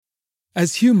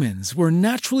As humans, we're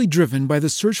naturally driven by the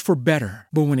search for better.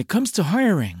 But when it comes to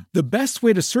hiring, the best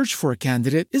way to search for a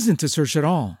candidate isn't to search at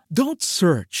all. Don't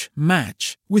search,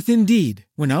 match with Indeed.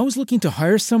 When I was looking to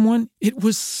hire someone, it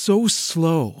was so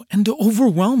slow and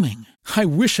overwhelming. I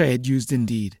wish I had used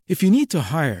Indeed. If you need to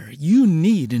hire, you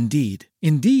need Indeed.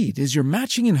 Indeed is your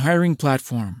matching and hiring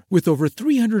platform with over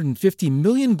 350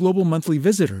 million global monthly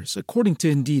visitors, according to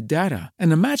Indeed data,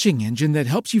 and a matching engine that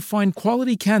helps you find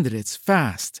quality candidates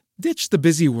fast. Ditch the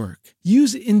busy work.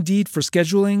 Use Indeed for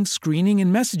scheduling, screening,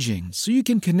 and messaging so you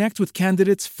can connect with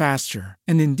candidates faster.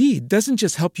 And Indeed doesn't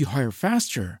just help you hire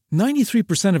faster.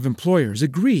 93% of employers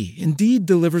agree Indeed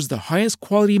delivers the highest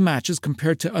quality matches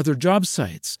compared to other job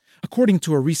sites, according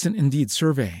to a recent Indeed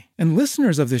survey. And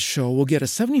listeners of this show will get a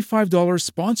 $75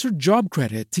 sponsored job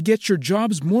credit to get your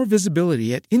jobs more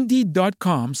visibility at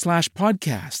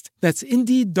Indeed.com/podcast. That's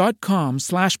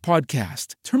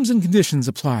Indeed.com/podcast. Terms and conditions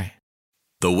apply.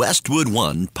 The Westwood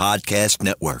One Podcast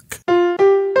Network.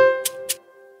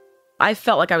 I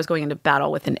felt like I was going into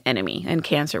battle with an enemy, and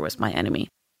cancer was my enemy.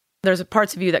 There's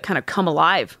parts of you that kind of come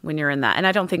alive when you're in that. And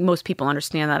I don't think most people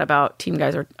understand that about team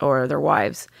guys or their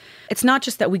wives. It's not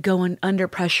just that we go under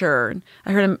pressure.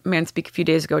 I heard a man speak a few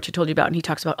days ago, which I told you about, and he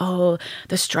talks about,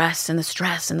 the stress and the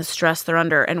stress and the stress they're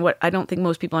under. And what I don't think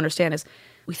most people understand is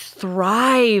we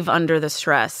thrive under the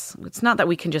stress. It's not that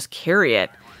we can just carry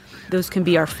it. Those can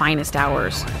be our finest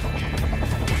hours.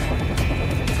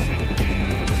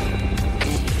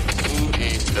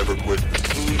 Never quit.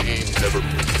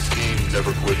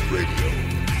 Never quit radio.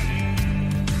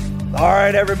 All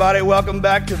right, everybody, welcome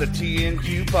back to the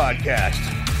TNQ podcast.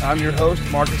 I'm your host,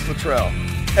 Marcus Luttrell.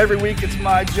 Every week, it's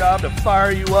my job to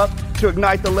fire you up, to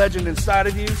ignite the legend inside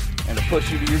of you, and to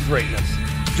push you to your greatness.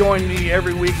 Join me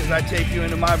every week as I take you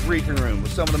into my briefing room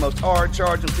with some of the most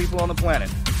hard-charging people on the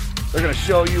planet. They're going to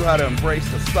show you how to embrace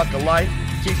the suck of life,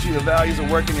 teach you the values of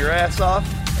working your ass off,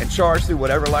 and charge through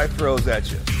whatever life throws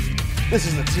at you. This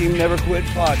is the Team Never Quit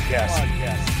podcast.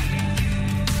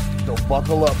 So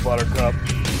buckle up, Buttercup.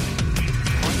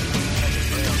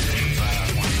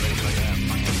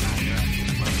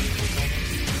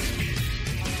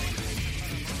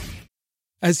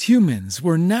 As humans,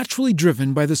 we're naturally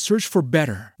driven by the search for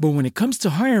better. But when it comes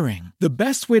to hiring, the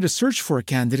best way to search for a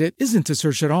candidate isn't to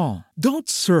search at all. Don't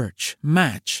search,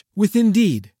 match with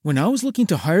Indeed. When I was looking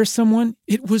to hire someone,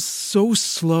 it was so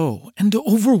slow and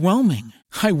overwhelming.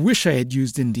 I wish I had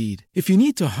used Indeed. If you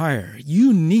need to hire,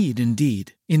 you need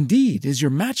Indeed. Indeed is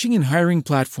your matching and hiring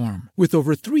platform with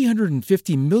over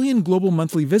 350 million global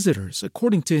monthly visitors,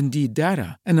 according to Indeed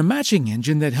data, and a matching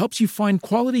engine that helps you find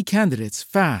quality candidates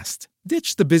fast.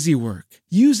 Ditch the busy work.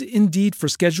 Use Indeed for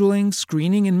scheduling,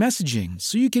 screening, and messaging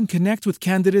so you can connect with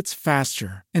candidates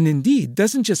faster. And Indeed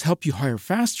doesn't just help you hire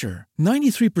faster.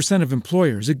 93% of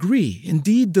employers agree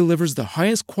Indeed delivers the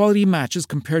highest quality matches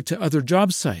compared to other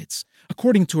job sites,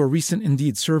 according to a recent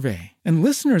Indeed survey. And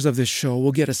listeners of this show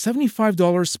will get a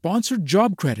 $75 sponsored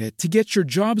job credit to get your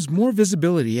jobs more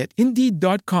visibility at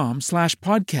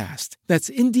Indeed.com/podcast. That's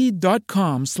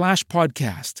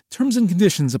Indeed.com/podcast. Terms and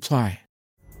conditions apply.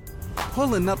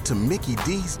 Pulling up to Mickey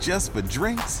D's just for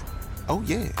drinks? Oh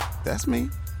yeah, that's me.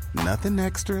 Nothing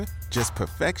extra, just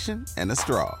perfection and a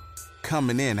straw.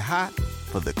 Coming in hot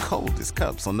for the coldest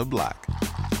cups on the block.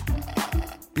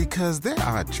 Because there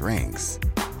are drinks.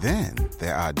 Then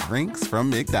there are drinks from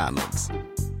McDonald's.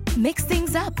 Mix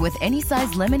things up with any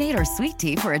size lemonade or sweet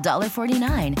tea for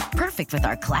 $1.49. Perfect with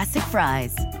our classic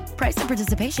fries. Price and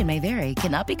participation may vary.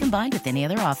 Cannot be combined with any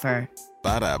other offer.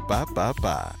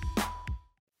 Ba-da-ba-ba-ba.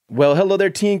 Well, hello there,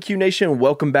 TNQ Nation.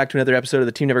 Welcome back to another episode of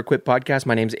the Team Never Quit podcast.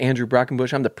 My name is Andrew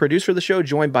Brockenbush. I'm the producer of the show,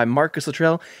 joined by Marcus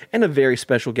Luttrell and a very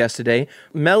special guest today,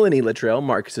 Melanie Luttrell,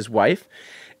 Marcus's wife.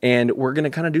 And we're going to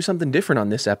kind of do something different on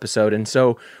this episode. And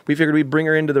so we figured we'd bring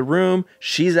her into the room.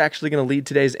 She's actually going to lead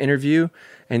today's interview.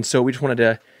 And so we just wanted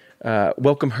to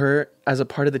welcome her as a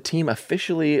part of the team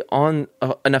officially on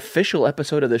an official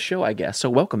episode of the show, I guess. So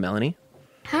welcome, Melanie.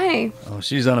 Hi. Oh,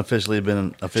 she's unofficially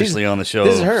been officially on the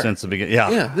show since the beginning.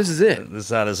 Yeah, this is it. This is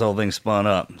how this whole thing spun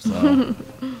up. So.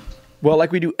 Well,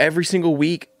 like we do every single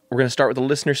week, we're going to start with a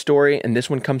listener story, and this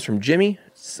one comes from Jimmy.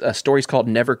 A story's called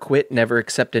Never Quit, Never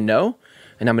Accept a No,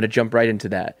 and I'm going to jump right into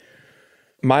that.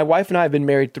 My wife and I have been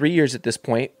married 3 years at this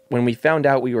point when we found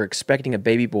out we were expecting a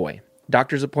baby boy.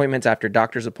 Doctor's appointments after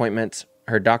doctor's appointments,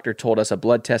 her doctor told us a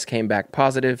blood test came back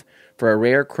positive for a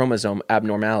rare chromosome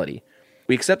abnormality.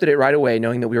 We accepted it right away,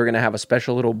 knowing that we were going to have a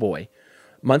special little boy.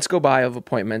 Months go by of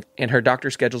appointment, and her doctor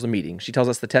schedules a meeting. She tells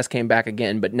us the test came back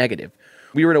again, but negative.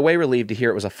 We were in a way relieved to hear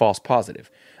it was a false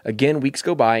positive. Again, weeks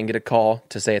go by and get a call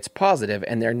to say it's positive,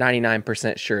 and they're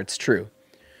 99% sure it's true.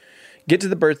 Get to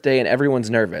the birthday, and everyone's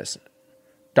nervous.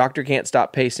 Doctor can't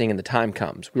stop pacing and the time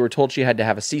comes. We were told she had to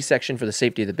have a C-section for the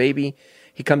safety of the baby.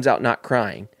 He comes out not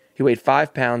crying. He weighed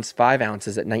 5 pounds, 5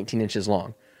 ounces at 19 inches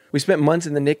long. We spent months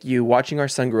in the NICU watching our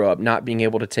son grow up, not being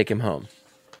able to take him home.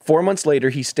 4 months later,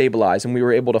 he stabilized and we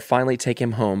were able to finally take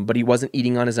him home, but he wasn't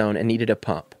eating on his own and needed a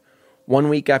pump. 1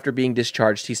 week after being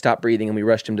discharged, he stopped breathing and we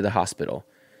rushed him to the hospital.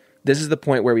 This is the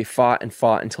point where we fought and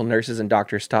fought until nurses and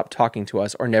doctors stopped talking to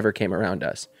us or never came around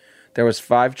us. There was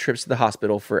 5 trips to the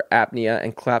hospital for apnea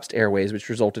and collapsed airways, which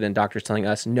resulted in doctors telling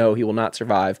us, no, he will not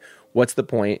survive. What's the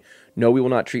point? No, we will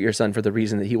not treat your son for the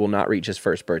reason that he will not reach his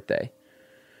first birthday.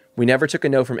 We never took a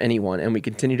no from anyone, and we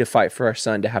continue to fight for our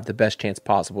son to have the best chance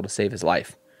possible to save his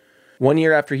life. 1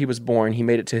 year after he was born, he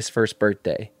made it to his first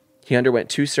birthday. He underwent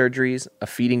 2 surgeries, a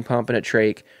feeding pump and a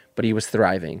trach, but he was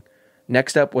thriving.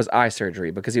 Next up was eye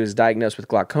surgery because he was diagnosed with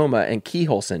glaucoma and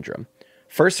keyhole syndrome.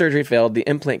 First surgery failed, the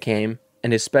implant came,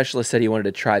 and his specialist said he wanted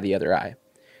to try the other eye.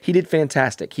 He did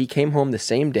fantastic. He came home the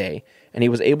same day, and he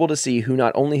was able to see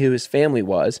not only who his family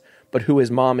was, but who his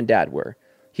mom and dad were.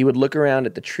 He would look around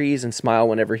at the trees and smile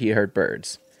whenever he heard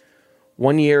birds.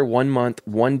 1 year, 1 month,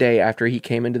 1 day after he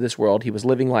came into this world, he was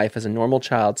living life as a normal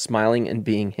child, smiling and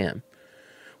being him.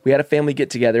 We had a family get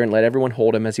together and let everyone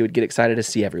hold him as he would get excited to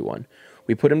see everyone.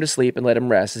 We put him to sleep and let him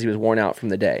rest as he was worn out from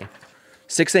the day.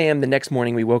 6 a.m. the next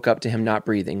morning, we woke up to him not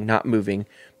breathing, not moving,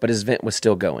 but his vent was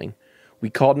still going. We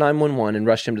called 911 and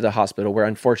rushed him to the hospital where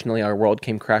unfortunately our world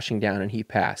came crashing down and he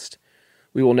passed.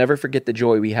 We will never forget the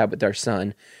joy we had with our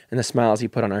son and the smiles he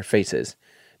put on our faces.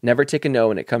 Never take a no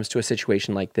when it comes to a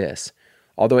situation like this.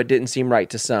 Although it didn't seem right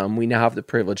to some, we now have the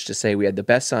privilege to say we had the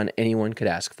best son anyone could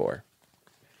ask for.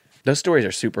 Those stories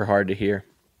are super hard to hear.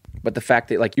 But the fact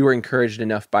that you were encouraged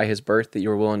enough by his birth that you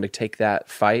were willing to take that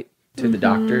fight to the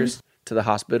doctors, to the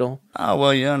hospital. Oh,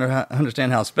 well, you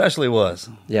understand how special he was.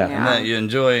 Yeah. And that you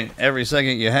enjoy every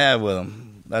second you have with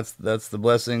him. That's the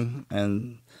blessing.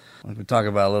 And like we talk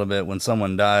about a little bit, when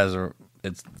someone dies, or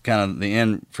it's kind of the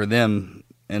end for them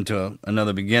into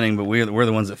another beginning, but we're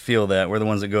the ones that feel that. We're the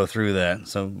ones that go through that.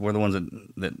 So we're the ones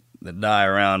that die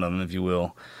around them, if you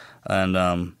will.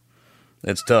 And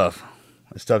it's tough.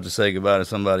 It's tough to say goodbye to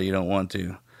somebody you don't want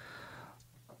to.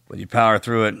 But you power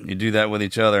through it. You do that with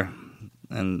each other.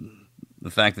 And the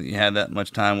fact that you had that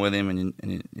much time with him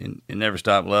and you never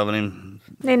stopped loving him.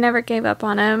 They never gave up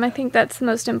on him. I think that's the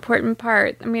most important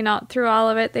part. I mean, through all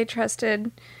of it, they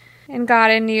trusted in God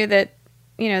and knew that,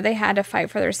 they had to fight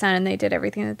for their son, and they did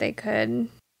everything that they could.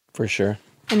 For sure.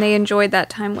 And they enjoyed that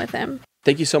time with him.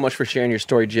 Thank you so much for sharing your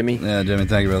story, Jimmy. Yeah, Jimmy,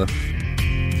 thank you, brother.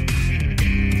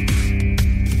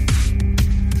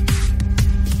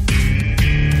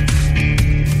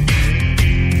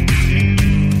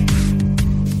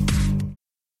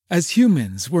 As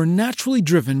humans, we're naturally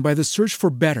driven by the search for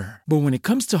better. But when it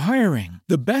comes to hiring,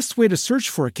 the best way to search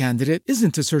for a candidate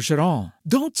isn't to search at all.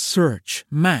 Don't search,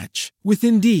 match with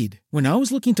Indeed. When I was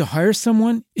looking to hire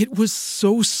someone, it was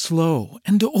so slow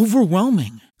and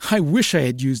overwhelming. I wish I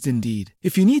had used Indeed.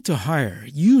 If you need to hire,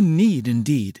 you need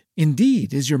Indeed.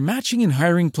 Indeed is your matching and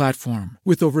hiring platform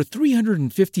with over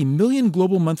 350 million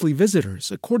global monthly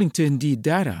visitors, according to Indeed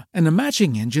data, and a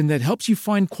matching engine that helps you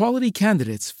find quality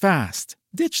candidates fast.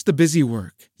 Ditch the busy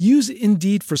work. Use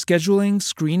Indeed for scheduling,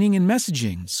 screening, and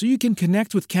messaging so you can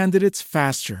connect with candidates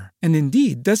faster. And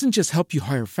Indeed doesn't just help you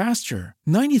hire faster.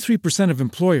 93% of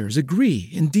employers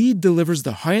agree Indeed delivers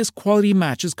the highest quality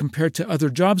matches compared to other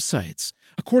job sites,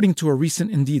 according to a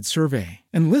recent Indeed survey.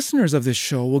 And listeners of this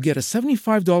show will get a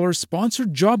 $75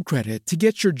 sponsored job credit to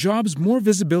get your jobs more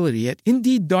visibility at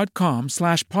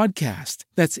Indeed.com/podcast.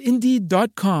 That's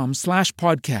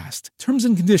Indeed.com/podcast. Terms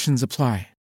and conditions apply.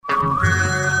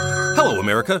 Hello,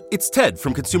 America. It's Ted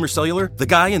from Consumer Cellular, the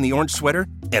guy in the orange sweater,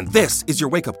 and this is your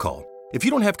wake-up call. If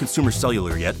you don't have Consumer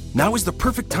Cellular yet, now is the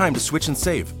perfect time to switch and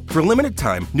save. For a limited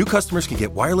time, new customers can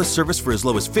get wireless service for as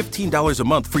low as $15 a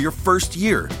month for your first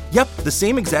year. Yep, the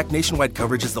same exact nationwide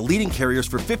coverage as the leading carriers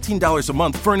for $15 a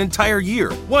month for an entire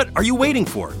year. What are you waiting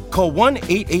for? Call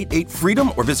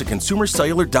 1-888-FREEDOM or visit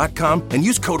ConsumerCellular.com and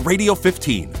use code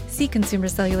RADIO15. See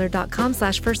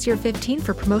ConsumerCellular.com/firstyear15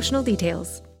 for promotional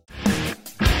details.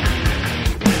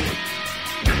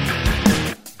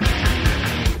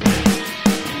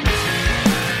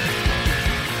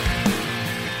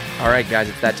 All right, guys,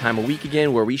 it's that time of week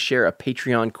again where we share a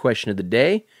Patreon question of the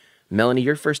day. Melanie,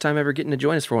 your first time ever getting to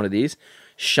join us for one of these.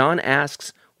 Sean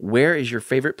asks, where is your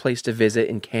favorite place to visit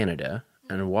in Canada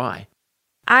and why?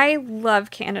 I love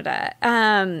Canada.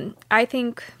 I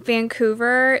think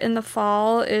Vancouver in the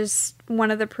fall is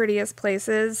one of the prettiest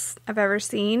places I've ever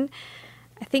seen.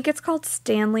 I think it's called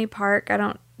Stanley Park. I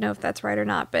don't know if that's right or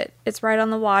not, but it's right on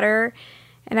the water.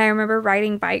 And I remember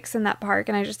riding bikes in that park,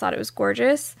 and I just thought it was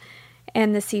gorgeous.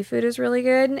 And the seafood is really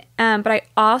good. But I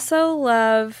also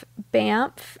love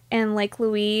Banff and Lake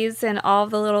Louise and all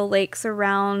the little lakes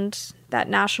around that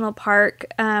national park.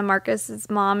 Marcus's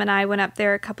mom and I went up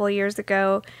there a couple of years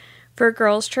ago for a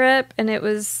girls' trip, and it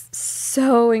was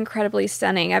so incredibly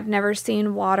stunning. I've never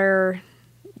seen water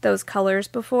those colors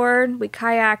before. We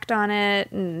kayaked on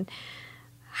it and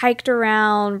hiked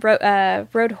around,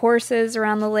 rode horses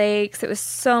around the lakes. It was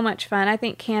so much fun. I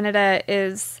think Canada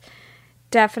is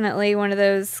definitely one of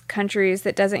those countries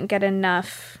that doesn't get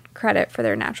enough credit for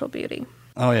their natural beauty.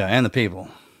 Oh, yeah, and the people.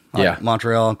 Like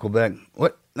Montreal and Quebec.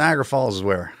 What? Niagara Falls is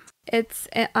where? It's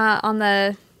on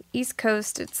the East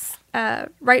Coast. It's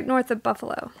right north of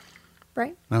Buffalo,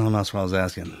 right? I don't know, that's what I was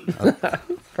asking.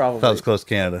 Probably. I thought it was close to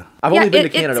Canada. I've only been to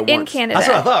Canada once. In Canada. That's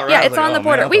what I thought, right? Yeah, it's on the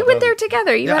border. We went there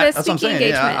together. You had a that's what I'm speaking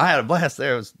saying. engagement. Yeah, I had a blast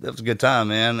there. It was a good time,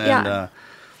 man. And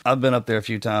I've been up there a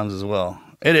few times as well.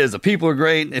 It is. The people are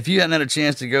great. If you hadn't had a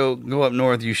chance to go up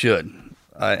north, you should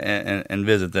and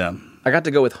visit them. I got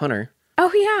to go with Hunter. Oh,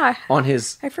 yeah. On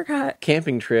his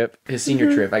camping trip, his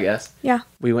senior trip, I guess. Yeah.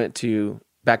 We went to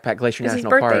Backpack Glacier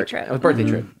National Park. It was birthday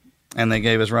trip. And they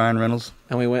gave us Ryan Reynolds.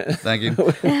 And we went. Thank you.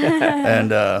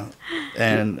 and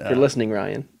you're listening,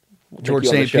 Ryan. George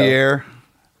St. Pierre.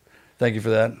 Thank you for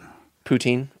that.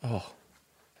 Poutine. Oh,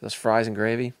 those fries and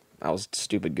gravy. That was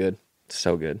stupid good.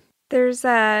 So good. There's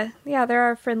there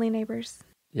are friendly neighbors.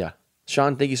 Yeah.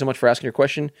 Sean, thank you so much for asking your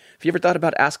question. If you ever thought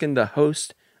about asking the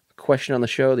host a question on the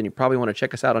show, then you probably want to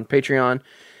check us out on Patreon.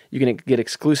 You can get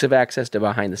exclusive access to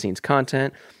behind-the-scenes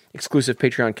content, exclusive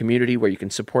Patreon community where you can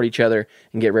support each other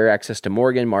and get rare access to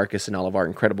Morgan, Marcus, and all of our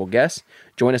incredible guests.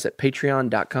 Join us at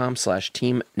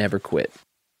patreon.com/teamneverquit.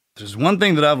 There's one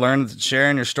thing that I've learned, that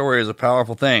sharing your story is a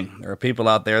powerful thing. There are people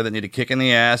out there that need a kick in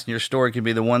the ass, and your story can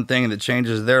be the one thing that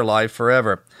changes their life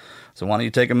forever. So why don't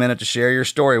you take a minute to share your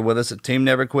story with us at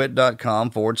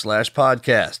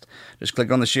teamneverquit.com/podcast. Just click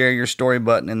on the Share Your Story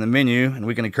button in the menu, and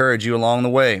we can encourage you along the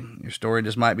way. Your story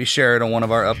just might be shared on one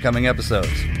of our upcoming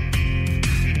episodes.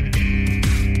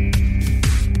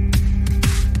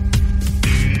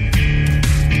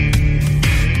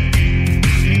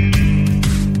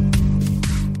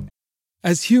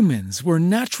 As humans, we're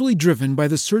naturally driven by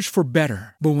the search for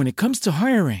better. But when it comes to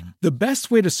hiring, the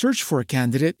best way to search for a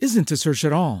candidate isn't to search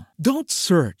at all. Don't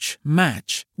search,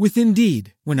 match with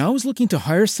Indeed. When I was looking to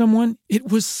hire someone,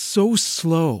 it was so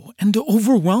slow and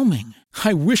overwhelming.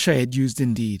 I wish I had used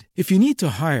Indeed. If you need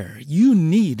to hire, you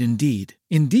need Indeed.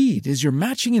 Indeed is your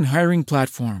matching and hiring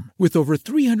platform with over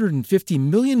 350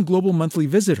 million global monthly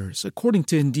visitors, according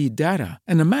to Indeed data,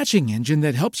 and a matching engine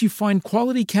that helps you find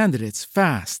quality candidates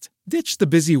fast. Ditch the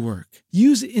busy work.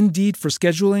 Use Indeed for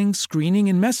scheduling, screening,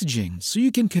 and messaging so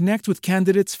you can connect with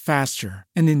candidates faster.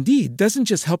 And Indeed doesn't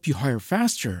just help you hire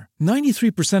faster.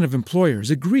 93% of employers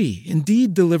agree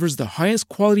Indeed delivers the highest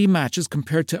quality matches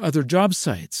compared to other job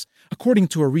sites, according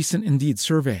to a recent Indeed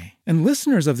survey. And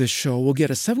listeners of this show will get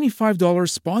a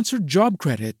 $75 sponsored job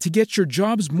credit to get your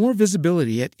jobs more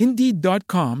visibility at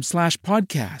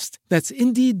Indeed.com/podcast. That's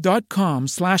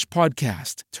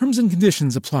Indeed.com/podcast. Terms and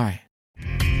conditions apply.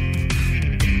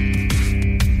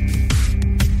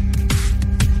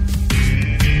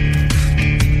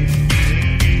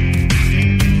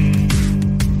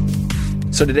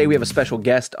 So today we have a special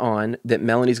guest on that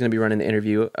Melanie's going to be running the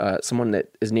interview, someone that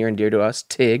is near and dear to us,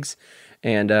 Tiggs.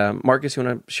 And Marcus, you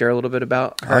want to share a little bit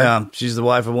about her? Yeah, she's the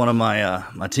wife of one of my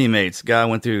my teammates, guy I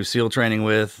went through SEAL training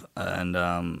with, and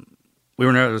we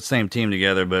were never on the same team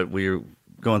together, but we were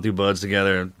going through buds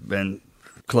together, been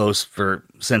close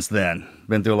since then,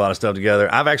 been through a lot of stuff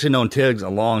together. I've actually known Tiggs a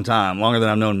long time, longer than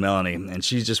I've known Melanie, and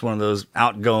she's just one of those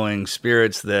outgoing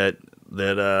spirits that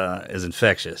is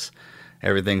infectious.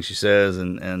 Everything she says,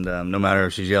 and no matter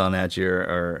if she's yelling at you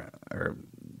or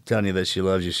telling you that she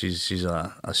loves you, she's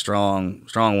a strong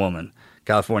woman,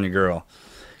 California girl,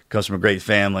 comes from a great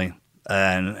family,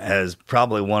 and has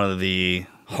probably one of the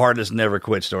hardest never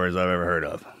quit stories I've ever heard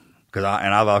of. Because I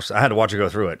had to watch her go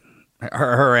through it,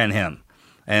 her and him,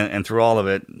 and through all of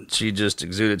it, she just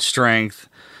exuded strength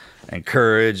and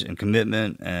courage and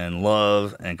commitment and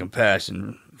love and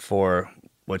compassion for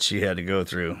what she had to go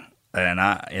through.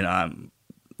 And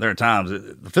there are times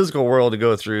the physical world to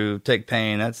go through, take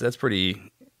pain. That's pretty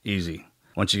easy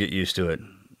once you get used to it.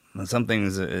 And some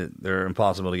things they're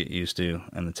impossible to get used to.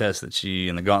 And the test that she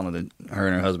and the gauntlet that her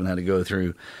and her husband had to go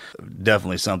through,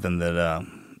 definitely something that,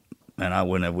 and I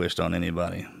wouldn't have wished on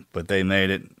anybody. But they made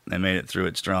it. They made it through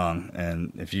it strong.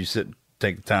 And if you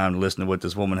take the time to listen to what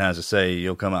this woman has to say,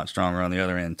 you'll come out stronger on the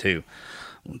other end too.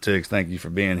 Well, Tiggs, thank you for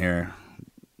being here.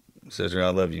 Sister, I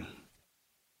love you.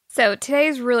 So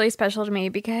today's really special to me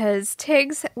because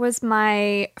Tiggs was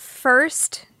my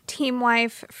first team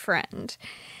wife friend.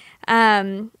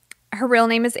 Her real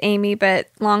name is Amy, but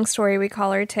long story, we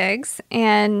call her Tiggs.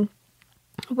 And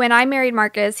when I married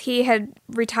Marcus, he had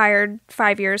retired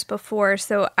 5 years before.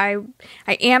 So I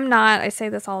am not, I say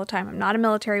this all the time, I'm not a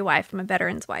military wife. I'm a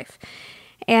veteran's wife.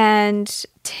 And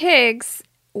Tiggs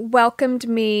welcomed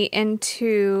me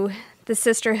into the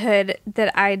sisterhood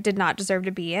that I did not deserve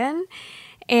to be in.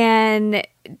 And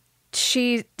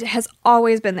she has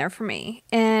always been there for me.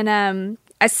 And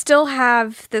I still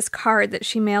have this card that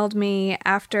she mailed me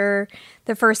after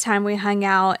the first time we hung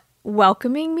out,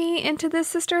 welcoming me into this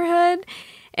sisterhood.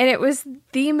 And it was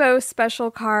the most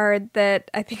special card that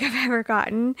I think I've ever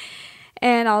gotten.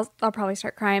 And I'll probably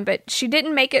start crying. But she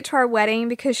didn't make it to our wedding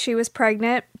because she was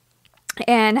pregnant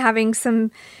and having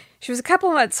some... She was a couple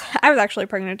of months... I was actually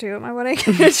pregnant too at my wedding.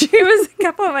 She was a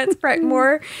couple of months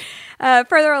more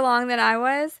further along than I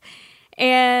was.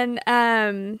 And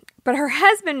but her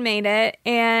husband made it,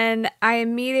 and I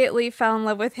immediately fell in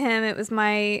love with him. It was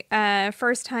my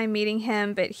first time meeting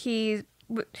him, but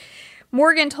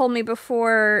Morgan told me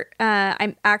before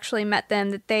I actually met them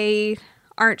that they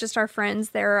aren't just our friends,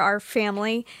 they're our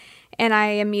family. And I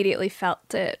immediately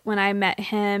felt it when I met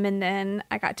him, and then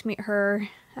I got to meet her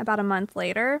about a month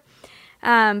later.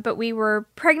 But we were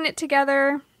pregnant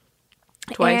together.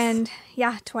 Twice. And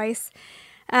yeah, twice.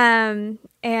 And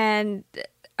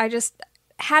I just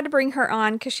had to bring her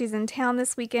on because she's in town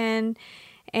this weekend.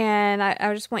 And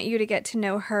I just want you to get to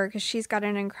know her because she's got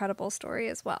an incredible story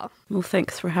as well. Well,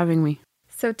 thanks for having me.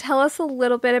 So tell us a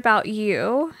little bit about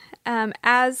you.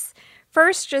 As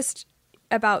first, just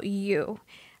about you.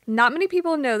 Not many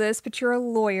people know this, but you're a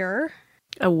lawyer.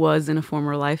 I was in a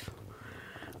former life.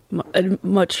 A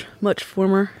much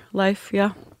former life,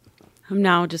 yeah. I'm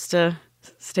now just a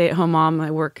stay-at-home mom.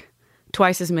 I work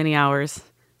twice as many hours.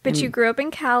 But you grew up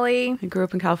in Cali. I grew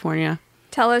up in California.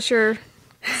 Tell us spit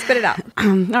it out.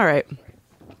 All right.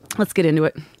 Let's get into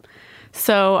it.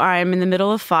 So I'm in the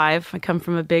middle of 5. I come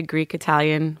from a big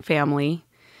Greek-Italian family.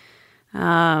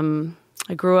 I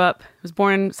was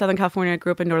born in Southern California. I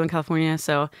grew up in Northern California.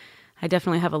 So I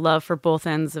definitely have a love for both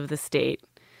ends of the state.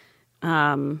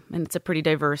 And it's a pretty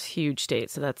diverse, huge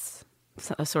state. So that's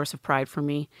a source of pride for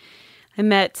me. I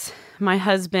met my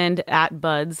husband at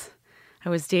Bud's. I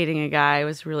was dating a guy. I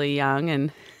was really young,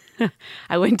 and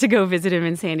I went to go visit him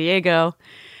in San Diego.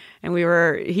 And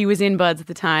he was in Bud's at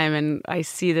the time, and I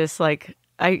see this, like,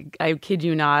 I kid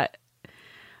you not,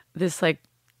 this, like,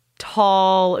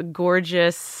 tall,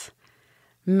 gorgeous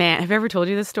man. Have I ever told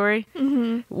you this story?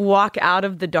 Mm-hmm. Walk out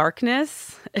of the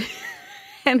darkness.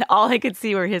 And all I could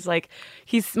see were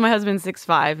my husband's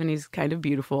 6'5", and he's kind of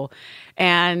beautiful.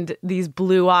 And these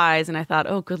blue eyes, and I thought,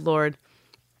 oh, good Lord.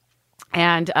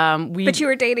 And But you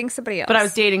were dating somebody else. But I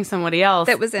was dating somebody else.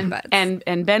 That was in Bud's.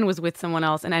 And Ben was with someone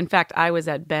else. And in fact, I was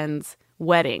at Ben's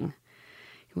wedding.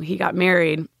 He got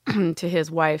married to his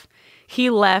wife.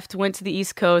 He left, went to the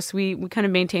East Coast. We kind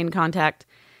of maintained contact.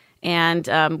 And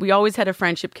we always had a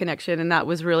friendship connection, and that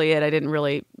was really it. I didn't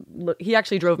really look. He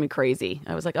actually drove me crazy.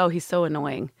 I was like, oh, he's so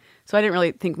annoying. So I didn't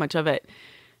really think much of it.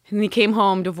 And he came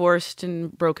home divorced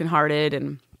and brokenhearted,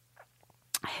 and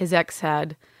his ex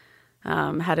had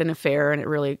an affair, and it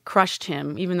really crushed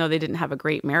him, even though they didn't have a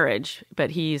great marriage. But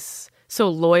he's so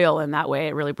loyal in that way,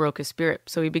 it really broke his spirit.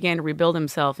 So he began to rebuild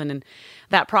himself, and in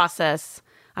that process,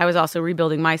 I was also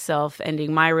rebuilding myself,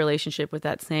 ending my relationship with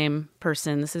that same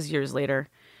person. This is years later.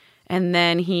 And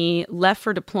then he left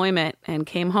for deployment and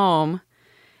came home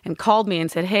and called me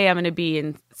and said, hey, I'm going to be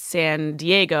in San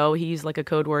Diego. He used like a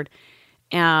code word,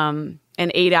 in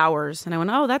 8 hours. And I went,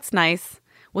 oh, that's nice.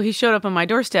 Well, he showed up on my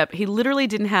doorstep. He literally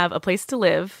didn't have a place to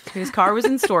live. His car was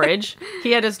in storage.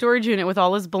 He had a storage unit with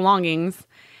all his belongings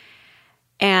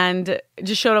and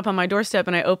just showed up on my doorstep.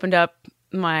 And I opened up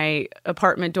my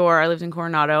apartment door. I lived in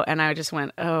Coronado, and I just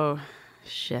went, oh,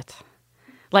 shit.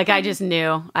 Like, I just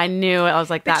knew. I was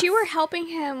like, that. But you were helping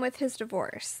him with his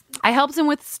divorce. I helped him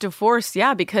with his divorce,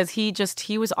 yeah, because he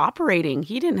was operating.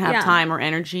 He didn't have time or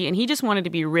energy, and he just wanted to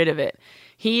be rid of it.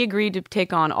 He agreed to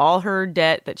take on all her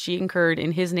debt that she incurred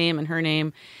in his name and her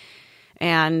name.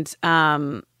 And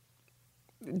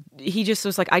he just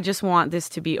was like, I just want this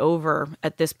to be over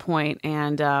at this point.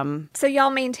 And so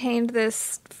y'all maintained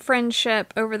this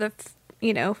friendship over the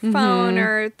phone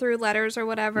or through letters or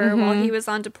whatever while he was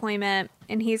on deployment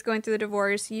and he's going through the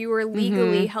divorce. You were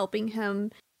legally helping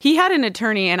him. He had an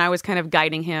attorney, and I was kind of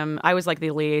guiding him. I was like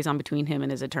the liaison between him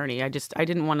and his attorney. I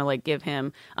didn't want to like give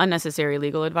him unnecessary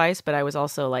legal advice, but I was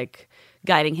also like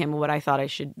guiding him what I thought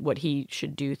what he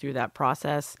should do through that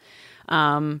process.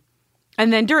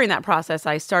 And then during that process,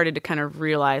 I started to kind of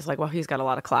realize, like, well, he's got a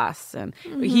lot of class. And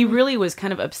he really was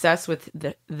kind of obsessed with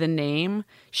the name.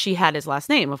 She had his last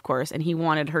name, of course, and he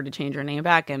wanted her to change her name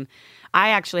back. And I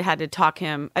actually had to talk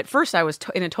him. At first, I was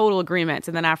in a total agreement.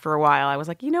 And then after a while, I was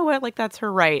like, you know what? Like, that's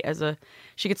her right.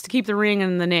 She gets to keep the ring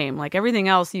and the name. Like, everything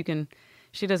else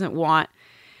she doesn't want.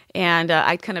 And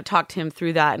I kind of talked him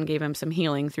through that and gave him some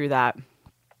healing through that.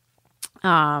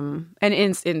 And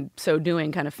in so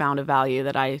doing, kind of found a value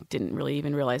that I didn't really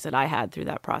even realize that I had through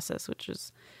that process, which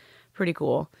was pretty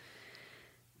cool.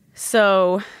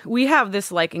 So we have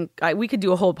this, like, we could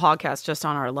do a whole podcast just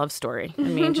on our love story. I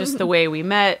mean, just the way we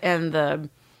met and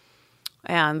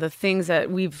the things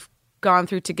that we've gone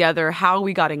through together. How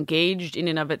we got engaged in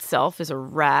and of itself is a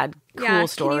rad, cool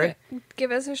story. Can you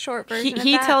give us a short version of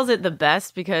He that? tells it the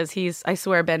best because I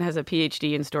swear Ben has a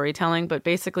PhD in storytelling, but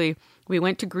basically we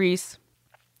went to Greece.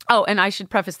 Oh, and I should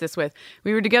preface this with,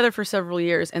 we were together for several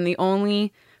years, and the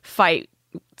only fight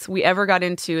we ever got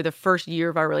into the first year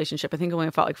of our relationship, I think I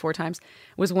only fought like 4 times,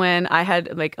 was when I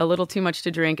had like a little too much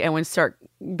to drink and would start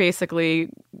basically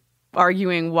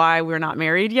arguing why we're not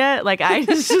married yet. Like, I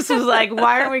just was like,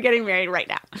 why aren't we getting married right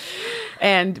now?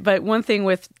 But one thing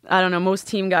with, I don't know, most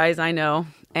team guys I know,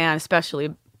 and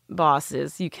especially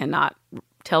bosses, you cannot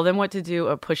tell them what to do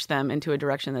or push them into a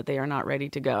direction that they are not ready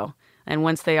to go. And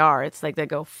once they are, it's like they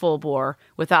go full bore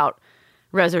without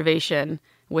reservation,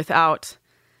 without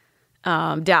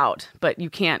doubt. But you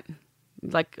can't,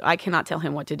 like, I cannot tell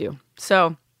him what to do.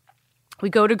 So we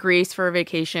go to Greece for a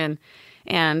vacation,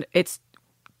 and it's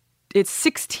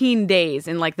 16 days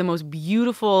in like the most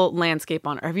beautiful landscape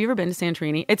on earth. Have you ever been to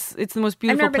Santorini? It's the most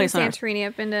beautiful place on earth. I've never been to Santorini.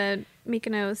 I've been to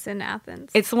Mykonos and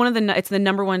Athens. It's it's the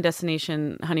number one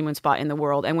destination honeymoon spot in the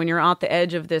world. And when you're on the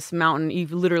edge of this mountain, you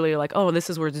literally are like, oh, this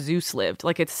is where Zeus lived.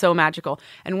 Like, it's so magical.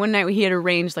 And one night he had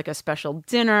arranged like a special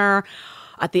dinner.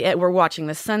 At the we're watching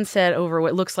the sunset over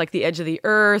what looks like the edge of the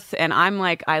earth, and I'm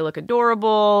like, I look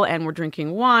adorable, and we're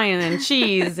drinking wine and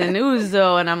cheese and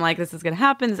ouzo, and I'm like, this is gonna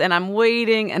happen, and I'm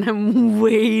waiting, and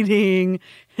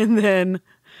then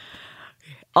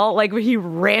he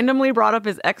randomly brought up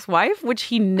his ex-wife,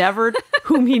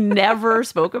 whom he never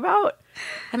spoke about,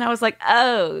 and I was like,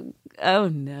 oh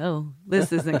no,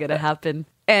 this isn't gonna happen.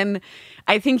 And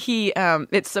I think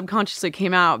it subconsciously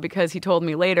came out because he told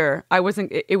me later,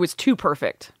 it was too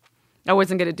perfect. I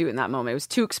wasn't going to do it in that moment. It was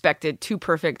too expected, too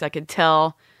perfect. I could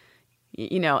tell,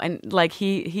 and like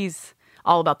he's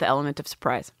all about the element of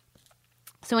surprise.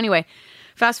 So anyway,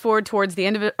 fast forward towards the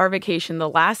end of our vacation, the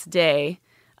last day,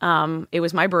 it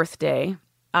was my birthday.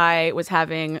 I was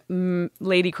having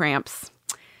lady cramps.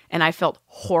 And I felt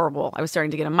horrible. I was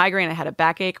starting to get a migraine. I had a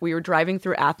backache. We were driving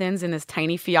through Athens in this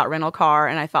tiny Fiat rental car,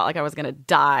 and I felt like I was going to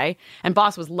die. And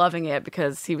Boss was loving it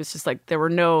because he was just like, there were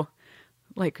no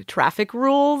like traffic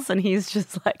rules, and he's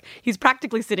just like, he's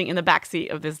practically sitting in the backseat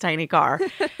of this tiny car.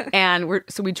 And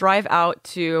we drive out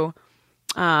to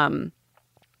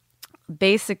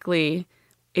basically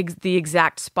the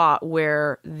exact spot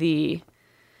where the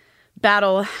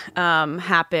battle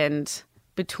happened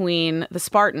between the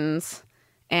Spartans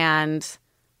and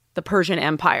the Persian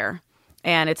Empire.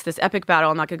 And it's this epic battle.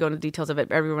 I'm not going to go into the details of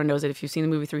it. Everyone knows it. If you've seen the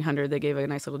movie 300, they gave a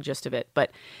nice little gist of it.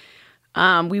 But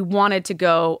we wanted to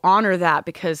go honor that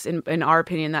because in our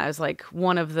opinion, that is like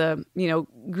one of the,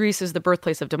 Greece is the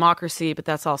birthplace of democracy, but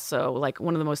that's also like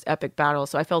one of the most epic battles.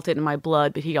 So I felt it in my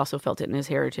blood, but he also felt it in his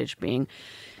heritage being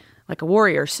like a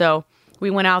warrior. So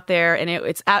we went out there, and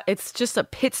it's just a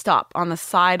pit stop on the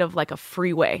side of like a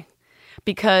freeway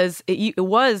because it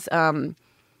was...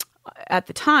 at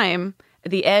the time,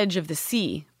 the edge of the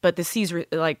sea, but the sea's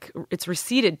it's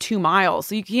receded 2 miles,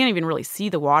 so you can't even really see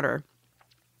the water.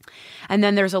 And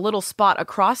then there's a little spot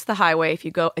across the highway if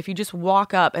you just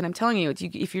walk up, and I'm telling you,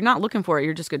 if you're not looking for it,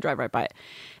 you're just gonna drive right by it.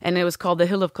 And it was called the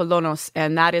Hill of Kolonos,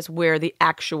 and that is where the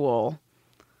actual,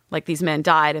 like, these men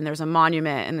died, and there's a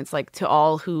monument, and it's like, to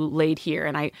all who laid here.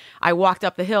 And I walked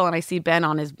up the hill, and I see Ben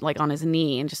on his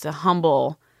knee, and just a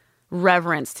humble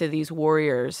reverence to these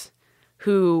warriors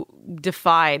who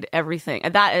defied everything.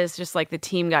 And that is just like the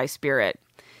team guy spirit.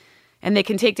 And they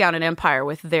can take down an empire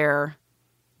with their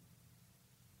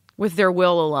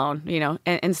will alone,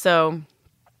 And so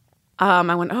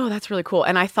I went, oh, that's really cool.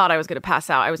 And I thought I was going to pass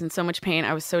out. I was in so much pain.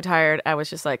 I was so tired. I was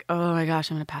just like, oh my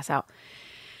gosh, I'm going to pass out.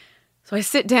 So I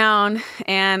sit down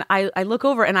and I look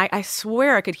over, and I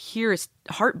swear I could hear his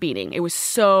heart beating. It was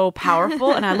so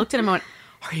powerful. And I looked at him and went,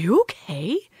 are you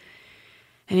okay?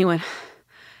 And he went...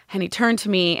 And he turned to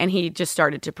me, and he just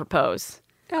started to propose.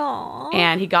 Aww.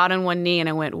 And he got on one knee, and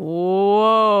I went,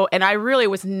 whoa. And I really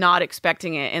was not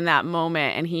expecting it in that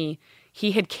moment. And he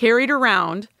had carried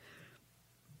around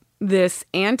this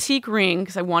antique ring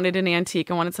because I wanted an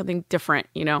antique. I wanted something different,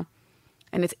 you know.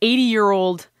 And it's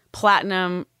 80-year-old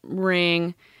platinum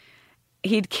ring.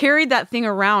 He'd carried that thing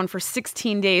around for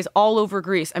 16 days all over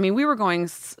Greece. I mean, we were going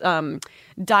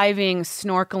diving,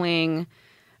 snorkeling.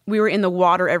 We were in the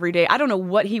water every day. I don't know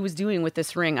what he was doing with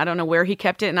this ring. I don't know where he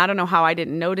kept it, and I don't know how I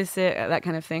didn't notice it, that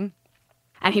kind of thing.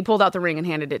 And he pulled out the ring and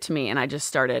handed it to me, and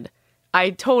I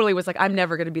totally was like, I'm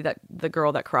never going to be the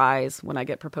girl that cries when I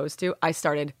get proposed to. I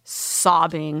started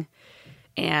sobbing,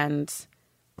 and,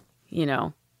 you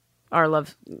know, our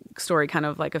love story kind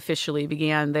of like officially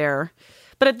began there.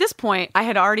 But at this point, I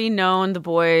had already known the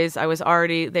boys. They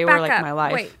were like my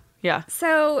life. Wait. Yeah.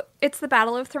 So it's the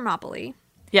Battle of Thermopylae.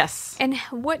 Yes. And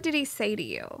what did he say to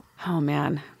you? Oh,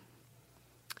 man.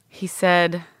 He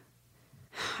said,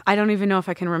 I don't even know if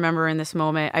I can remember in this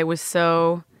moment. It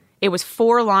was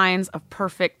 4 lines of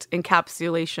perfect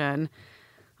encapsulation.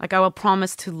 Like, I will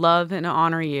promise to love and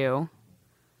honor you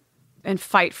and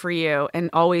fight for you and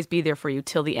always be there for you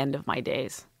till the end of my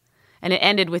days. And it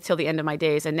ended with till the end of my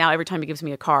days. And now every time he gives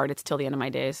me a card, it's till the end of my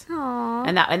days. Aww.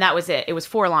 And that was it. It was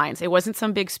 4 lines. It wasn't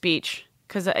some big speech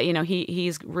because, you know,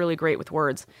 he's really great with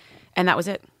words. And that was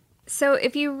it. So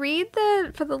if you read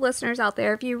for the listeners out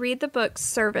there, if you read the book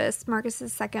Service,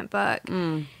 Marcus's second book,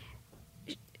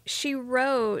 she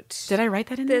wrote... Did I write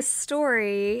that in this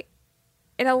story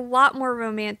in a lot more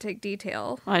romantic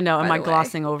detail. I know. Am I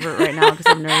glossing over it right now because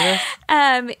I'm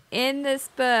nervous? In this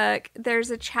book, there's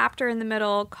a chapter in the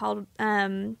middle called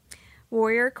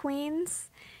Warrior Queens.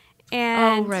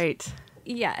 And, oh, right.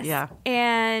 Yes. Yeah.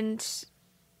 And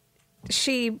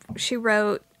she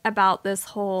wrote about this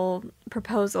whole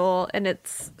proposal, and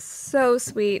it's so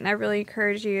sweet, and I really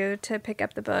encourage you to pick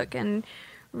up the book and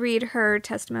read her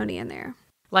testimony in there.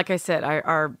 Like I said,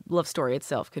 our love story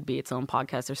itself could be its own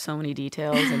podcast. There's so many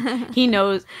details, and he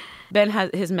knows. Ben has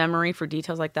his memory for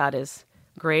details like that is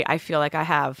great. I feel like I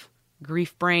have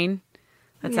grief brain.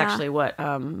 That's actually what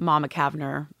Mama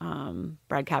Kavner,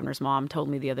 Brad Kavner's mom, told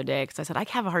me the other day, because I said I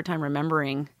have a hard time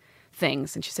remembering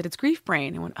things, and she said it's grief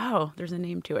brain. I went, oh, there's a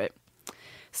name to it.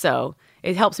 So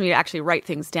it helps me to actually write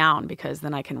things down, because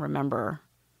then I can remember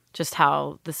just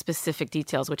how the specific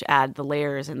details, which add the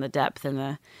layers and the depth and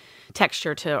the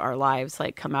texture to our lives,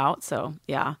 like, come out. So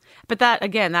yeah, but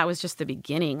that was just the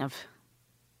beginning of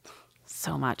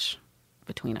so much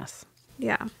between us.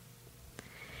 Yeah.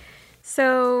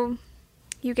 So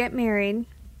you get married.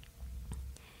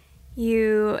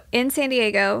 You in San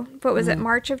Diego. What was it?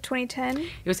 March of 2010? It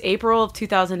was April of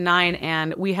 2009,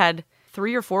 and we had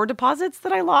 3 or 4 deposits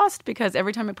that I lost, because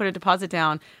every time I put a deposit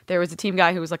down, there was a team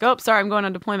guy who was like, oh, sorry, I'm going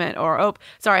on deployment, or oh,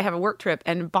 sorry, I have a work trip.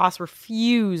 And boss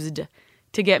refused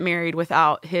to get married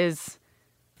without his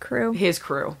crew.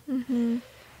 Mm-hmm.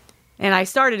 And I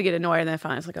started to get annoyed, and then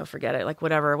finally I was like, oh, forget it. Like,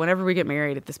 whatever. Whenever we get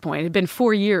married at this point, it had been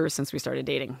 4 years since we started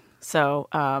dating. So,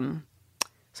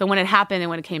 so when it happened and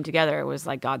when it came together, it was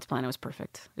like God's plan. It was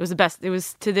perfect. It was the best. It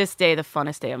was, to this day, the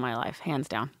funnest day of my life, hands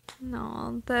down.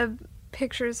 No, the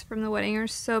pictures from the wedding are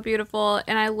so beautiful,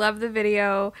 and I love the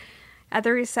video at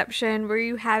the reception where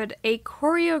you had a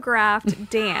choreographed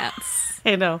dance.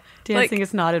 I know. Dancing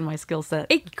is not in my skill set.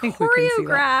 A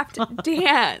choreographed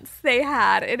dance they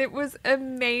had, and it was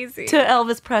amazing. To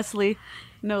Elvis Presley,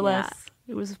 no less.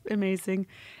 It was amazing.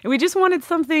 And we just wanted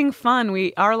something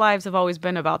fun. Our lives have always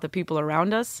been about the people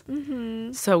around us.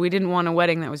 Mm-hmm. So we didn't want a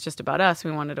wedding that was just about us.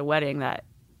 We wanted a wedding that,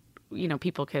 you know,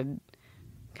 people could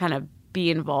kind of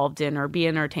be involved in or be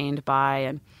entertained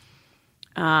by.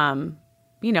 And,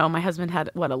 you know, my husband had,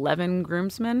 11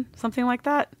 groomsmen, something like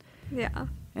that? Yeah.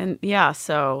 And yeah,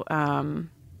 so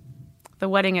the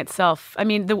wedding itself, I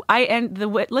mean,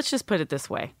 let's just put it this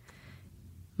way.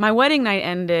 My wedding night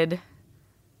ended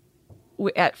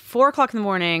at 4:00 in the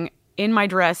morning in my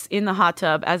dress in the hot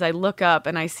tub, as I look up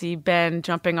and I see Ben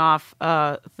jumping off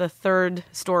the 3rd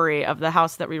story of the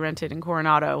house that we rented in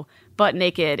Coronado, butt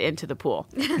naked into the pool.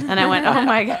 And I went, oh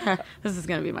my God, this is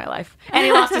going to be my life. And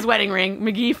he lost his wedding ring.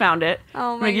 McGee found it.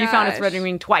 Oh my McGee found his wedding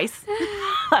ring twice.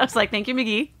 I was like, thank you,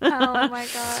 McGee. Oh my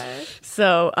gosh.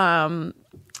 So,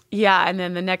 yeah. And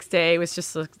then the next day was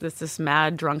just this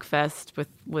mad drunk fest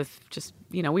with just,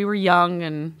 you know, we were young,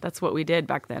 and that's what we did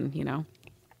back then, you know.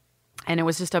 And it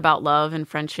was just about love and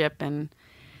friendship, and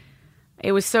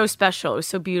it was so special. It was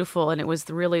so beautiful, and it was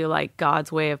really like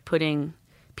God's way of putting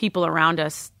people around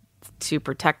us to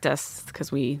protect us,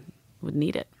 because we would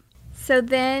need it. So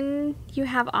then you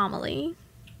have Amelie.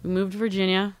 We moved to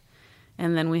Virginia,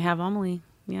 and then we have Amelie.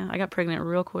 Yeah, I got pregnant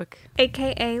real quick.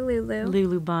 AKA Lulu.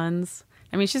 Lulu Buns.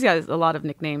 I mean, she's got a lot of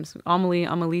nicknames. Amelie,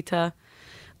 Amelita,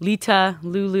 Lita,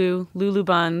 Lulu, Lulu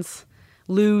Buns,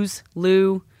 Luz,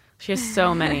 Lou. She has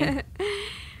so many.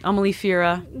 Amelie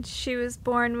Fira. She was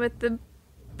born with the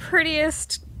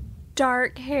prettiest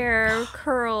dark hair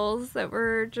curls that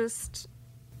were just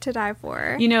to die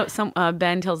for. You know,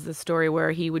 Ben tells this story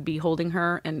where he would be holding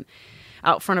her and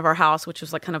out front of our house, which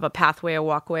was like kind of a pathway, a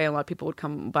walkway. A lot of people would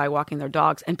come by walking their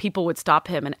dogs, and people would stop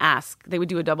him and ask. They would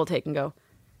do a double take and go,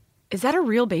 "Is that a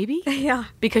real baby?" Yeah.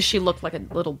 Because she looked like a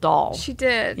little doll. She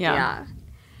did, yeah.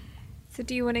 So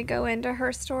do you want to go into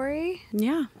her story?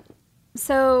 Yeah.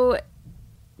 So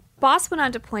Boss went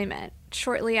on deployment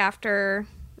shortly after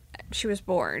she was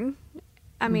born.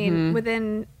 I mean,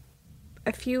 within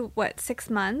a few, 6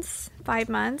 months, 5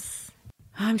 months?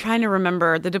 I'm trying to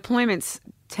remember. The deployments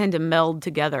tend to meld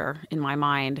together in my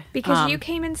mind. Because you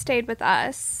came and stayed with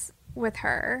us with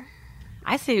her.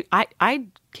 I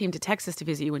came to Texas to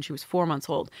visit you when she was 4 months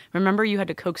old. Remember, you had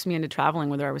to coax me into traveling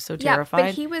with her. I was so terrified. Yeah,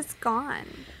 but he was gone.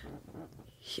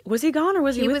 Was he gone or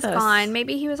was he with us? He was gone.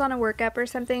 Maybe he was on a workup or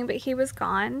something, but he was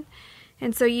gone.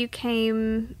 And so you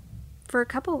came for a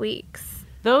couple weeks.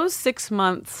 Those 6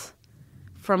 months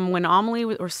from when Amelie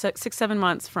was, or 7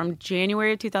 months from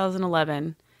January of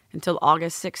 2011 until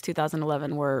August 6,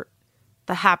 2011 were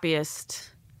the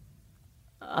happiest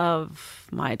of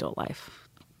my adult life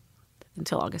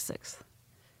until August 6th.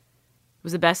 It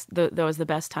was the best. That was the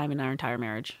best time in our entire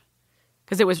marriage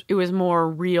because it was more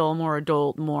real, more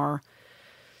adult, more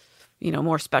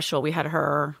special. We had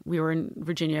her. We were in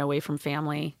Virginia, away from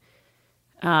family.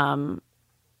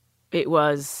 It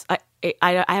was.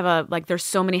 I have there's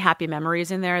so many happy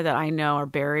memories in there that I know are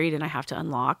buried and I have to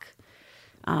unlock.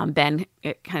 Ben,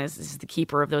 it kind of is the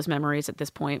keeper of those memories at this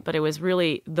point, but it was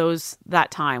really that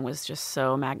time was just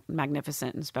so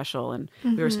magnificent and special. And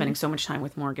we were spending so much time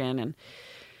with Morgan and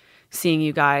seeing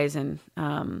you guys. And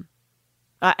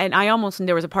I almost,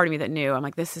 there was a part of me that knew, I'm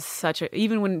like, this is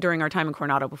even when during our time in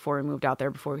Coronado, before we moved out there,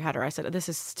 before we had her, I said, this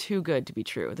is too good to be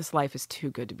true. This life is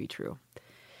too good to be true.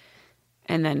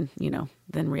 And then,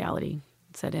 then reality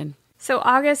set in. So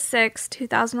August 6,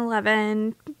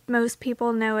 2011, most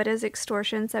people know it as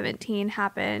Extortion 17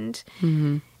 happened.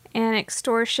 Mm-hmm. And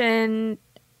Extortion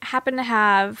happened to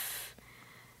have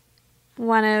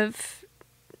one of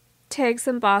Tiggs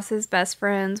and Boss's best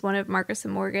friends, one of Marcus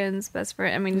and Morgan's best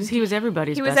friend. I mean, he was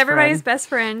everybody's best friend. He was everybody's best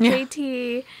friend, yeah.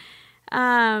 JT.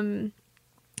 And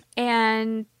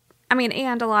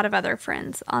a lot of other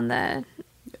friends on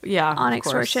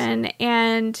Extortion.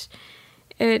 And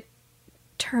it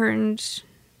turned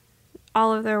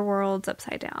all of their worlds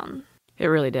upside down. It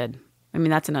really did. I mean,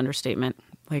 that's an understatement.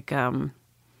 Like,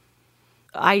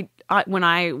 I when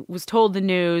I was told the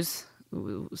news,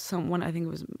 someone, I think it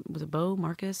was a Bo,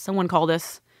 Marcus, someone called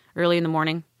us early in the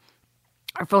morning.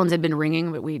 Our phones had been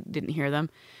ringing, but we didn't hear them.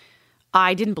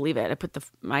 I didn't believe it.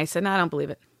 I said, no, I don't believe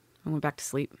it. I went back to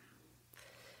sleep.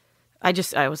 I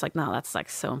was like, no, that's like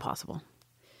so impossible.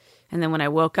 And then when I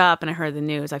woke up and I heard the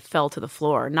news, I fell to the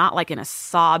floor, not like in a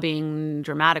sobbing,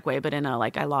 dramatic way, but in a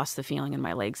like I lost the feeling in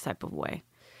my legs type of way.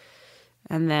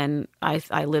 And then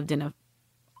I lived in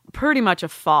pretty much a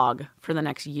fog for the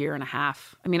next year and a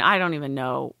half. I mean, I don't even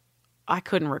know. I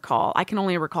couldn't recall. I can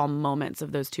only recall moments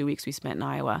of those 2 weeks we spent in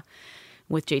Iowa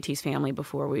with JT's family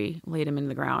before we laid him into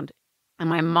the ground. And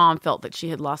my mom felt that she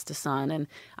had lost a son. And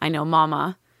I know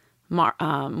Mama,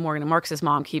 Morgan and Marcus's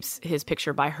mom, keeps his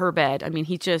picture by her bed. I mean,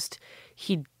 he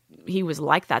was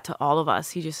like that to all of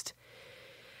us.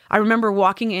 I remember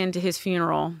walking into his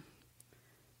funeral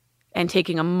and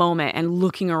taking a moment and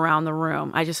looking around the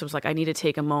room. I just was like, I need to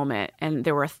take a moment. And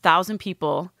there were 1,000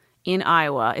 people in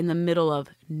Iowa in the middle of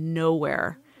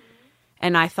nowhere.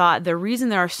 And I thought the reason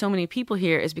there are so many people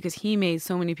here is because he made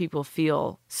so many people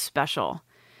feel special.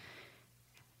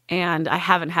 And I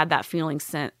haven't had that feeling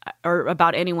since, or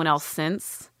about anyone else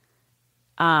since.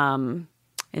 In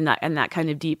that kind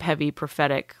of deep, heavy,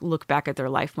 prophetic look back at their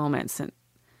life moments, and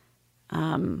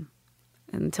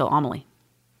until Amelie,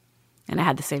 and I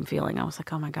had the same feeling. I was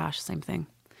like, oh my gosh, same thing.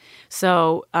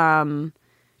 So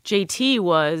JT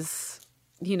was,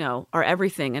 our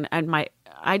everything, and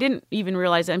I didn't even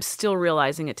realize. I'm still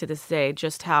realizing it to this day,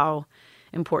 just how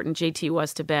important JT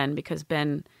was to Ben, because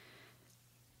Ben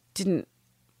didn't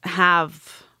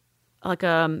have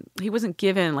he wasn't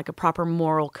given like a proper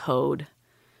moral code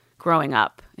growing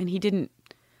up, and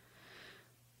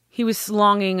he was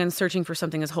longing and searching for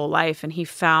something his whole life, and he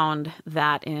found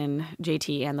that in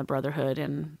JT and the Brotherhood,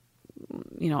 and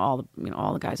all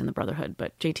the guys in the Brotherhood,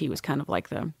 but JT was kind of like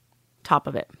the top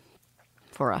of it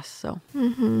for us. So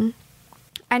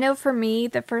I know for me,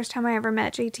 the first time I ever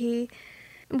met JT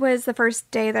was the first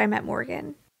day that I met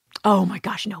Morgan. Oh my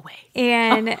gosh, no way.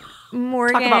 And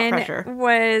Morgan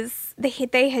was,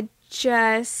 they had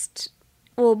just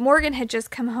Morgan had just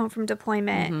come home from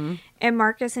deployment, and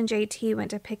Marcus and JT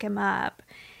went to pick him up.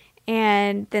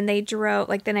 And then they drove,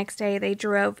 like the next day they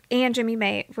drove, and Jimmy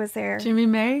May was there. Jimmy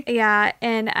May? Yeah.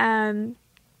 And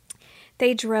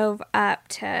they drove up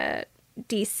to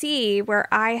DC, where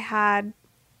I had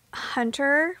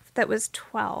Hunter that was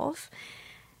 12,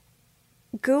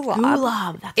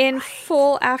 Gulab that's in right.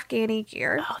 full Afghani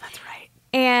gear. Oh, that's right.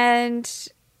 And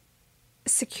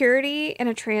security and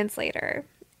a translator.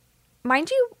 Mind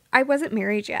you, I wasn't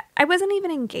married yet. I wasn't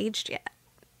even engaged yet.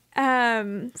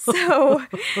 So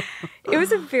it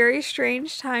was a very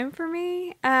strange time for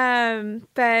me.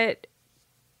 But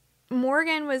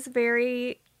Morgan was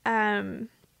very,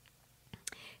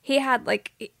 he had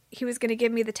like, he was going to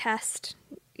give me the test,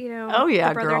 you know. Oh yeah,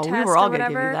 the brother girl. test We were all or going to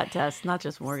give you whatever. that test, not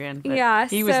just Morgan. But Yeah,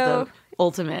 he was the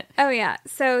ultimate. Oh yeah.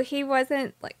 So he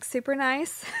wasn't like super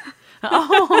nice.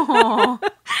 Oh.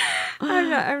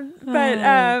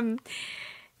 But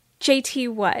JT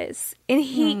was, and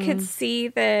he could see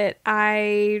that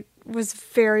I was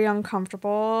very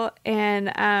uncomfortable, and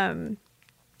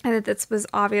that this was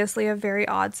obviously a very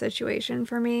odd situation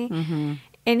for me.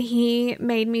 And he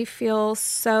made me feel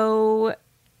so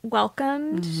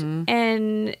welcomed,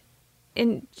 and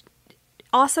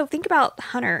also think about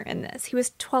Hunter in this. He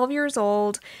was 12 years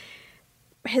old.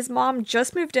 His mom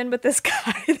just moved in with this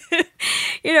guy.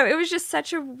 You know, it was just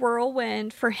such a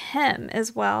whirlwind for him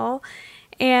as well.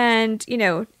 And, you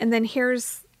know, and then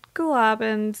here's Gulab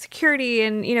and security.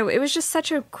 And, you know, it was just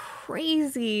such a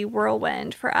crazy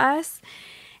whirlwind for us.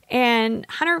 And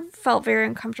Hunter felt very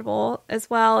uncomfortable as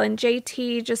well. And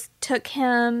JT just took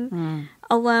him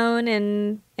alone,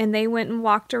 and they went and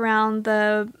walked around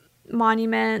the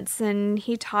monuments, and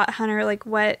he taught Hunter like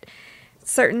what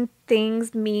certain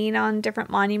things mean on different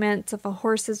monuments. If a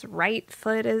horse's right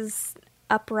foot is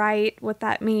upright, what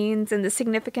that means, and the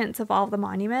significance of all the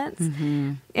monuments.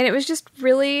 And it was just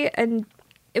really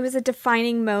it was a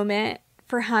defining moment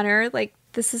for Hunter. Like,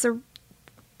 this is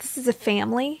a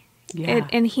family. Yeah.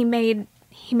 And he made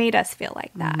us feel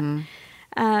like that. And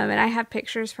I have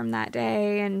pictures from that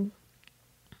day. And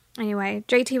anyway,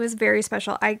 JT was very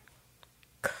special. I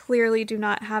clearly do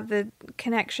not have the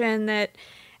connection that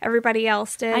everybody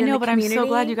else did. I know, in the but community. I'm so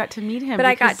glad you got to meet him. But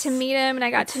I got to meet him, and I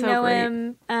got to so know great.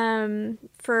 him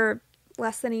for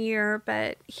less than a year.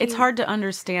 But it's hard to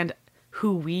understand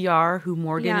who we are, who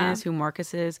Morgan Yeah. is, who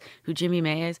Marcus is, who Jimmy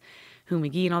May is, who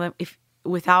McGee and all that,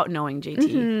 without knowing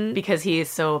JT, because he is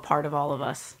so a part of all of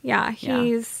us. Yeah,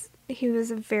 he was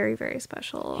a very, very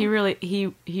special. He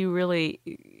really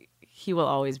will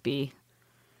always be,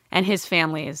 and his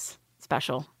family is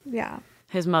special. Yeah.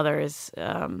 His mother is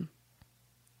a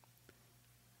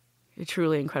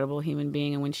truly incredible human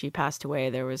being, and when she passed away,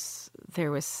 there was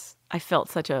I felt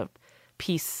such a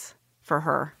peace for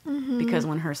her, because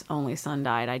when her only son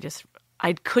died,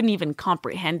 I couldn't even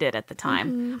comprehend it at the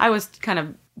time. I was kind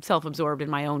of self-absorbed in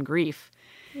my own grief.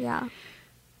 Yeah.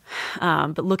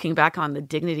 But looking back on the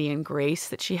dignity and grace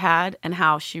that she had, and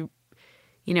how she,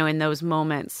 you know, in those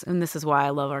moments, and this is why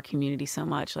I love our community so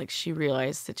much, like, she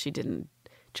realized that she didn't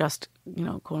just, you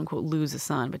know, quote unquote, lose a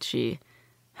son, but she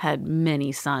had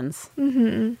many sons,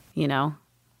 you know.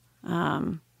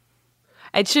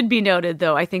 It should be noted,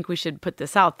 though, I think we should put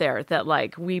this out there, that,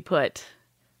 like, we put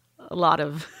a lot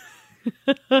of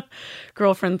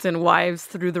girlfriends and wives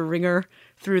through the ringer,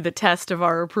 through the test of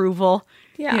our approval.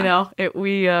 Yeah. You know,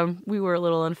 we were a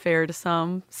little unfair to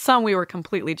some. Some we were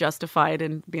completely justified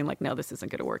in being like, no, this isn't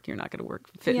going to work. You're not going to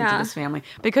fit into this family,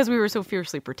 because we were so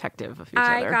fiercely protective of each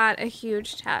other. I got a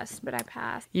huge test, but I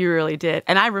passed. You really did.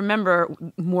 And I remember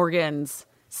Morgan's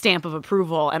stamp of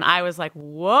approval, and I was like,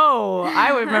 whoa.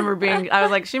 I remember I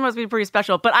was like, she must be pretty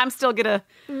special, but I'm still gonna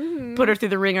put her through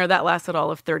the ringer. That lasted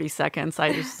all of 30 seconds.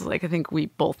 I just, like, I think we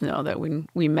both know that when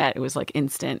we met, it was like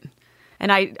instant.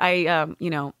 And I you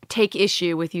know, take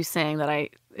issue with you saying that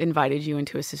I invited you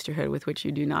into a sisterhood with which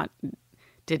you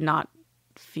did not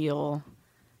feel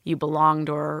you belonged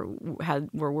or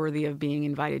were worthy of being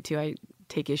invited to. I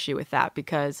take issue with that,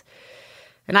 because,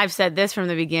 and I've said this from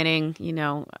the beginning, you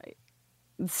know,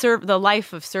 the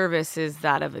life of service is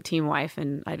that of a team wife,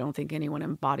 and I don't think anyone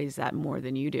embodies that more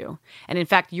than you do. And in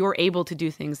fact, you're able to do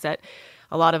things that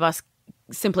a lot of us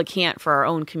simply can't for our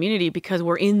own community, because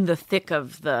we're in the thick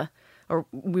of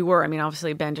I mean,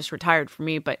 obviously Ben just retired for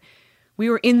me, but we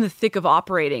were in the thick of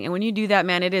operating. And when you do that,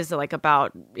 man, it is like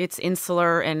it's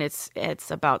insular, and it's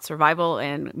about survival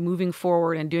and moving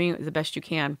forward and doing it the best you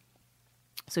can.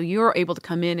 So you're able to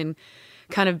come in and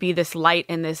kind of be this light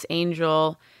and this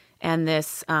angel and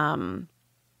this kind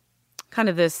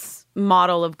of this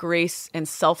model of grace and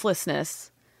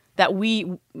selflessness that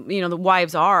we, the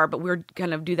wives are, but we're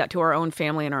kind of do that to our own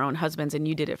family and our own husbands, and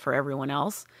you did it for everyone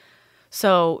else.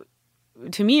 So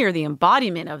to me, you're the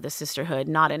embodiment of the sisterhood,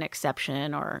 not an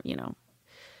exception or,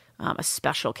 a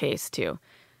special case too.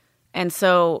 And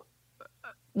so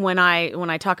when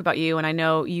I talk about you, and I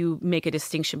know you make a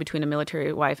distinction between a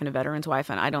military wife and a veteran's wife,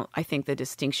 and I think the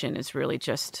distinction is really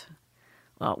just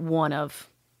one of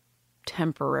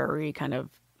temporary kind of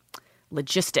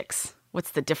logistics.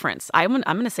 What's the difference? I'm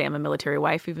going to say I'm a military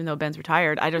wife, even though Ben's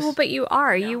retired. Well, but you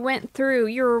are. Yeah. You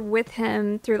were with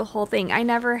him through the whole thing. I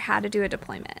never had to do a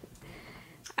deployment.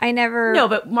 No,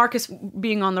 but Marcus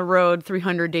being on the road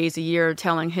 300 days a year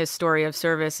telling his story of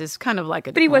service is kind of like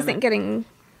a deployment. But he wasn't getting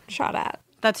shot at.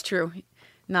 That's true.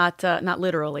 Not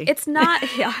literally. It's not,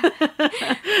 yeah.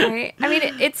 Right? I mean,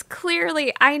 it's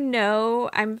clearly, I know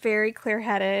I'm very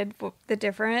clear-headed with the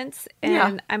difference,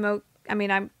 and I'm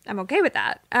okay with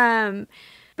that.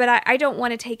 But I don't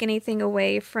want to take anything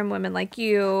away from women like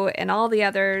you and all the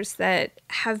others that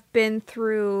have been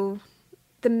through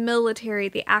the military,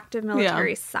 the active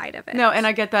military side of it. No, and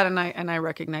I get that, and I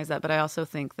recognize that, but I also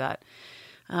think that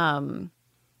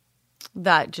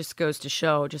that just goes to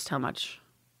show just how much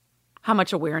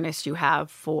awareness you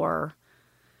have for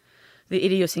the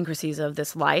idiosyncrasies of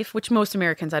this life, which most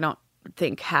Americans I don't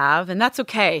think have, and that's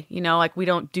okay. We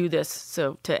don't do this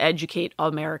to educate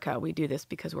America. We do this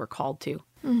because we're called to.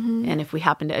 Mm-hmm. And if we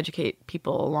happen to educate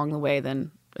people along the way,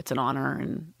 then it's an honor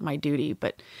and my duty.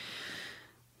 But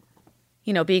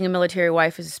being a military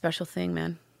wife is a special thing,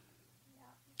 man.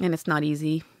 And it's not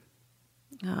easy.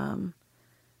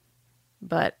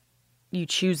 But you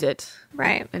choose it.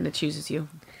 Right. And it chooses you.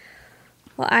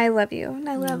 Well, I love you. And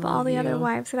I love all the other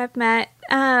wives that I've met.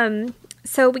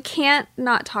 So we can't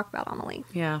not talk about Amelie.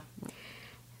 Yeah.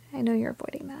 I know you're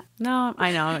avoiding that. No,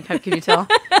 I know. Can you tell?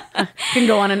 Can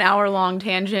go on an hour-long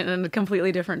tangent in a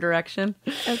completely different direction.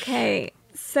 Okay.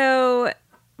 So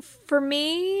for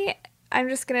me, I'm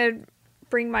just going to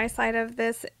bring my side of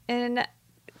this. And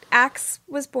Axe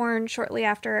was born shortly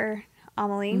after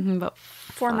Amelie. Mm-hmm, about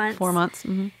 4 months. 4 months.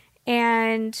 Mm-hmm.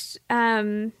 And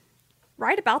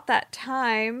right about that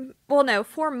time,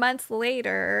 4 months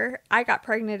later, I got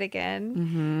pregnant again.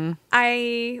 Mm-hmm.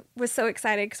 I was so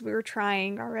excited because we were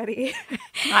trying already.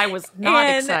 I was not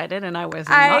excited, and I was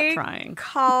not trying. I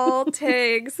called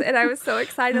Tiggs, and I was so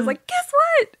excited. I was like, guess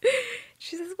what?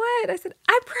 She says, what? I said,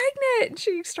 I'm pregnant. And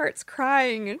she starts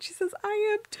crying, and she says,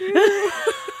 I am too.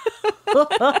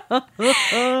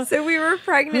 So we were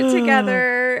pregnant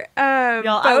together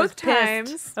both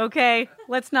times. Okay,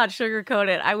 let's not sugarcoat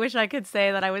it. I wish I could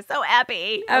say that I was so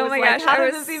happy. Oh my gosh, how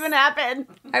did this even happen?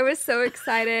 I was so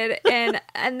excited, and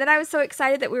then I was so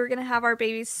excited that we were going to have our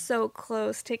babies so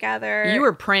close together. You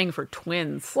were praying for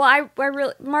twins. Well, I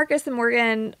really, Marcus and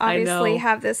Morgan obviously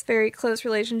have this very close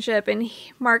relationship, and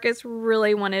Marcus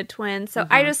really wanted twins. So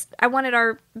I wanted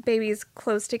our babies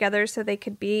close together so they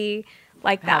could be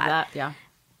like that. Yeah.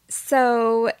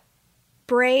 So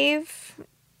Brave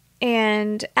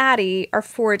and Addie are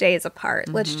 4 days apart.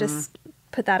 Mm-hmm. Let's just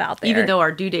put that out there. Even though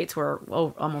our due dates were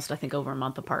almost, I think, over a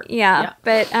month apart. Yeah.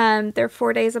 But they're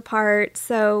 4 days apart.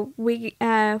 So we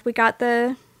got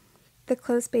the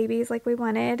close babies like we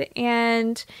wanted,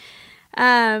 and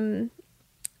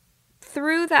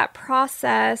through that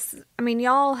process, I mean,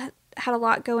 y'all had a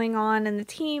lot going on in the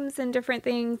teams and different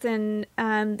things,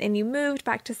 and you moved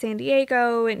back to San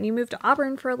Diego, and you moved to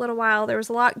Auburn for a little while. There was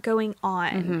a lot going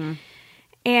on. Mm-hmm.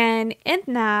 And in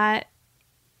that,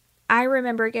 I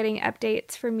remember getting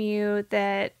updates from you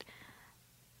that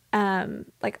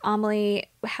like Amelie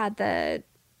had the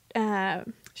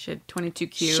she had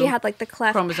 22q. She had like the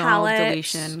cleft palate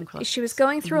deletion. She was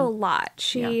going through a lot.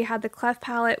 She had the cleft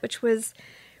palate, which was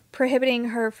prohibiting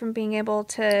her from being able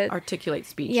to articulate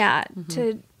speech. Yeah.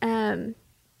 Mm-hmm.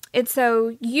 And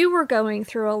so you were going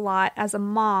through a lot as a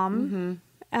mom,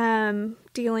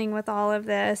 dealing with all of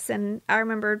this. And I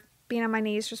remember being on my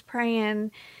knees just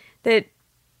praying that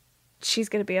she's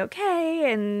going to be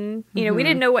okay. And, you know, we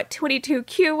didn't know what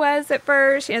 22q was at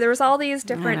first. You know, there was all these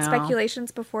different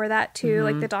speculations before that too.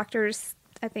 Like the doctors,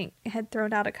 I think, had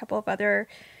thrown out a couple of other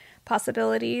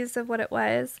possibilities of what it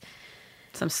was.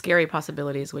 Some scary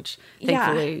possibilities, which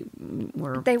thankfully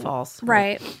were false.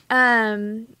 Right.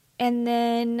 And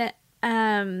then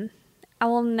I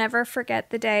will never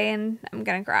forget the day, and I'm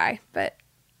going to cry, but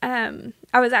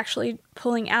I was actually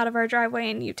pulling out of our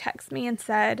driveway, and you text me and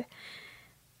said,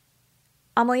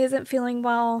 Amelie isn't feeling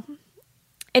well.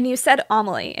 And you said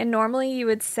Amelie, and normally you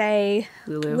would say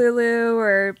Lulu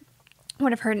or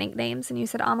one of her nicknames, and you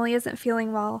said Amelie isn't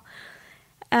feeling well.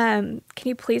 Can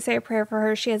you please say a prayer for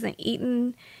her? She hasn't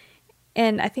eaten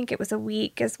And I think it was a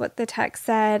week is what the text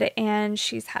said. And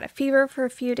she's had a fever for a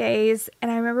few days.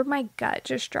 And I remember my gut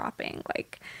just dropping.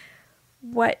 Like,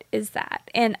 what is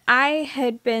that? And I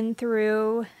had been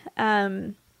through,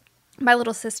 my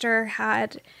little sister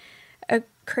had a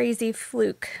crazy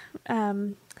fluke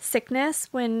sickness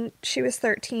when she was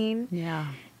 13.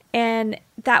 Yeah. And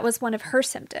that was one of her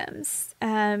symptoms.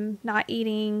 Not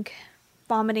eating,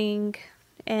 vomiting,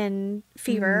 and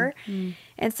fever.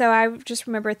 And so I just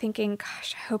remember thinking,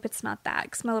 gosh, I hope it's not that,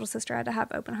 because my little sister had to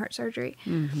have open heart surgery.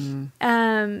 And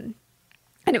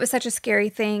it was such a scary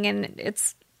thing, and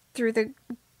it's through the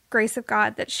grace of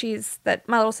God that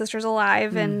my little sister's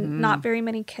alive, and not very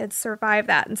many kids survive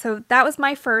that. And so that was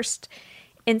my first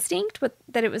instinct,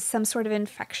 that it was some sort of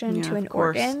infection to an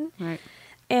organ. Right.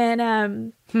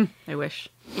 And I wish.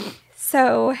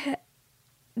 So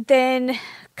then a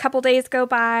couple days go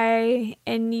by,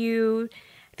 and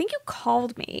I think you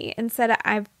called me and said,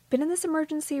 I've been in this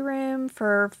emergency room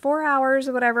for 4 hours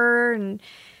or whatever, and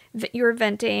you were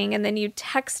venting. And then you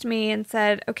text me and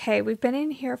said, okay, we've been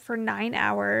in here for 9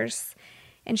 hours,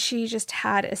 and she just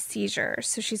had a seizure,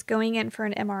 so she's going in for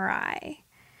an MRI.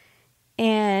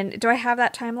 And do I have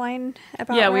that timeline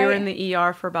about Yeah, we were right? in the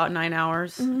ER for about 9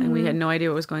 hours, and we had no idea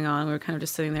what was going on. We were kind of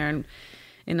just sitting there and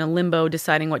in a limbo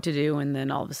deciding what to do, and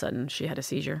then all of a sudden she had a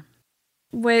seizure.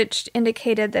 Which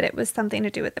indicated that it was something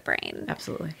to do with the brain.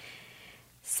 Absolutely.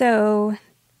 So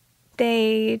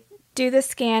they do the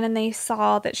scan, and they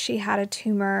saw that she had a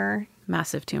tumor.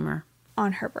 Massive tumor.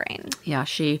 On her brain. Yeah,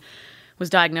 she was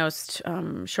diagnosed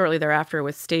shortly thereafter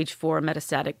with stage 4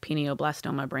 metastatic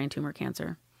pineoblastoma brain tumor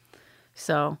cancer.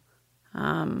 So,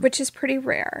 which is pretty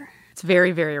rare. It's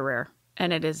very, very rare,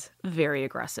 and it is very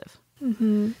aggressive.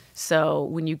 So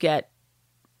when you get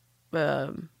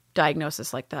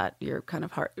diagnosis like that, your kind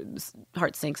of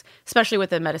heart sinks, especially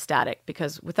with a metastatic,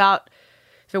 because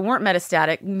if it weren't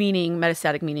metastatic meaning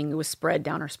it was spread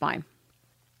down her spine,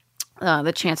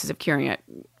 the chances of curing it,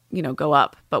 go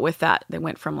up. But with that, they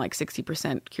went from like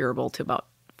 60% curable to about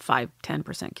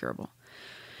 10% curable.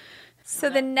 So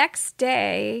the next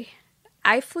day,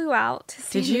 I flew out to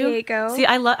San Diego. See,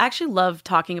 I actually love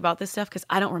talking about this stuff because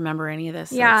I don't remember any of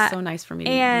this. Yeah. So it's so nice for me.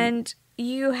 And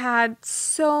you had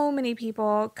so many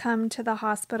people come to the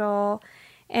hospital,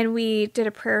 and we did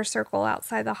a prayer circle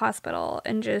outside the hospital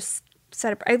and just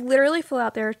set up. I literally flew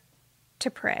out there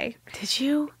to pray. Did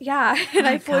you? Yeah. And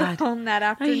I flew home that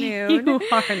afternoon. You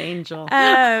are an angel.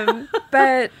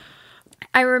 But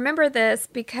I remember this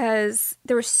because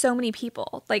there were so many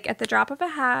people. Like, at the drop of a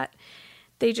hat,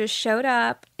 they just showed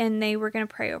up, and they were going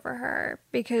to pray over her,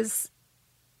 because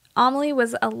Amelie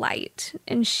was a light,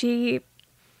 and you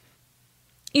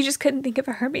just couldn't think of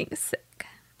her being sick.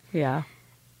 Yeah.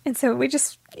 And so we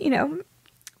just,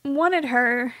 wanted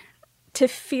her to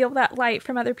feel that light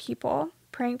from other people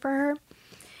praying for her.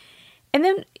 And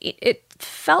then it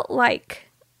felt like,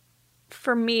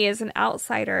 for me as an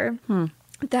outsider,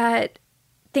 that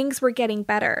things were getting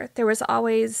better. There was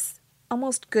always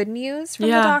almost good news from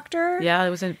the doctor. Yeah, it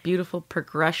was a beautiful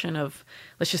progression of,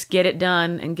 let's just get it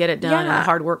done and get it done. Yeah. And the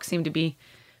hard work seemed to be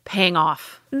paying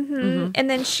off. And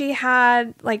then she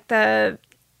had like a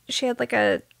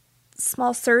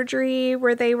small surgery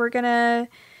where they were gonna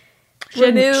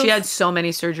remove. She had so many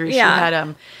surgeries. Yeah. She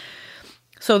had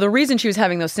so the reason she was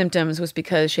having those symptoms was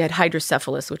because she had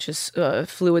hydrocephalus, which is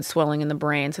fluid swelling in the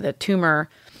brain. So the tumor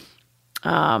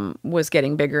was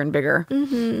getting bigger and bigger.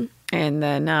 And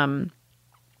then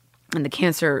and the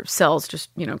cancer cells just,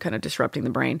 kind of disrupting the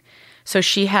brain. So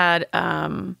she had,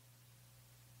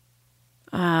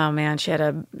 she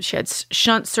had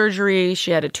shunt surgery.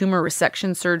 She had a tumor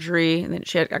resection surgery. And then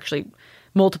she had actually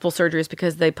multiple surgeries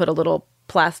because they put a little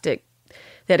plastic,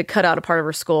 they had to cut out a part of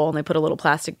her skull, and they put a little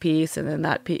plastic piece, and then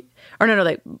that piece,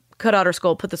 they cut out her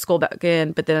skull, put the skull back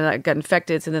in, but then that got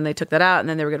infected, so then they took that out, and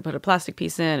then they were going to put a plastic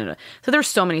piece in. And so there were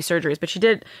so many surgeries, but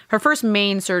her first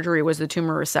main surgery was the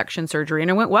tumor resection surgery,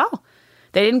 and it went well.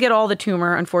 They didn't get all the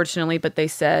tumor, unfortunately, but they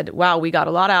said, wow, we got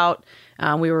a lot out.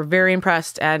 We were very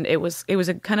impressed, and it was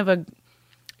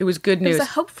good news. It was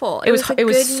hopeful. It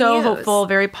was so hopeful,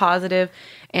 very positive.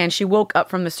 And she woke up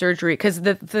from the surgery, because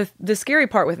the scary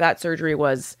part with that surgery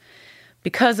was,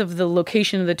 because of the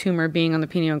location of the tumor being on the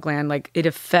pineal gland, like, it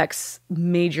affects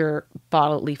major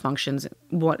bodily functions.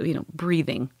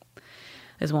 Breathing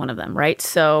is one of them, right?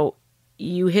 So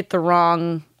you hit the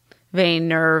wrong vein,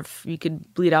 nerve, you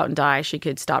could bleed out and die. She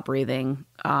could stop breathing.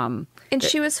 And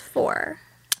she was 4.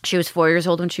 She was 4 years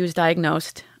old when she was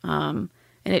diagnosed. And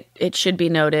it should be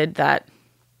noted that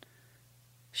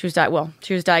she was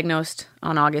diagnosed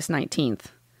on August 19th,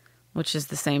 which is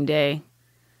the same day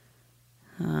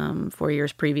 4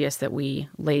 years previous that we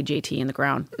laid JT in the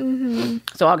ground.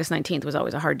 So August 19th was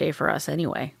always a hard day for us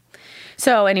anyway.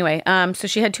 So anyway, so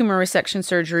she had tumor resection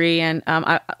surgery, and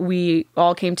we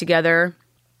all came together.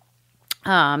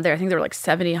 I think there were like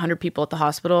 70, 100 people at the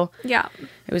hospital. Yeah.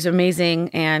 It was amazing,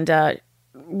 and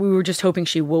we were just hoping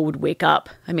she would wake up.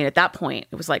 I mean, at that point,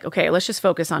 it was like, okay, let's just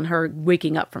focus on her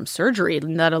waking up from surgery,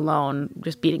 let alone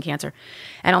just beating cancer.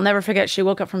 And I'll never forget, she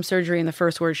woke up from surgery, and the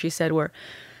first words she said were,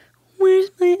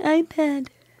 "Where's my iPad?"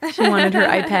 She wanted her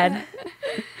iPad.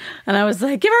 And I was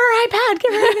like, give her her iPad,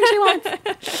 give her anything she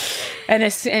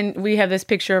wants. And we have this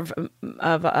picture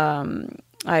of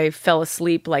I fell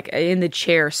asleep like in the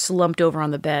chair, slumped over on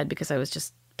the bed because I was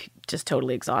just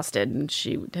totally exhausted, and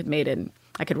she had made it and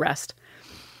I could rest.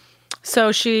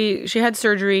 So she had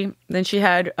surgery. Then she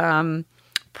had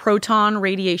proton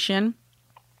radiation,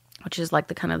 which is like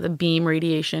the kind of the beam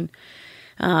radiation,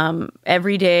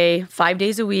 every day, 5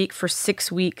 days a week for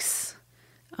 6 weeks,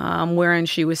 wherein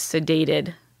she was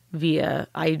sedated via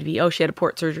IV. Oh, she had a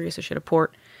port surgery, so she had a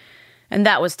port. And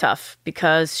that was tough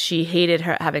because she hated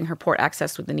having her port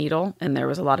accessed with the needle, and there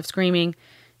was a lot of screaming.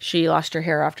 She lost her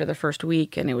hair after the first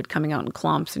week, and it was coming out in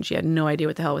clumps, and she had no idea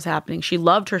what the hell was happening. She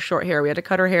loved her short hair. We had to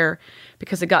cut her hair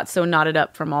because it got so knotted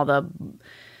up from all the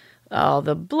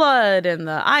blood and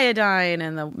the iodine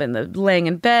and the laying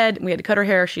in bed. We had to cut her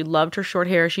hair. She loved her short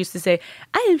hair. She used to say,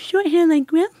 "I have short hair like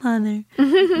grandfather."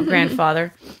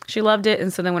 She loved it.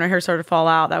 And so then when her hair started to fall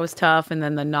out, that was tough. And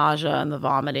then the nausea and the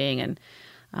vomiting. And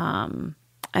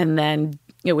then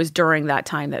it was during that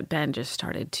time that Ben just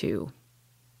started to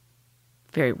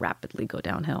very rapidly go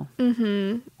downhill.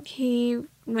 He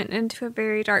went into a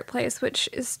very dark place, which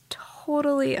is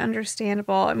totally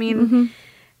understandable. I mean,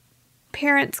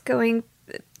 parents going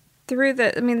through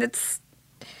that's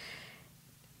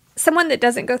someone that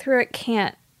doesn't go through it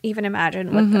can't even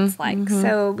imagine what that's like.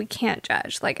 So we can't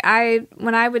judge. Like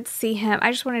when I would see him,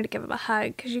 I just wanted to give him a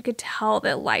hug because you could tell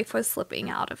that life was slipping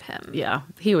out of him. Yeah,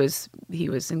 he was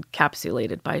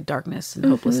encapsulated by darkness and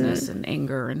hopelessness and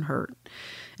anger and hurt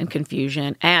and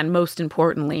confusion, and most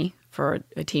importantly for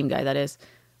a team guy, that is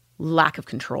lack of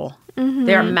control.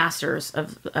 They are masters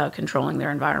of controlling their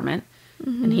environment.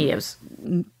 And he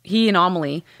and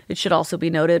Amelie, it should also be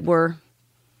noted, were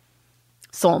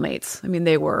soulmates. I mean,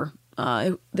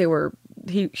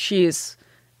 she is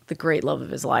the great love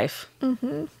of his life.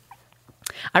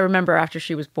 I remember after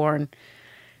she was born,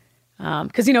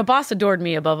 because, Boss adored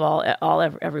me above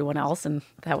everyone else. And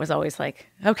that was always like,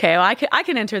 okay, well, I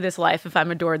can enter this life if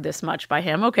I'm adored this much by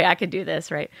him. Okay, I could do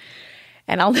this, right?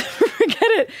 And I'll never forget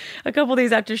it. A couple of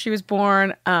days after she was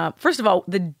born, first of all,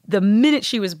 the minute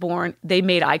she was born, they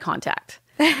made eye contact.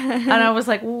 And I was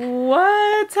like,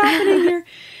 what's happening here?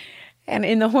 And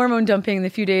in the hormone dumping, the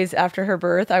few days after her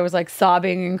birth, I was like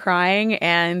sobbing and crying.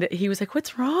 And he was like,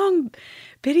 what's wrong?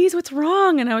 Biddies, what's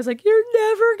wrong? And I was like, you're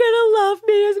never going to love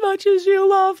me as much as you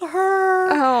love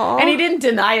her. Aww. And he didn't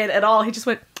deny it at all. He just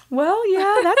went, well,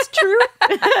 yeah, that's true.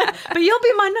 But you'll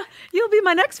be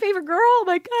my next favorite girl. I'm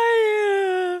like,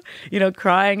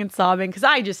 crying and sobbing because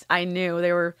I knew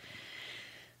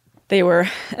they were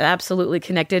absolutely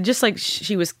connected, just like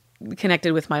she was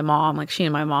connected with my mom. Like she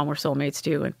and my mom were soulmates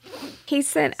too. And he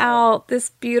sent out this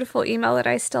beautiful email that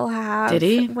I still have. Did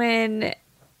he? When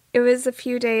it was a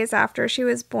few days after she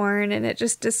was born, and it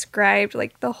just described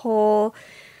like the whole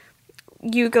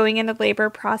you going into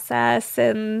labor process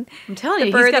and I'm telling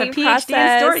you, he's got a PhD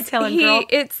in storytelling, girl.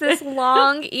 It's this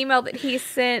long email that he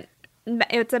sent.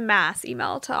 It's a mass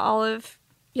email to all of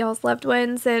y'all's loved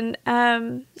ones. And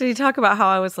did you talk about how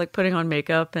I was like putting on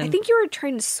makeup? And I think you were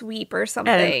trying to sweep or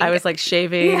something. And I was like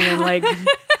shaving and like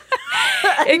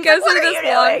it goes through this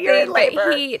long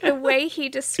thing. But the way he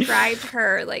described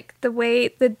her, like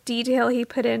the detail he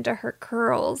put into her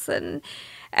curls and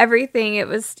everything,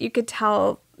 you could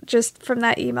tell just from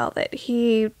that email that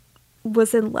he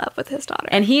was in love with his daughter.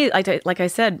 And he, like I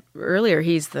said earlier,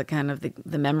 he's the kind of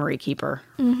the memory keeper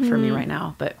for me right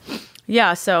now. But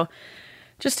yeah, so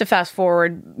just to fast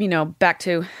forward, back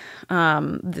to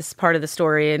this part of the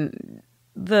story, and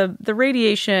the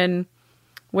radiation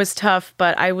was tough,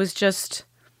 but Ben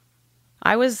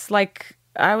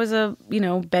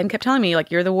kept telling me, like,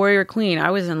 you're the warrior queen.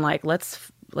 I was in like, let's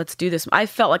do this. I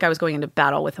felt like I was going into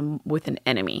battle with an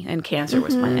enemy, and cancer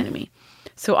was my enemy.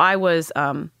 So I was,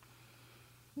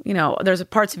 there's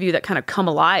parts of you that kind of come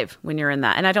alive when you're in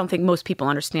that. And I don't think most people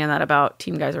understand that about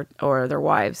team guys or their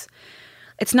wives.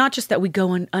 It's not just that we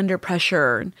go under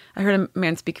pressure. I heard a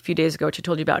man speak a few days ago, which I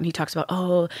told you about, and he talks about,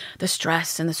 the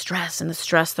stress and the stress and the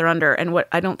stress they're under. And what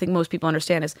I don't think most people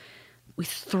understand is we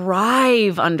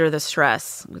thrive under the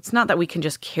stress. It's not that we can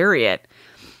just carry it.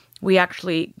 we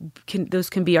actually those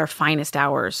can be our finest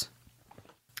hours.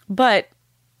 But,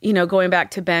 you know, going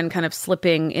back to Ben kind of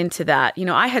slipping into that, you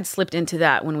know, I had slipped into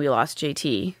that when we lost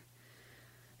JT.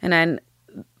 And then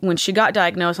when she got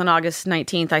diagnosed on August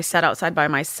 19th, I sat outside by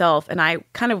myself, and I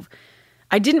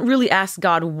didn't really ask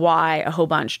God why a whole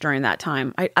bunch during that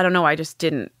time. I don't know. I just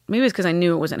didn't. Maybe it's because I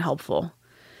knew it wasn't helpful.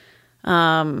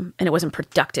 And it wasn't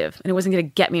productive, and it wasn't going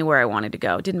to get me where I wanted to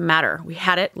go. It didn't matter. We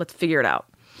had it. Let's figure it out.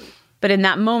 But in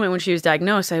that moment when she was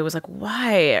diagnosed, I was like,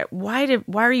 why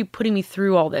are you putting me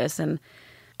through all this? And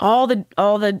all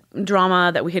the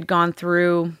drama that we had gone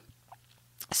through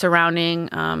surrounding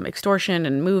extortion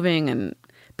and moving and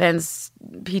Ben's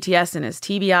PTS and his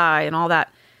TBI and all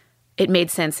that, it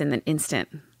made sense in an instant.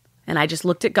 And I just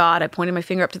looked at God, I pointed my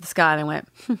finger up to the sky, and I went,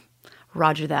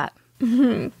 Roger that.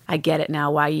 I get it now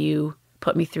why you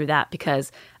put me through that,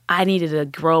 because I needed to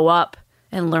grow up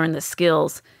and learn the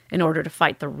skills in order to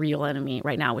fight the real enemy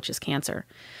right now, which is cancer.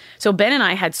 So Ben and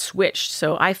I had switched.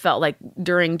 So I felt like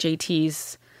during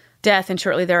JT's death and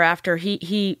shortly thereafter,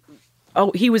 he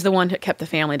was the one who kept the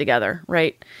family together,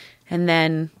 right? And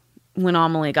then when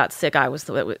Amelie got sick, I was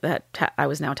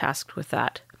now tasked with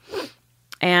that.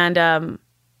 And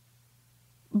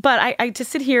but I to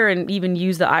sit here and even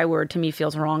use the I word to me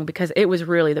feels wrong, because it was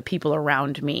really the people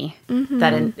around me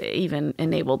that even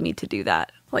enabled me to do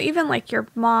that. Well, even like your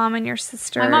mom and your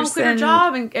sisters. My mom quit her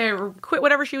job and quit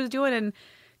whatever she was doing and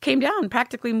came down,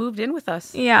 practically moved in with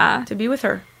us. Yeah. To be with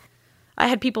her. I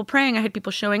had people praying. I had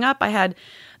people showing up. I had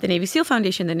the Navy SEAL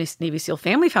Foundation, the Navy SEAL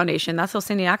Family Foundation. That's how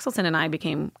Cindy Axelson and I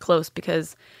became close,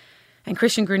 because... And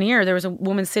Christian Grenier, there was a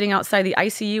woman sitting outside the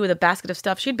ICU with a basket of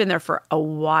stuff. She'd been there for a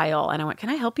while. And I went, can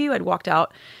I help you? I'd walked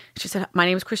out. She said, my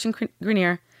name is Christian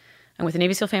Grenier. I'm with the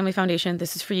Navy SEAL Family Foundation.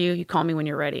 This is for you. You call me when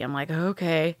you're ready. I'm like,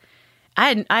 okay.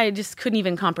 I just couldn't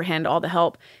even comprehend all the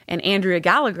help. And Andrea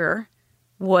Gallagher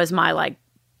was my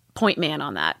point man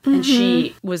on that. And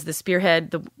she was the spearhead,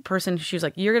 the person. She was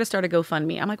like, you're going to start a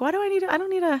GoFundMe. I'm like, why do I need a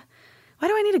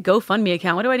GoFundMe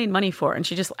account? What do I need money for? And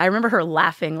I remember her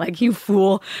laughing like, you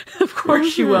fool. Of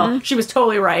course you will. She was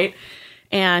totally right.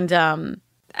 And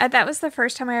that was the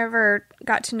first time I ever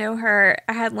got to know her.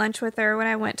 I had lunch with her when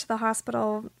I went to the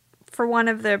hospital for one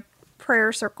of the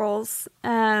prayer circles.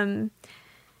 And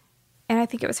I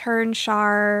think it was her and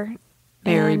Shar.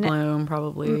 Mary Bloom,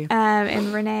 probably.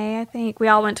 And Renee, I think. We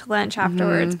all went to lunch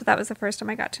afterwards, but that was the first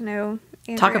time I got to know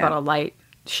Andrea. Talk about a light.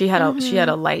 She had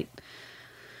a light.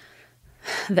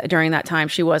 During that time,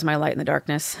 she was my light in the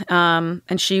darkness,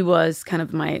 and she was kind of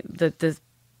the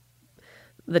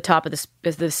top of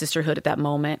the sisterhood at that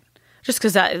moment. Just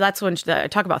because that's when I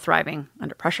talk about thriving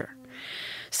under pressure.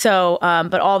 So,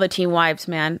 but all the Team Wives,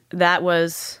 man, it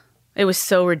was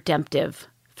so redemptive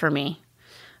for me,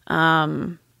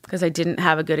 because I didn't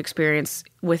have a good experience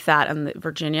with that in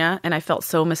Virginia, and I felt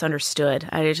so misunderstood.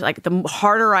 The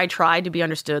harder I tried to be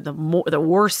understood, the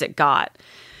worse it got.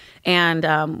 And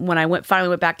when I finally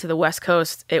went back to the West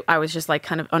Coast, I was just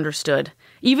kind of understood.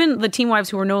 Even the Team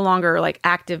Wives who were no longer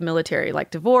active military,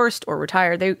 divorced or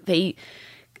retired, they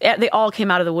all came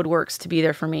out of the woodworks to be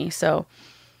there for me. So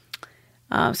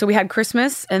we had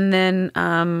Christmas, and then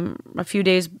a few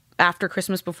days after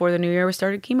Christmas, before the New Year, we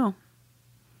started chemo.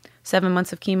 7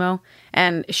 months of chemo,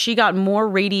 and she got more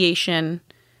radiation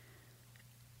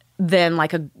than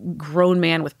a grown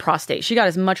man with prostate. She got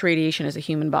as much radiation as a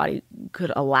human body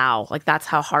could allow. That's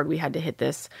how hard we had to hit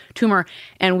this tumor.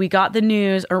 And we got the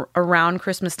news around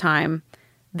Christmas time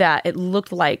that it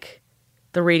looked like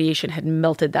the radiation had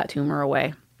melted that tumor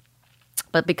away.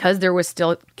 But because there was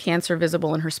still cancer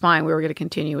visible in her spine, we were going to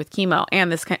continue with chemo,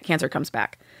 and this cancer comes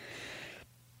back.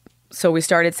 So we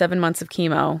started 7 months of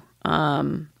chemo,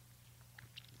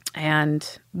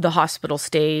 and the hospital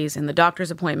stays and the doctor's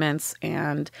appointments.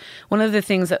 And one of the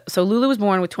things so Lulu was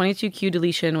born with 22q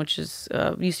deletion, which is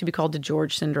used to be called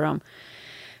DeGeorge syndrome.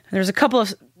 And there's a couple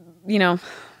of, a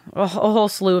whole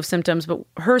slew of symptoms, but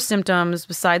her symptoms,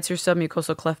 besides her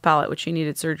submucosal cleft palate, which she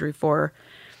needed surgery for,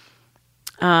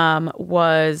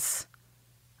 was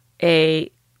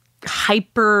a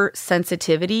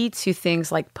hypersensitivity to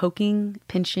things like poking,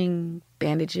 pinching,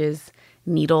 bandages,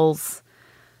 needles,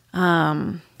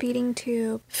 feeding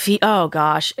tube. Oh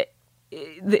gosh,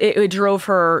 it drove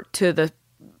her to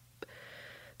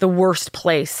the worst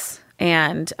place,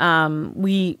 and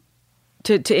we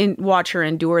watch her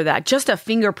endure that. Just a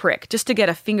finger prick, just to get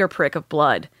a finger prick of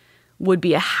blood, would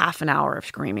be a half an hour of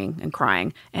screaming and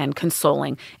crying and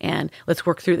consoling and let's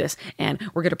work through this and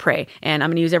we're going to pray and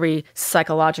I'm going to use every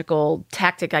psychological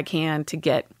tactic I can to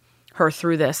get her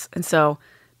through this. And so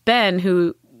Ben,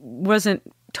 who wasn't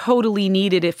totally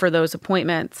needed it for those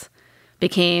appointments,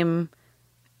 became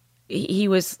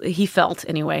he felt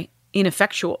anyway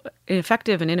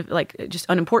ineffective and just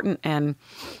unimportant, and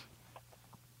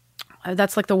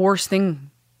that's like the worst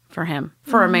thing for him,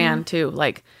 for a man too,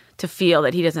 like to feel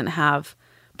that he doesn't have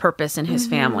purpose in his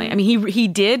family. I mean, he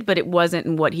did, but it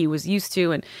wasn't what he was used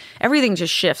to, and everything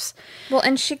just shifts. Well,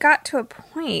 and she got to a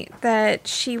point that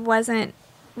she wasn't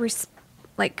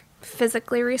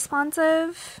physically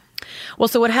responsive. Well,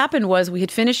 so what happened was we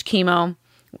had finished chemo.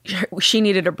 She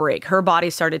needed a break. Her body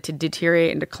started to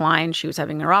deteriorate and decline. She was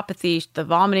having neuropathy. The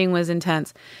vomiting was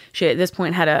intense. She at this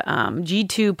point had a G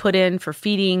tube put in for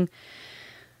feeding.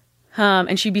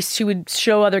 And she would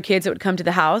show other kids that would come to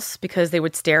the house because they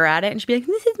would stare at it, and she'd be like,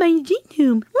 "This is my G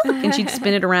tube." And she'd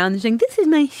spin it around and she'd like, "This is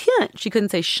my shunt." She couldn't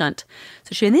say shunt.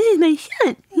 So she went, "This is my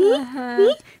shunt.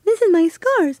 This is my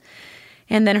scars."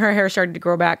 And then her hair started to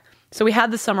grow back. So we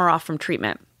had the summer off from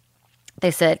treatment.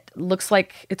 They said, looks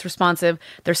like it's responsive.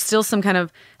 There's still some kind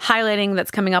of highlighting that's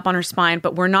coming up on her spine,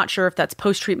 but we're not sure if that's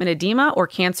post-treatment edema or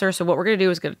cancer. So what we're going to do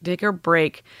is going to take her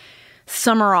break.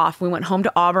 Summer off. We went home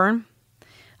to Auburn,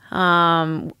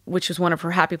 which was one of her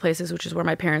happy places, which is where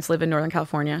my parents live in Northern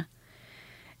California.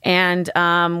 And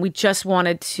we just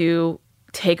wanted to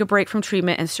take a break from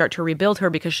treatment and start to rebuild her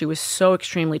because she was so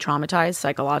extremely traumatized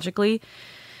psychologically.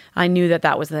 I knew that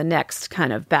that was the next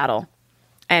kind of battle.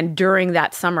 And during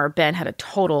that summer, Ben had a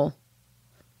total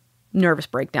nervous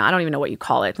breakdown. I don't even know what you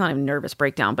call it. It's not even nervous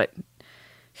breakdown, but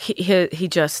he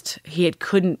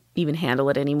couldn't even handle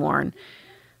it anymore. And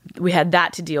we had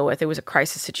that to deal with. It was a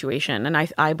crisis situation. And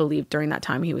I believe during that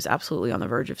time, he was absolutely on the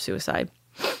verge of suicide.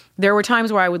 There were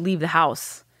times where I would leave the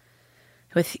house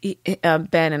with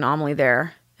Ben and Amelie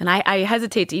there. And I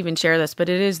hesitate to even share this, but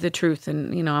it is the truth.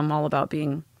 And, I'm all about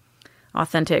being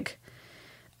authentic.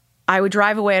 I would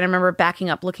drive away, and I remember backing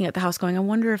up, looking at the house, going, I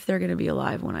wonder if they're going to be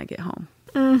alive when I get home.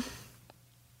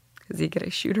 Because he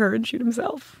could shoot her and shoot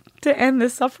himself to end the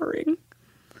suffering.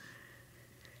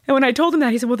 And when I told him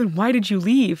that, he said, well, then why did you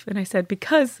leave? And I said,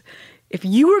 because if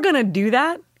you were going to do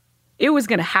that, it was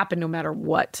going to happen no matter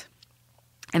what.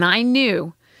 And I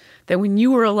knew that when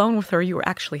you were alone with her, you were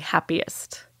actually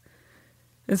happiest.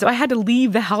 And so I had to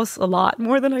leave the house a lot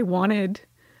more than I wanted.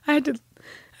 I had to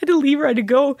leave her. I had to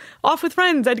go off with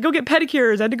friends. I had to go get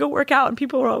pedicures. I had to go work out. And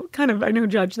people were all kind of, I know,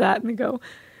 judge that. And they go,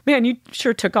 man, you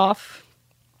sure took off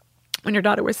when your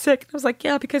daughter was sick. And I was like,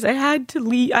 yeah, because I had to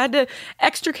leave. I had to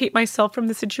extricate myself from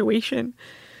the situation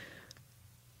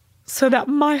so that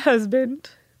my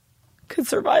husband could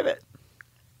survive it.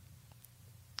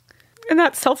 And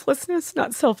that's selflessness,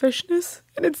 not selfishness.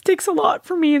 And it takes a lot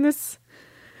for me in this.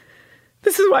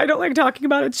 This is why I don't like talking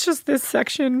about it. It's just this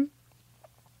section.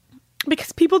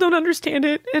 Because people don't understand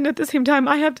it. And at the same time,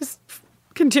 I have to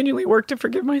continually work to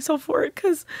forgive myself for it.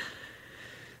 Because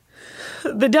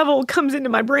the devil comes into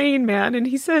my brain, man. And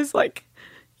he says, like,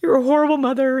 you're a horrible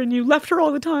mother and you left her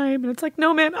all the time. And it's like,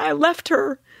 no, man, I left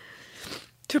her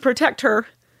to protect her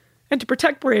and to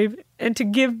protect Brave and to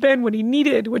give Ben what he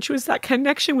needed, which was that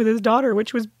connection with his daughter,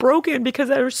 which was broken because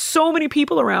there were so many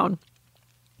people around.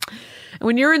 And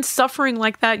when you're in suffering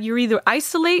like that, you either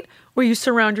isolate or you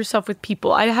surround yourself with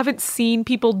people. I haven't seen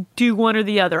people do one or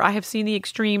the other. I have seen the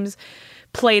extremes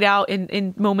played out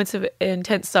in moments of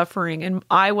intense suffering. And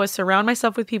I was surround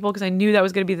myself with people because I knew that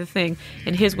was going to be the thing.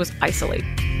 And his was isolate.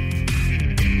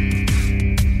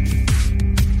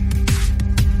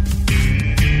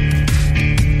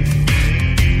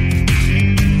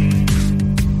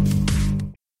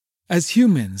 As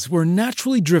humans, we're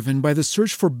naturally driven by the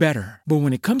search for better. But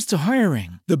when it comes to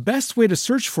hiring, the best way to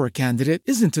search for a candidate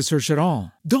isn't to search at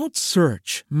all. Don't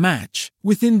search, match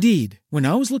with Indeed. When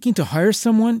I was looking to hire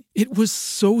someone, it was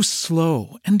so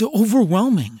slow and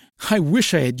overwhelming. I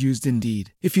wish I had used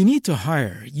Indeed. If you need to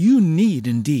hire, you need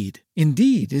Indeed.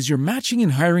 Indeed is your matching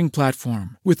and hiring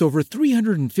platform with over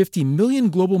 350 million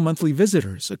global monthly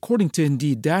visitors, according to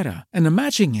Indeed data, and a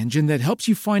matching engine that helps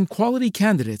you find quality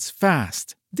candidates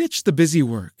fast. Ditch the busy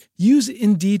work. Use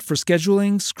Indeed for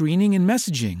scheduling, screening, and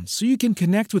messaging so you can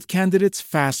connect with candidates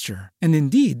faster. And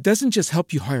Indeed doesn't just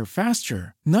help you hire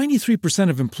faster. 93%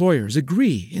 of employers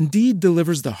agree Indeed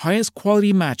delivers the highest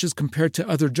quality matches compared to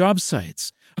other job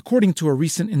sites, according to a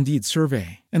recent Indeed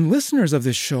survey. And listeners of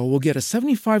this show will get a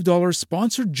 $75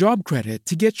 sponsored job credit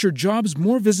to get your jobs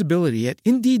more visibility at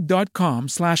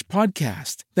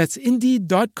Indeed.com/podcast. That's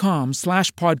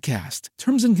Indeed.com/podcast.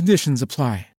 Terms and conditions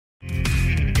apply.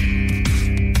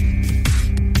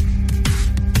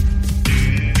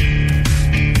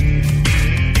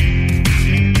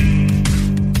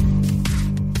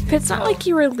 It's not like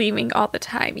you were leaving all the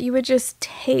time. You would just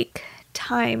take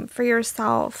time for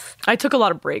yourself. I took a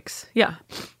lot of breaks. Yeah.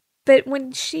 But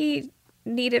when she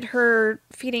needed her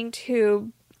feeding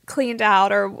tube cleaned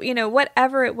out or,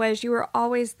 whatever it was, you were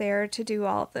always there to do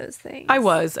all of those things. I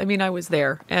was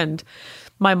there, and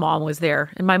my mom was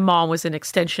there, and my mom was an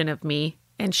extension of me,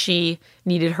 and she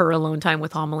needed her alone time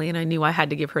with Amelie, and I knew I had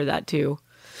to give her that too.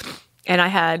 And I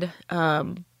had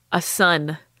a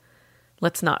son.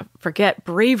 Let's not forget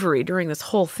bravery during this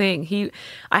whole thing.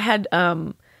 I had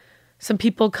some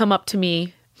people come up to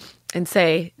me and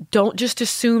say, don't just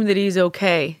assume that he's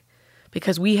okay,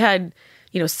 because we had,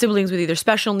 siblings with either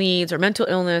special needs or mental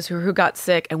illness who got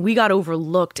sick, and we got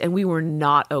overlooked and we were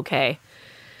not okay.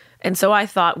 And so I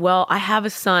thought, well, I have a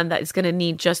son that is going to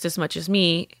need just as much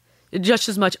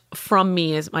from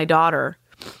me as my daughter.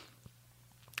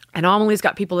 And Amelie's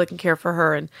got people that can care for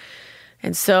her.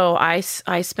 And so I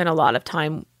spent a lot of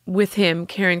time with him,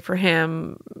 caring for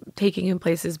him, taking him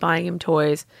places, buying him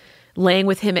toys, laying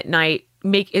with him at night.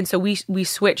 And so we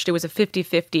switched. It was a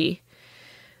 50-50.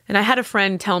 And I had a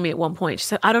friend tell me at one point, she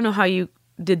said, I don't know how you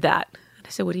did that. And I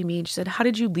said, what do you mean? She said, how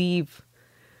did you leave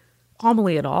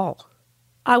Amelie at all?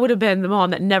 I would have been the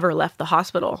mom that never left the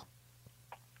hospital.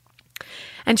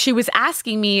 And she was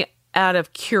asking me out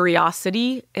of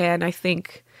curiosity and I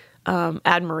think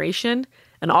admiration.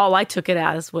 And all I took it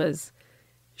as was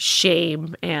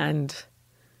shame and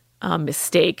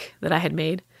mistake that I had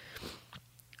made.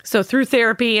 So through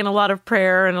therapy and a lot of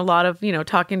prayer and a lot of,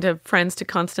 talking to friends to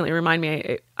constantly remind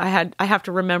me, I have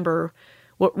to remember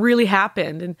what really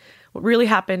happened. And what really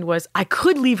happened was I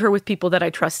could leave her with people that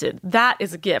I trusted. That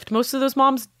is a gift. Most of those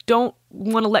moms don't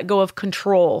want to let go of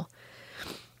control.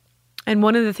 And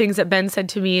one of the things that Ben said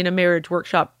to me in a marriage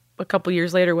workshop a couple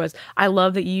years later was, I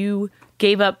love that you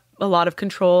gave up a lot of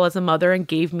control as a mother and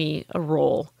gave me a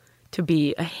role to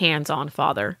be a hands-on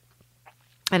father.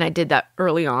 And I did that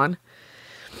early on.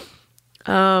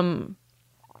 And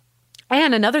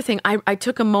another thing, I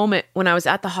took a moment when I was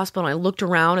at the hospital and I looked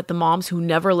around at the moms who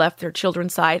never left their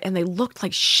children's side, and they looked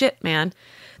like shit, man.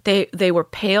 They were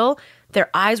pale.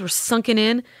 Their eyes were sunken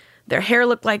in. Their hair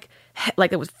looked like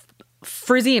it was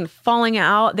frizzy and falling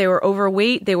out. They were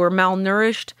overweight. They were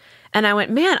malnourished. And I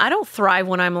went, man, I don't thrive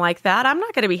when I'm like that. I'm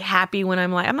not going to be happy when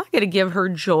I'm not going to give her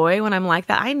joy when I'm like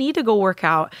that. I need to go work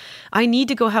out. I need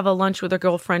to go have a lunch with a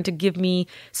girlfriend to give me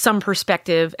some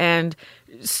perspective and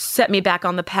set me back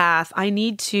on the path. I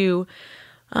need to,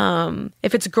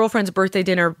 if it's a girlfriend's birthday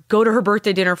dinner, go to her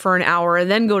birthday dinner for an hour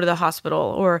and then go to the hospital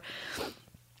or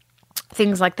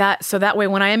things like that. So that way,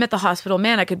 when I am at the hospital,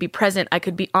 man, I could be present. I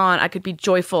could be on. I could be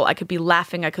joyful. I could be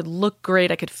laughing. I could look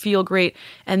great. I could feel great.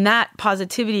 And that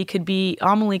positivity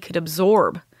Amelie could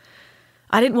absorb.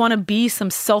 I didn't want to be some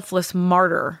selfless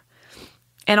martyr.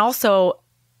 And also,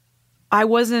 I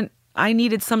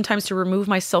needed sometimes to remove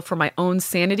myself from my own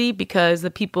sanity because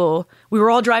we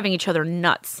were all driving each other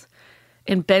nuts.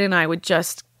 And Ben and I would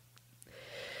just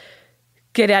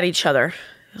get at each other.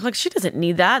 Like, she doesn't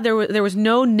need that. There was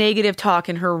no negative talk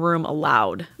in her room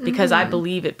allowed because I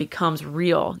believe it becomes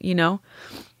real,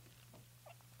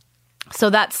 So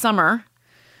that summer,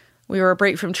 we were a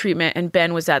break from treatment and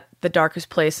Ben was at the darkest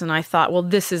place and I thought, well,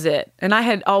 this is it. And I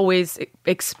had always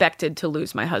expected to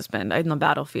lose my husband in the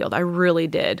battlefield. I really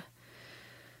did.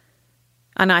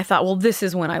 And I thought, well, this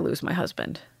is when I lose my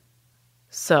husband.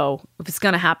 So if it's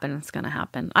going to happen, it's going to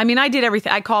happen. I mean, I did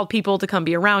everything. I called people to come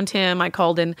be around him. I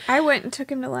called in. I went and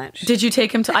took him to lunch. Did you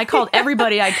take him to? I called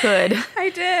everybody I could. I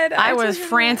did. I was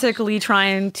frantically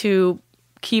trying to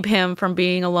keep him from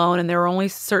being alone. And there were only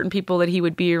certain people that he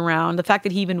would be around. The fact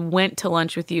that he even went to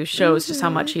lunch with you shows just how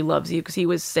much he loves you because he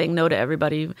was saying no to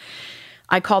everybody.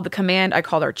 I called the command. I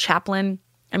called our chaplain.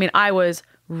 I mean, I was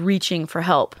reaching for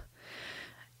help.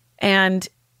 And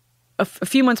a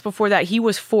few months before that, he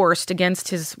was forced against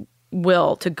his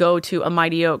will to go to A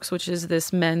Mighty Oaks, which is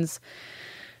this men's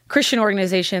Christian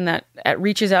organization that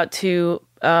reaches out to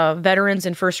veterans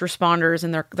and first responders.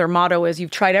 And their motto is,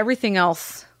 you've tried everything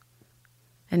else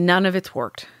and none of it's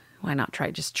worked. Why not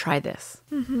try? Just try this.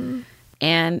 Mm-hmm.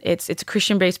 And it's a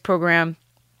Christian-based program.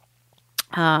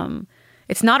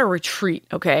 It's not a retreat,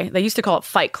 okay? They used to call it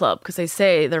Fight Club because they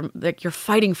say they're like, you're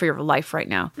fighting for your life right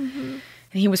now. Mm-hmm.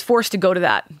 And he was forced to go to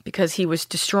that because he was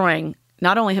destroying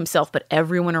not only himself, but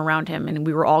everyone around him. And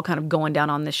we were all kind of going down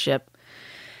on this ship.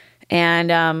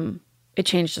 And it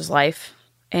changed his life.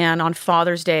 And on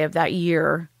Father's Day of that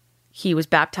year, he was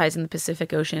baptized in the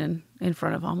Pacific Ocean in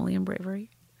front of Amelie and Bravery.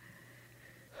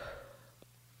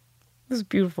 It was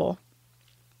beautiful.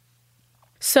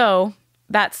 So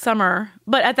that summer,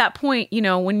 but at that point,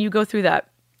 when you go through that,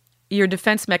 your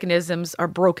defense mechanisms are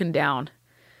broken down.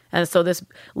 And so this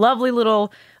lovely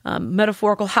little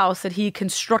metaphorical house that he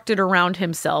constructed around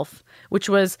himself, which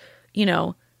was,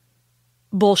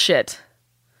 bullshit,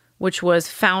 which was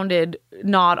founded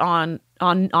not on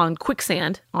on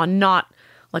quicksand, on not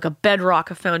like a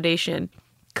bedrock, a foundation,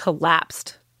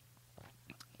 collapsed.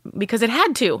 Because it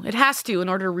has to, in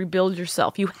order to rebuild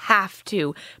yourself. You have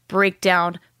to break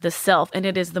down the self. And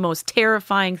it is the most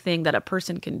terrifying thing that a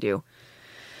person can do.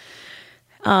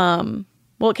 Well,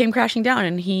 it came crashing down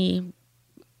and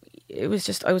it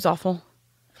was awful.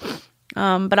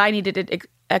 But I needed to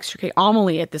extricate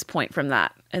Amelie at this point from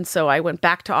that. And so I went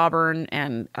back to Auburn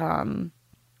and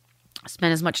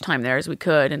spent as much time there as we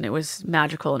could. And it was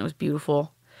magical and it was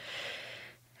beautiful.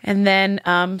 And then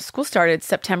school started.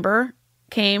 September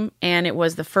came and it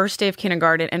was the first day of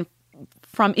kindergarten. And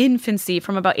from infancy,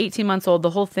 from about 18 months old, the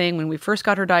whole thing, when we first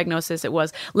got her diagnosis, it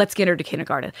was, let's get her to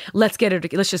kindergarten. Let's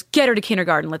just get her to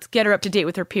kindergarten. Let's get her up to date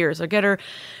with her peers or get her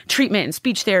treatment and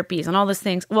speech therapies and all those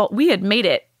things. Well, we had made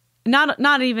it,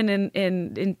 not even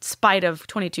in spite of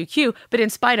 22Q, but in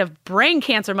spite of brain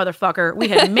cancer, motherfucker, we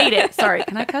had made it. Sorry,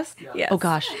 can I cuss? Yes. Oh,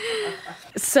 gosh.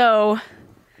 So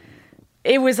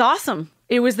it was awesome.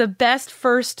 It was the best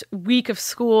first week of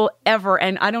school ever.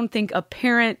 And I don't think a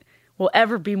parent will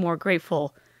ever be more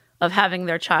grateful of having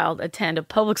their child attend a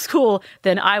public school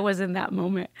than I was in that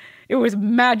moment. It was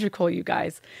magical, you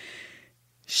guys.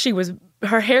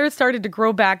 Her hair started to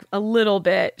grow back a little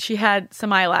bit. She had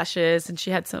some eyelashes and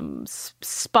she had some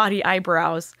spotty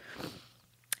eyebrows.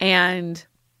 And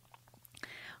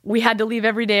we had to leave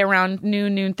every day around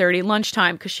noon 30,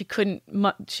 lunchtime, because she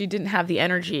didn't have the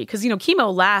energy. Because,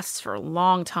 chemo lasts for a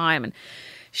long time and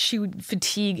she would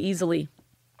fatigue easily.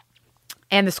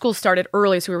 And the school started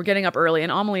early, so we were getting up early.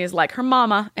 And Amelie is like her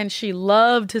mama, and she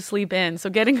loved to sleep in. So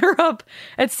getting her up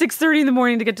at 6:30 in the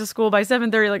morning to get to school by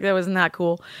 7:30, like that wasn't that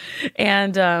cool.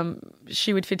 And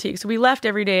she would fatigue. So we left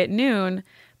every day at noon,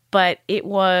 but it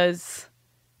was...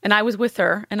 And I was with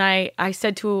her, and I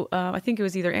said to, I think it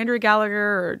was either Andrea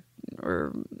Gallagher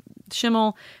or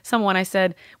Schimmel, someone, I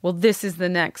said, well, this is the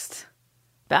next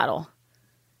battle.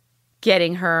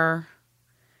 Getting her,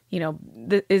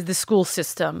 is the school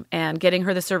system and getting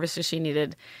her the services she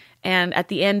needed. And at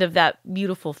the end of that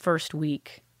beautiful first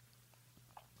week,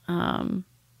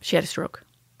 she had a stroke.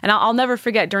 And I'll never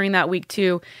forget during that week,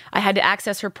 too, I had to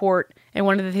access her port. And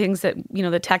one of the things that,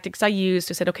 the tactics I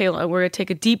used, I said, okay, we're going to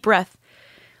take a deep breath.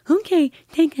 Okay,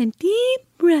 take a deep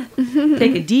breath.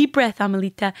 Take a deep breath,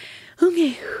 Amelita.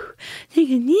 Okay, take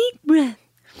a deep breath.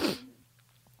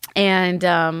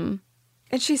 And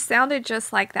she sounded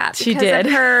just like that. She did.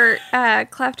 Of her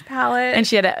cleft palate. And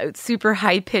she had a super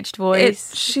high-pitched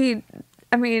voice.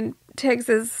 Tiggs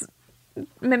is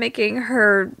mimicking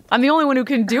her. I'm the only one who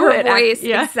can do it. Voice,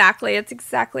 yeah. Exactly. It's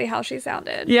exactly how she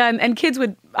sounded. Yeah, and kids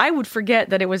I would forget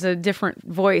that it was a different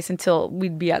voice until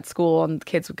we'd be at school and the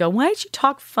kids would go, why did she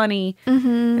talk funny? Mm-hmm.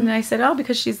 And I said, oh,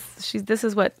 because she's this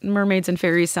is what mermaids and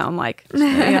fairies sound like. I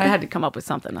had to come up with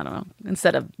something, I don't know.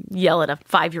 Instead of yell at a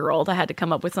 5-year-old, I had to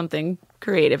come up with something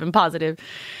creative and positive.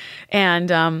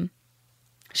 And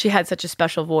she had such a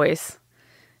special voice.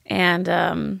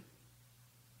 And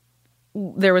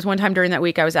there was one time during that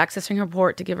week I was accessing her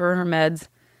port to give her her meds.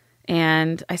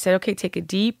 And I said, okay, take a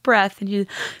deep breath. And you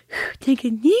take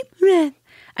a deep breath.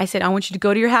 I said, I want you to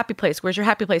go to your happy place. Where's your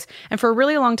happy place? And for a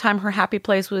really long time, her happy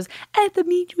place was at the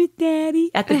beach with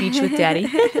daddy. At the beach with daddy.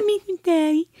 At the beach with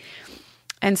daddy.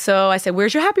 And so I said,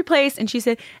 where's your happy place? And she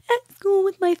said, at school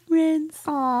with my friends.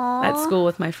 Aww. At school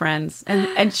with my friends.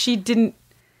 And she didn't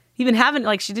even have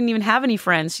any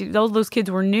friends. Those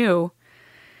kids were new.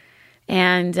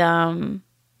 And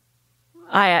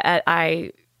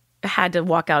I had to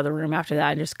walk out of the room after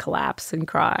that and just collapse and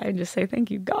cry and just say,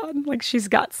 thank you, God. Like, she's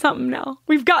got something now.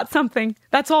 We've got something.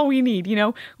 That's all we need,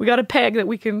 We got a peg that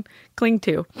we can cling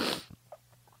to.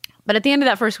 But at the end of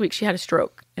that first week, she had a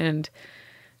stroke. And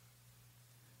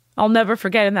I'll never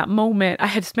forget in that moment, I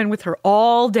had spent with her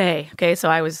all day. Okay, so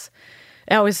I was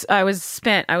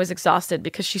spent. I was exhausted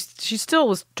because she still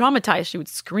was traumatized. She would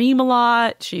scream a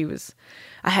lot. She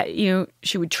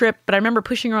would trip. But I remember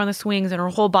pushing her on the swings and her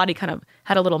whole body kind of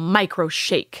had a little micro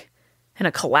shake and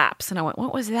a collapse. And I went,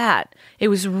 what was that? It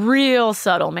was real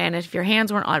subtle, man. If your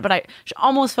hands weren't on, but she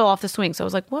almost fell off the swing. So I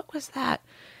was like, what was that?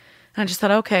 And I just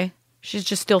thought, okay, she's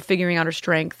just still figuring out her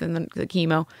strength and the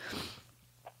chemo.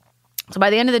 So by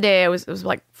the end of the day, it was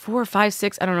like 4 or 5,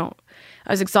 6, I don't know.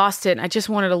 I was exhausted. And I just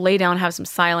wanted to lay down and have some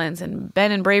silence. And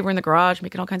Ben and Brave were in the garage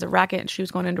making all kinds of racket. And she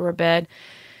was going into her bed.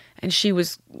 And she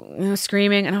was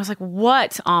screaming. And I was like,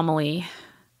 what, Amelie?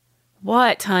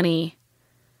 What, honey?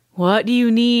 What do you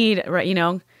need? Right,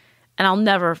 And I'll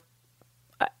never...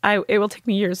 it will take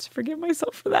me years to forgive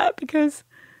myself for that because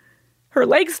her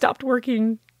legs stopped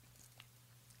working.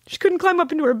 She couldn't climb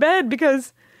up into her bed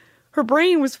because her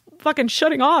brain was fucking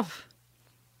shutting off.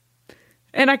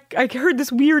 And I heard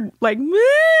this weird, like,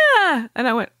 Mah! And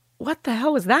I went, what the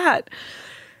hell was that?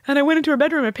 And I went into her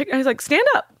bedroom and I was like, stand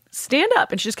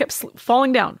up. And she just kept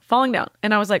falling down.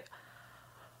 And I was like,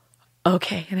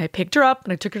 okay. And I picked her up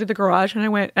and I took her to the garage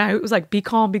and I was like, be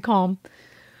calm.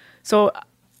 So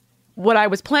what I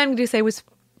was planning to say was,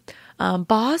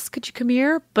 boss, could you come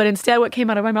here? But instead what came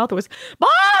out of my mouth was,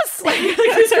 boss! Like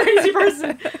this crazy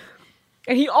person.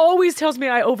 And he always tells me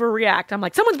I overreact. I'm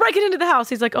like, someone's breaking into the house.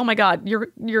 He's like, oh my God,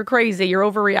 you're crazy. You're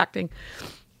overreacting.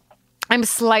 I'm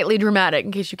slightly dramatic,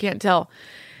 in case you can't tell.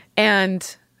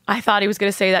 And I thought he was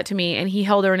going to say that to me. And he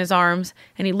held her in his arms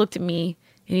and he looked at me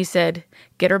and he said,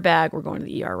 get her bag. We're going to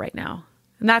the ER right now.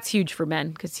 And that's huge for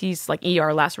men because he's like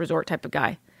ER last resort type of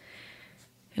guy.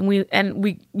 And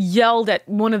we yelled at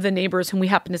one of the neighbors whom we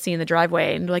happened to see in the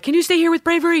driveway and like, can you stay here with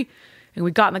Bravery? And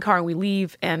we got in the car and we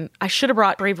leave. And I should have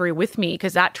brought Bravery with me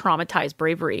because that traumatized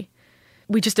Bravery.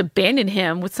 We just abandoned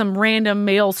him with some random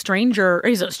male stranger.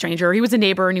 He's a stranger. He was a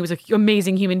neighbor and he was an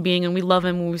amazing human being and we love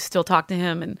him and we still talk to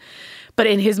him. But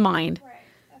in his mind,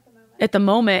 at the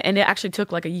moment, and it actually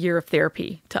took like a year of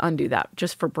therapy to undo that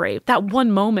just for Brave. That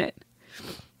one moment.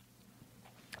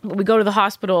 We go to the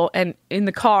hospital and in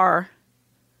the car,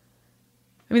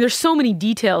 I mean, there's so many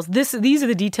details. These are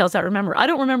the details I remember. I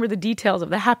don't remember the details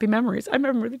of the happy memories. I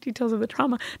remember the details of the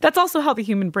trauma. That's also how the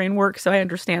human brain works, so I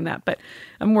understand that, but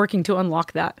I'm working to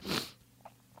unlock that.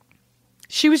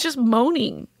 She was just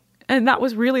moaning, and that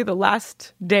was really the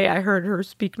last day I heard her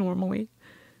speak normally.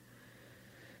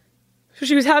 So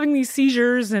she was having these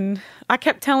seizures, and I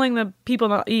kept telling the people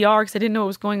in the ER because I didn't know what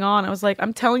was going on. I was like,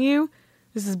 I'm telling you,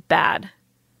 this is bad.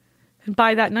 And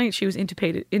by that night, she was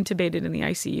intubated in the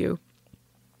ICU.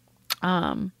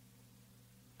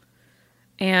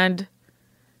 And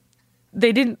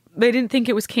they didn't think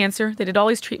it was cancer. They did all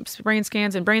these brain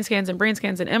scans and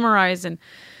MRIs and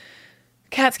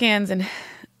CAT scans. And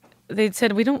they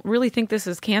said, we don't really think this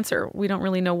is cancer. We don't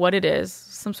really know what it is.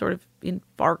 Some sort of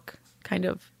infarct kind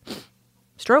of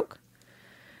stroke.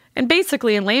 And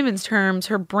basically in layman's terms,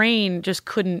 her brain just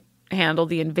couldn't handle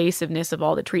the invasiveness of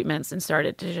all the treatments and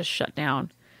started to just shut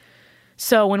down.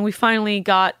 So when we finally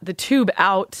got the tube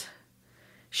out,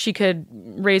 she could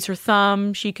raise her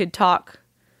thumb. She could talk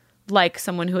like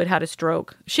someone who had had a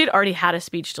stroke. She had already had a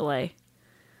speech delay.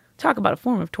 Talk about a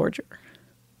form of torture.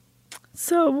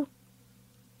 So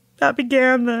that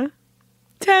began the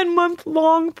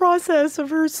 10-month-long process of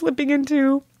her slipping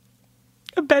into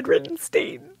a bedridden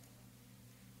state.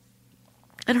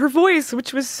 And her voice,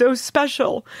 which was so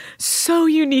special, so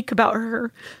unique about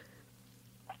her,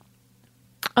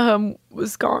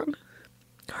 was gone.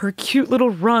 Her cute little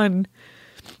run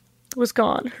was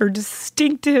gone. Her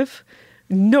distinctive,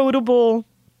 notable,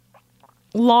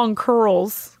 long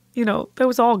curls, that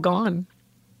was all gone.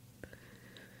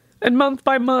 And month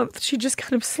by month, she just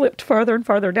kind of slipped farther and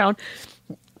farther down.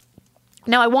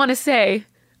 Now, I want to say,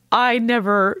 I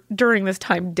never, during this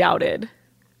time, doubted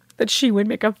that she would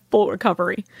make a full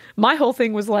recovery. My whole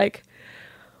thing was like,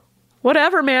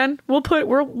 whatever, man. We'll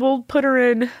put her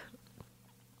in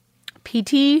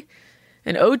PT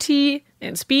and OT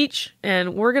and speech,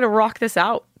 and we're going to rock this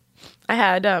out. I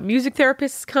had music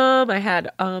therapists come. I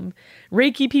had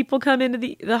Reiki people come into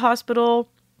the hospital.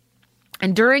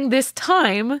 And during this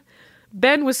time,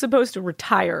 Ben was supposed to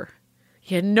retire.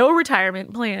 He had no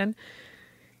retirement plan.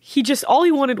 All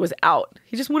he wanted was out.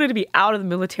 He just wanted to be out of the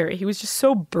military. He was just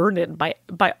so burdened by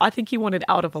I think he wanted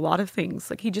out of a lot of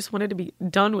things. Like, he just wanted to be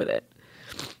done with it.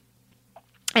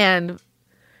 And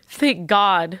thank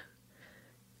God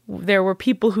there were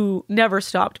people who never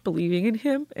stopped believing in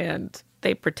him, and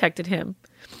they protected him.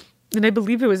 And I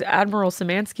believe it was Admiral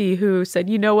Szymanski who said,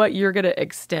 you know what, you're going to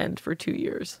extend for 2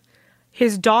 years.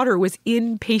 His daughter was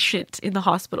inpatient in the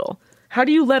hospital. How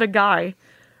do you let a guy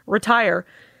retire?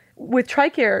 With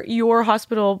TRICARE, your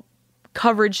hospital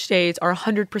coverage stays are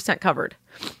 100% covered.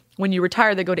 When you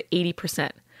retire, they go to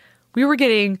 80%. We were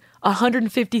getting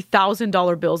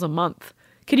 $150,000 bills a month.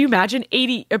 Can you imagine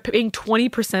paying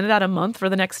 20% of that a month for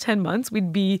the next 10 months?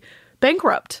 We'd be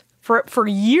bankrupt for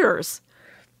years.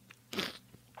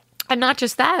 And not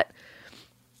just that,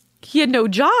 he had no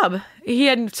job. He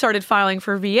hadn't started filing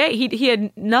for VA. He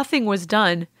had nothing was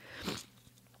done.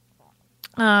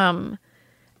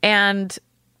 And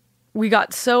we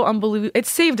got so unbelievable. It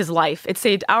saved his life. It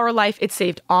saved our life. It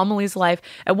saved Amelie's life.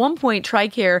 At one point,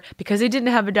 TRICARE, because they didn't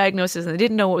have a diagnosis and they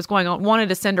didn't know what was going on, wanted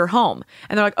to send her home.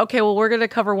 And they're like, okay, well, we're going to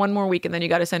cover 1 more week and then you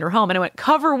got to send her home. And I went,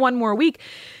 cover 1 more week?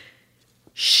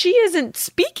 She isn't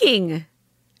speaking.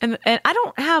 And I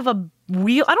don't have a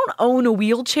wheel. I don't own a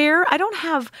wheelchair. I don't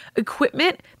have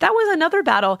equipment. That was another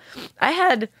battle. I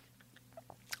had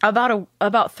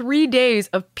about 3 days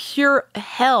of pure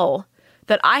hell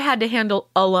that I had to handle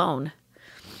alone.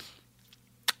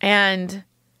 And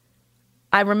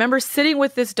I remember sitting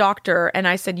with this doctor and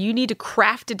I said, you need to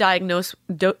craft a diagnosis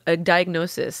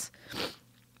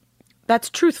that's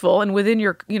truthful and within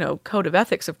your, code of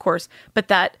ethics, of course, but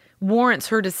that warrants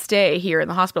her to stay here in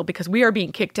the hospital because we are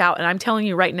being kicked out. And I'm telling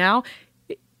you right now,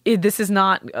 this is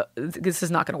not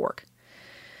going to work.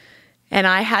 And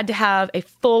I had to have a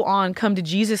full-on come to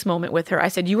Jesus moment with her. I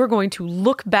said, you are going to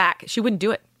look back. She wouldn't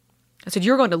do it. I said,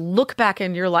 you're going to look back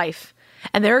in your life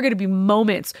and there are going to be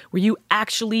moments where you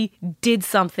actually did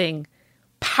something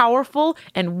powerful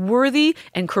and worthy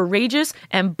and courageous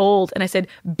and bold. And I said,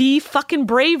 be fucking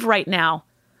brave right now.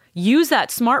 Use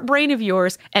that smart brain of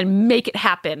yours and make it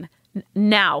happen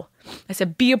now. I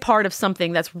said, be a part of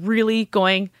something that's really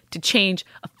going to change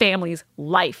a family's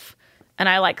life. And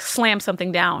I slammed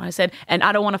something down. I said, and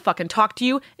I don't want to fucking talk to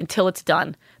you until it's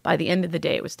done. By the end of the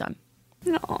day, it was done.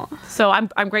 Aww. So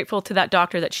I'm grateful to that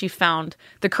doctor that she found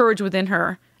the courage within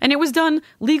her. And it was done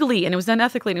legally and it was done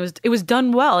ethically and it was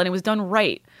done well and it was done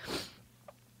right.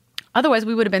 Otherwise,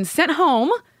 we would have been sent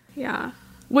home. Yeah.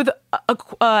 With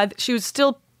she was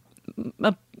still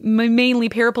a mainly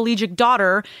paraplegic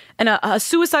daughter and a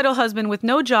suicidal husband with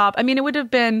no job. I mean, it would have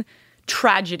been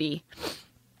tragedy.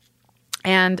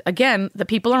 And again, the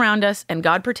people around us and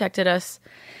God protected us.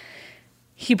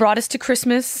 He brought us to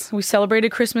Christmas. We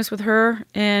celebrated Christmas with her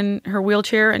in her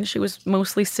wheelchair, and she was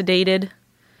mostly sedated.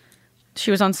 She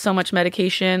was on so much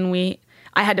medication.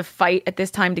 I had to fight at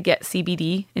this time to get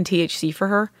CBD and THC for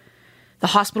her. The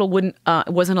hospital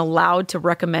wasn't allowed to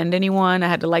recommend anyone. I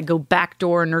had to go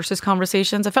backdoor nurses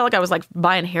conversations. I felt like I was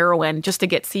buying heroin just to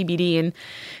get CBD and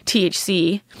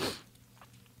THC.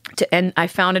 And I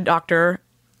found a doctor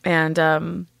and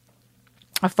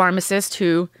a pharmacist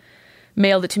who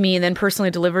mailed it to me and then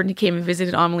personally delivered. And he came and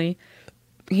visited Amelie.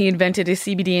 He invented a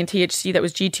CBD and THC that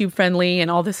was G-tube friendly and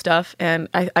all this stuff. And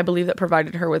I believe that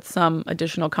provided her with some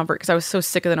additional comfort because I was so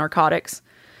sick of the narcotics.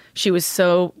 She was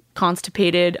so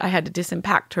constipated. I had to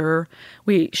disimpact her.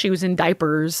 She was in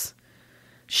diapers.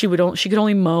 She could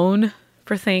only moan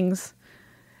for things.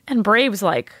 And Brave's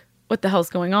like, what the hell's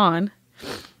going on?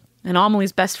 And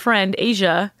Amelie's best friend,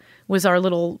 Asia, was our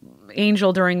little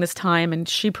angel during this time, and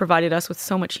she provided us with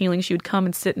so much healing. She would come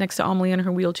and sit next to Amelie in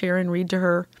her wheelchair and read to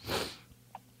her.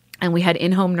 And we had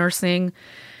in-home nursing,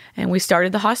 and we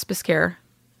started the hospice care.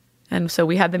 And so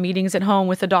we had the meetings at home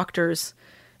with the doctors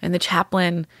and the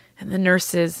chaplain and the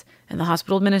nurses and the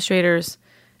hospital administrators.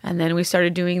 And then we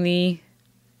started doing the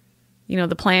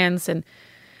plans. And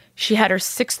she had her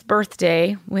 6th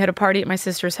birthday. We had a party at my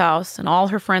sister's house, and all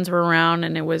her friends were around,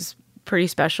 and it was pretty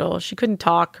special. She couldn't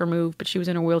talk or move, but she was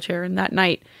in a wheelchair. And that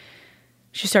night,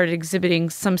 she started exhibiting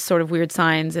some sort of weird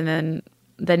signs. And then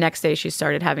the next day, she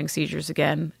started having seizures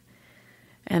again.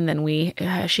 And then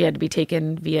she had to be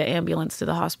taken via ambulance to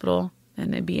the hospital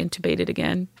and then be intubated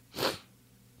again,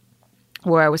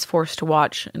 where I was forced to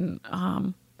watch. And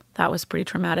that was pretty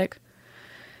traumatic.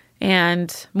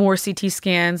 And more CT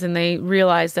scans, and they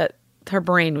realized that her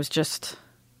brain was just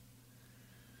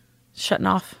shutting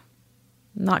off.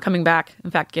 Not coming back.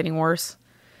 In fact, getting worse.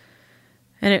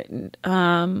 And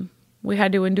we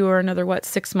had to endure another,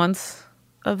 6 months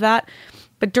of that.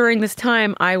 But during this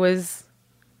time, I was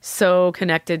so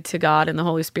connected to God and the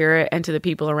Holy Spirit and to the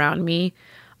people around me.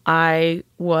 I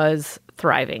was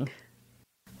thriving.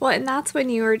 Well, and that's when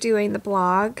you were doing the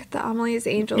blog, the Amelie's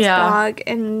Angels blog,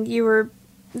 and you were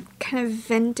kind of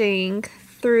venting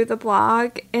through the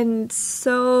blog, and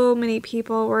so many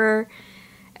people were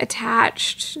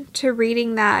attached to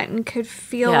reading that and could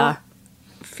feel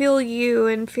you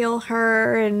and feel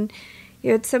her, and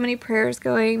you had so many prayers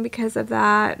going because of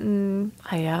that. And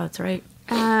that's right.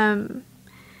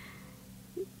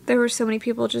 There were so many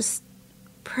people just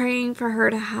praying for her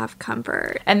to have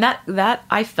comfort, and that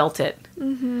I felt it.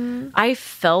 Mm-hmm. I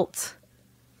felt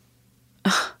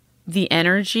the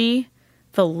energy,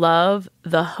 the love,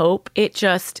 the hope. It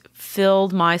just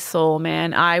filled my soul,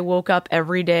 man. I woke up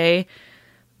every day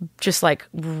just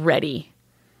ready.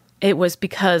 It was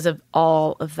because of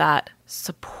all of that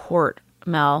support,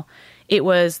 Mel. It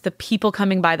was the people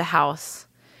coming by the house.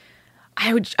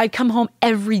 I'd come home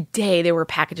every day. There were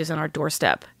packages on our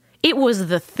doorstep. It was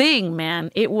the thing,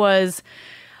 man.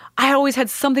 I always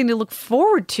had something to look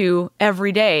forward to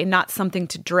every day, not something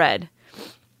to dread.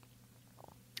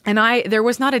 And there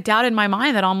was not a doubt in my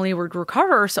mind that Amelie would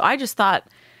recover. So I just thought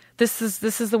this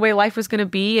is the way life was going to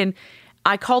be. And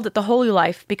I called it the holy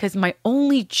life because my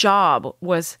only job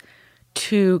was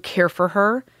to care for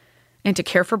her and to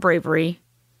care for Bravery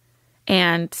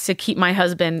and to keep my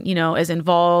husband, as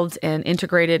involved and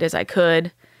integrated as I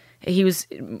could. He was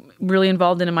really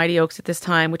involved in a Mighty Oaks at this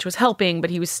time, which was helping,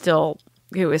 but it was still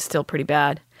pretty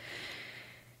bad.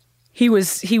 He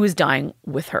was dying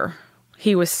with her.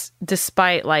 He was,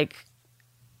 despite like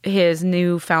his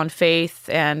newfound faith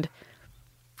and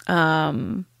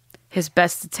his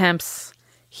best attempts,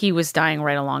 he was dying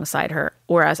right alongside her,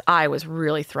 whereas I was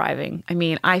really thriving. I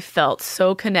mean, I felt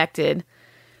so connected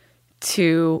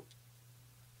to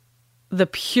the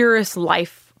purest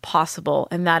life possible,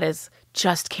 and that is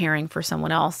just caring for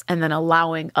someone else and then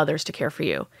allowing others to care for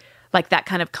you. Like that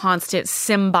kind of constant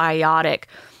symbiotic,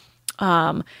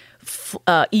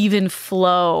 even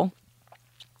flow.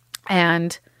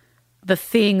 And the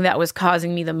thing that was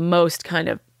causing me the most kind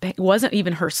of pain wasn't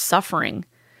even her suffering.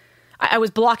 I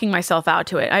was blocking myself out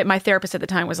to it. My therapist at the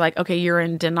time was like, okay, you're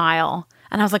in denial.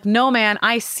 And I was like, no, man,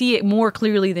 I see it more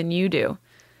clearly than you do.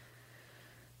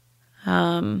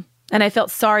 And I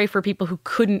felt sorry for people who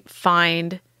couldn't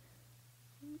find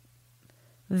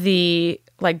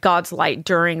God's light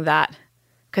during that,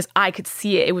 because I could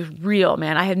see it. It was real,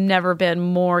 man. I had never been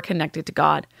more connected to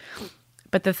God.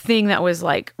 But the thing that was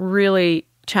like really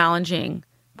challenging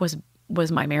was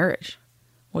my marriage,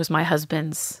 was my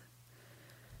husband's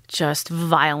just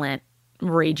violent,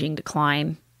 raging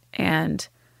decline. And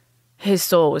his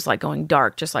soul was like going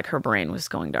dark, just like her brain was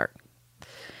going dark.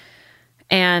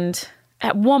 And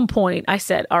at one point I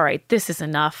said, all right, this is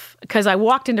enough. Because I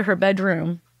walked into her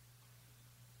bedroom.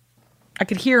 I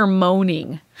could hear her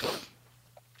moaning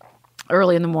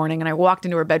early in the morning. And I walked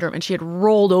into her bedroom and she had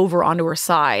rolled over onto her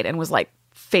side and was like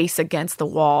face against the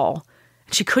wall.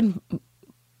 And she couldn't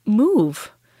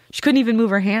move. She couldn't even move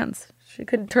her hands. She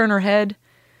couldn't turn her head.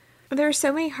 There were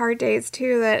so many hard days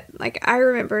too that like I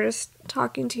remember just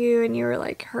talking to you and you were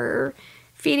like, her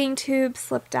feeding tube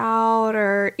slipped out,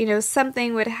 or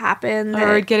something would happen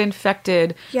or it'd get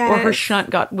infected. Yes. Or her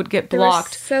shunt would get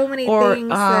blocked. There were so many things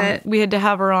that we had to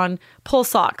have her on pull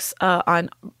socks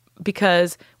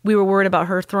because we were worried about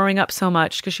her throwing up so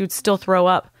much, because she would still throw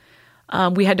up.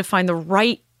 We had to find the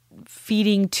right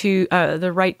feeding tube,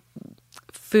 the right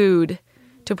food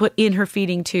to put in her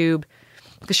feeding tube,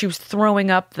 because she was throwing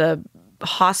up the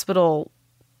hospital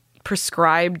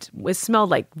prescribed. It smelled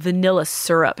like vanilla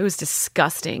syrup. It was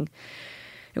disgusting.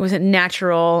 It wasn't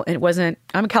natural. It wasn't.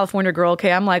 I'm a California girl.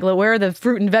 Okay, I'm like, where are the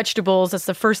fruit and vegetables? That's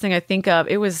the first thing I think of.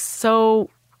 It was so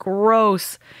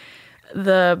gross.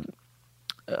 We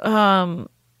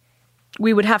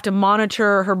would have to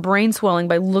monitor her brain swelling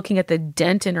by looking at the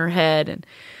dent in her head, and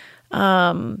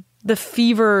the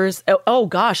fevers. Oh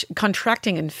gosh,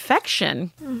 contracting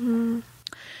infection. Mm-hmm.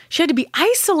 She had to be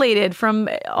isolated from,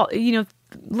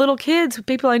 little kids.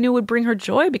 People I knew would bring her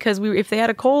joy, because if they had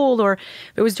a cold, or if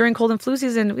it was during cold and flu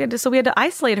season, we had to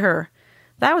isolate her.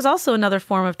 That was also another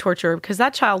form of torture, because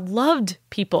that child loved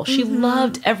people. She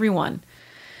loved everyone.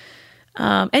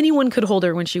 Anyone could hold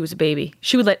her when she was a baby.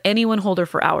 She would let anyone hold her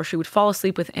for hours. She would fall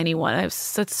asleep with anyone.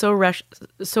 That's so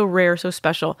rare, so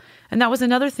special. And that was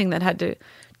another thing that had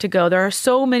to go. There are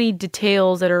so many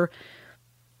details that are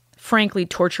frankly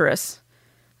torturous.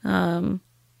 And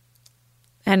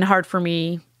hard for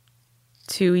me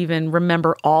to even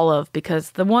remember all of,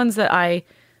 because the ones that I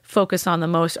focus on the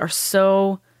most are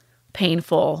so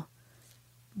painful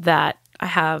that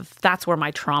that's where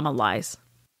my trauma lies.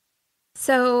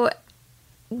 So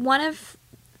one of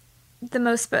the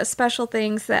most special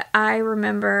things that I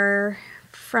remember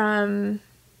from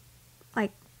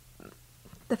like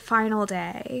the final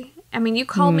day, I mean, you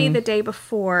called me the day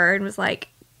before and was like,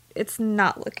 it's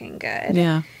not looking good.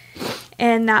 Yeah.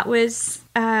 And that was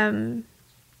June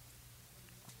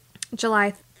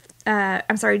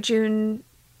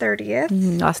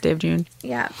 30th. Last day of June.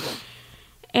 Yeah.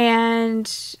 And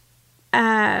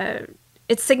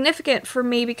it's significant for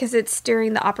me because it's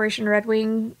during the Operation Red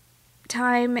Wing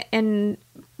time, and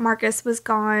Marcus was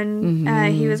gone.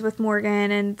 He was with Morgan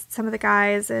and some of the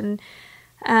guys, and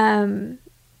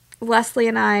Leslie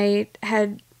and I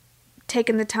had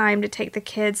taken the time to take the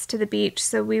kids to the beach,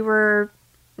 so we were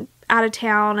out of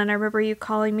town. And I remember you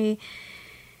calling me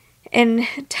and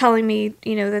telling me,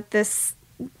 that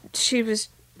she was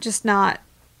just not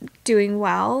doing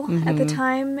well at the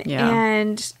time. Yeah.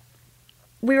 And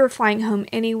we were flying home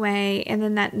anyway. And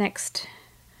then that next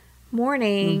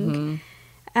morning,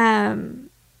 I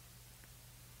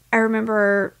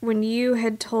remember when you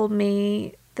had told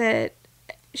me that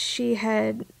she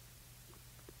had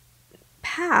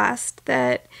passed,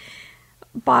 that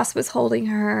Boss was holding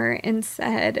her and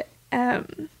said,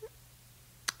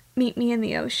 meet me in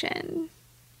the ocean.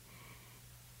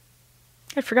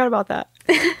 I forgot about that.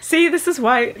 See, this is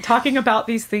why talking about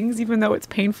these things, even though it's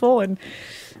painful and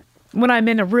when I'm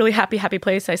in a really happy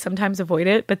place, I sometimes avoid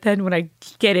it. But then when I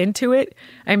get into it,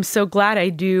 I'm so glad I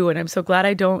do. And I'm so glad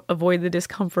I don't avoid the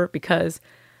discomfort because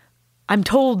I'm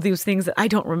told these things that I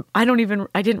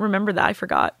didn't remember that. I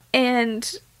forgot. And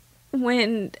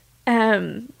when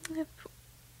when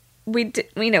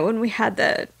we had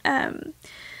the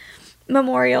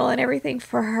memorial and everything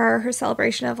for her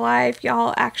celebration of life,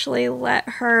 y'all actually let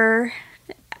her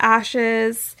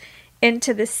ashes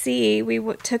into the sea. We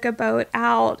took a boat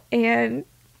out and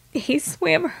he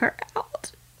swam her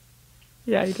out.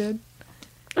 Yeah, he did.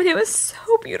 And it was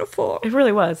so beautiful. It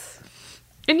really was.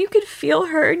 And you could feel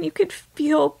her and you could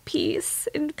feel peace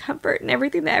and comfort and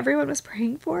everything that everyone was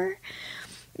praying for.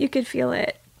 You could feel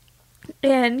it.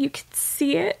 And you could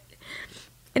see it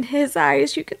in his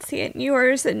eyes. You could see it in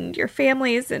yours and your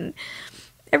family's, and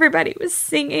everybody was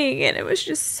singing, and it was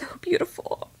just so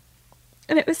beautiful.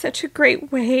 And it was such a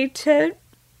great way to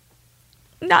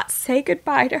not say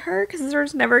goodbye to her, because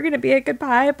there's never going to be a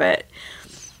goodbye, but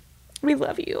we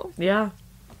love you. Yeah.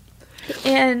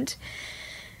 And,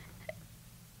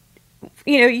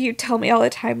 you tell me all the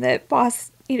time that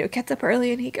Boss, gets up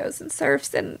early and he goes and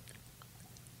surfs, and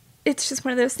it's just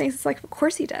one of those things. It's like, of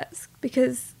course he does,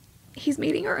 because he's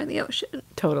meeting her in the ocean.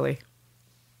 Totally.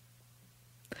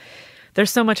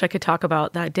 There's so much I could talk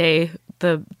about that day.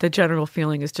 The general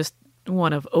feeling is just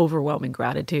one of overwhelming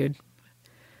gratitude.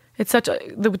 It's such a,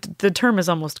 the term is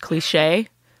almost cliche,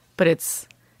 but it's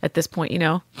at this point,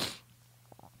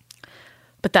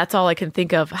 but that's all I can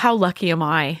think of. How lucky am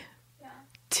I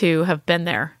to have been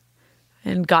there?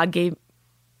 And God gave,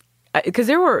 because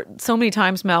there were so many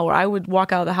times, Mel, where I would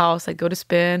walk out of the house, I'd go to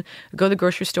spin, I'd go to the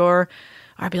grocery store,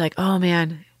 or I'd be like, oh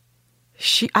man,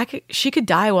 she could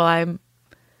die while I'm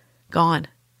gone.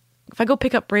 If I go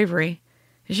pick up Bravery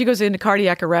and she goes into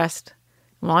cardiac arrest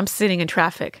while I'm sitting in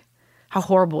traffic, how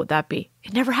horrible would that be?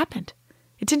 It never happened.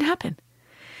 It didn't happen.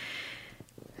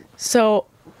 So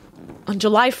on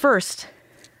July 1st,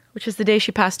 which is the day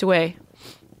she passed away,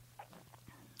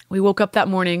 we woke up that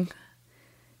morning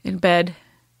in bed,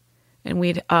 and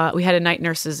we had a night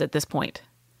nurses at this point.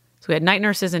 So we had night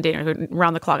nurses and day nurses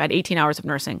around the clock. I had 18 hours of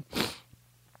nursing.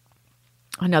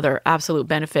 Another absolute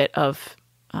benefit of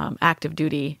active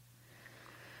duty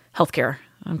healthcare.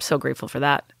 I'm so grateful for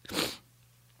that.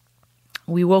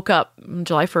 We woke up on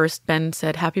July 1st. Ben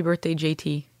said, "Happy birthday,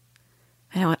 JT."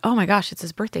 And I went, oh my gosh, it's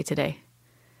his birthday today.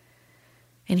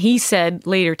 And he said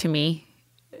later to me,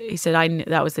 he said,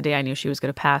 that was the day I knew she was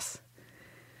going to pass.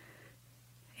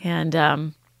 And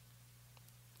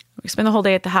we spent the whole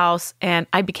day at the house, and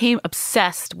I became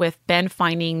obsessed with Ben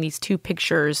finding these two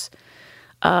pictures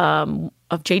of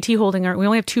JT holding her. We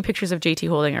only have two pictures of JT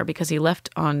holding her because he left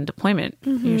on deployment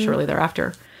shortly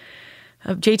thereafter.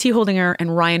 Of JT holding her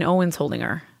and Ryan Owens holding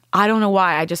her. I don't know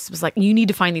why. I just was like, you need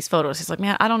to find these photos. He's like,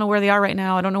 man, I don't know where they are right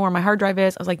now. I don't know where my hard drive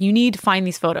is. I was like, you need to find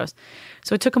these photos.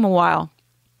 So it took him a while.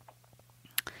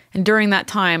 And during that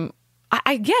time,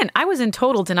 I was in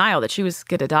total denial that she was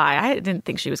going to die. I didn't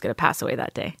think she was going to pass away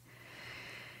that day.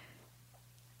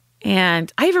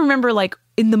 And I even remember, like,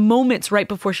 in the moments right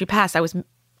before she passed,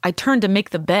 I turned to make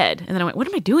the bed, and then I went, what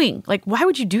am I doing? Like, why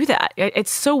would you do that?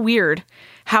 It's so weird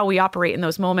how we operate in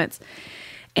those moments.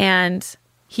 And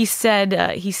he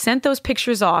said he sent those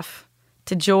pictures off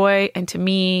to Joy and to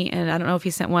me, and I don't know if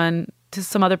he sent one to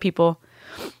some other people.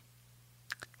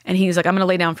 And he was like, I'm going to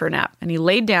lay down for a nap. And he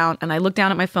laid down, and I looked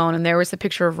down at my phone, and there was a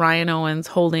picture of Ryan Owens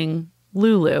holding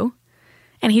Lulu.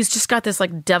 And he's just got this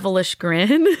like devilish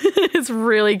grin. It's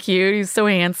really cute. He's so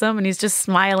handsome, and he's just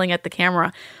smiling at the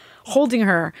camera, holding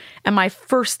her. And my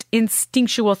first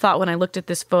instinctual thought when I looked at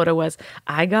this photo was,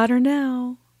 I got her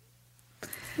now.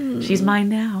 She's mine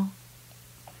now.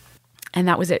 And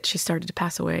that was it. She started to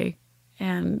pass away,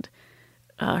 and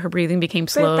her breathing became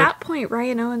slowed. But at that point,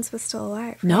 Ryan Owens was still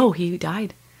alive, right? No, he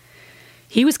died.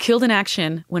 He was killed in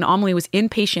action when Amelie was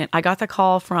inpatient. I got the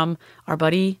call from our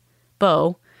buddy,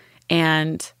 Bo,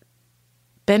 and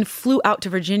Ben flew out to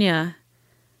Virginia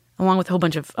along with a whole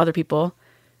bunch of other people.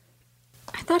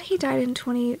 I thought he died in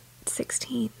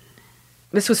 2016.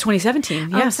 This was 2017.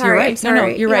 Yes, sorry, you're right. I'm sorry. No,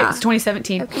 you're right. Yeah. It's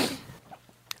 2017. Okay.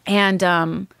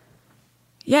 And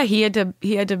yeah, he had to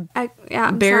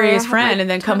bury his friend and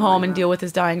then come home and deal with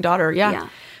his dying daughter. Yeah.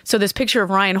 So this picture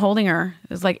of Ryan holding her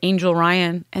is like Angel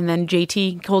Ryan, and then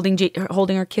JT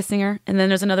holding her, kissing her, and then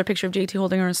there's another picture of JT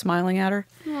holding her and smiling at her.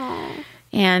 Aww.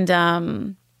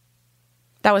 And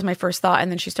That was my first thought. And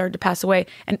then she started to pass away.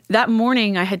 And that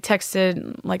morning I had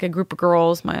texted like a group of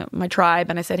girls, my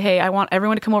tribe, and I said, hey, I want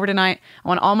everyone to come over tonight. I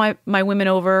want all my women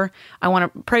over. I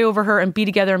want to pray over her and be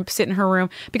together and sit in her room,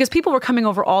 because people were coming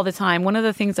over all the time. One of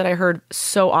the things that I heard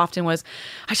so often was,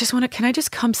 can I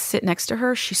just come sit next to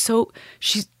her?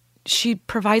 She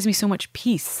provides me so much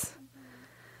peace.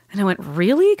 And I went,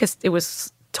 really? Because it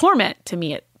was torment to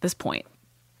me at this point.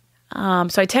 So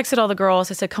I texted all the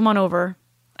girls. I said, come on over.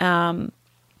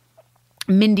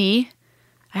 Mindy,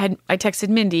 I texted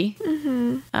Mindy,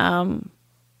 and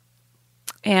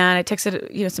I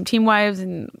texted, some team wives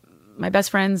and my best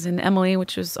friends and Emily, who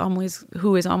is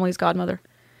Amelie's godmother.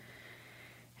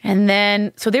 And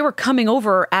then, so they were coming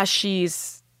over as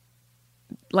she's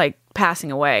like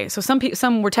passing away. So some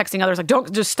were texting others like,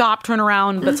 don't just stop, turn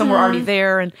around, but some were already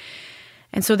there.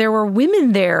 And so there were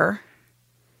women there.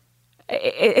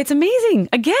 It's amazing.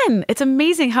 Again, it's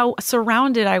amazing how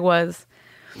surrounded I was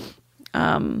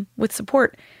with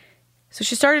support. So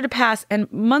she started to pass,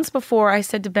 and months before I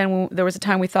said to Ben, there was a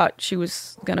time we thought she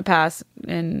was going to pass,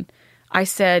 and I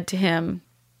said to him,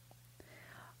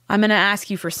 I'm going to ask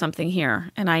you for something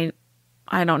here, and I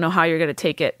don't know how you're going to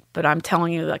take it, but I'm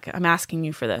telling you, like, I'm asking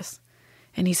you for this.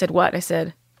 And he said, what? I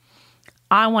said,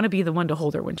 I want to be the one to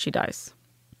hold her when she dies,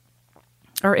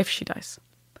 or if she dies.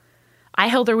 I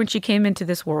held her when she came into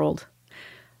this world.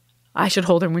 I should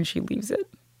hold her when she leaves it.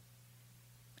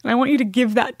 And I want you to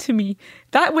give that to me.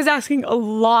 That was asking a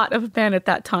lot of Ben at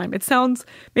that time. It sounds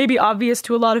maybe obvious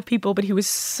to a lot of people, but he was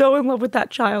so in love with that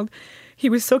child. He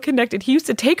was so connected. He used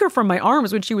to take her from my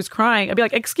arms when she was crying. I'd be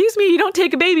like, excuse me, you don't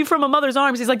take a baby from a mother's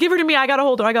arms. He's like, give her to me. I got to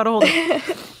hold her.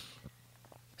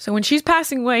 So when she's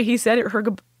passing away, he said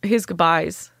his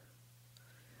goodbyes.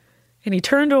 And he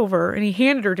turned over and he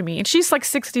handed her to me. And she's like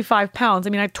 65 pounds. I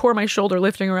mean, I tore my shoulder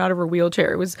lifting her out of her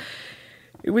wheelchair.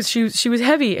 She was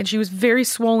heavy, and she was very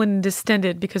swollen and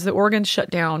distended because the organs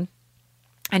shut down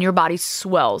and your body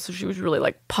swells. So she was really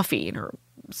like puffy, and her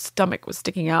stomach was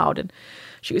sticking out, and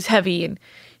she was heavy. And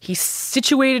he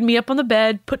situated me up on the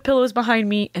bed, put pillows behind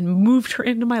me, and moved her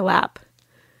into my lap.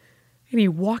 And he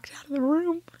walked out of the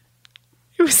room.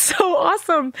 It was so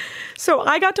awesome. So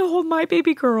I got to hold my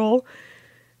baby girl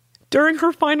during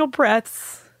her final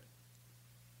breaths,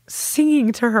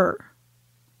 singing to her,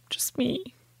 just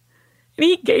me. And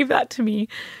he gave that to me.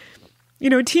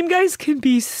 Team guys can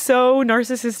be so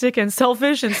narcissistic and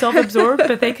selfish and self-absorbed,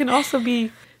 but they can also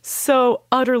be so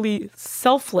utterly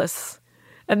selfless.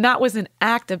 And that was an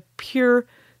act of pure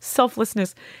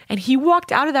selflessness. And he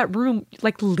walked out of that room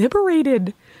like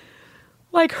liberated.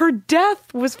 Like her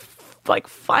death was like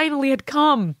finally had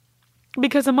come.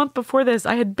 Because a month before this,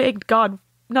 I had begged God,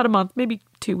 not a month, maybe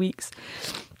 2 weeks.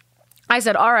 I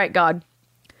said, all right, God,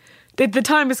 the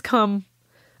time has come.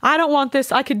 I don't want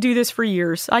this. I could do this for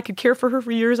years. I could care for her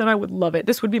for years, and I would love it.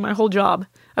 This would be my whole job.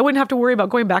 I wouldn't have to worry about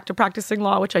going back to practicing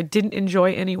law, which I didn't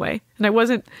enjoy anyway. And I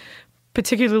wasn't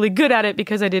particularly good at it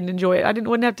because I didn't enjoy it.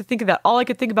 Wouldn't have to think of that. All I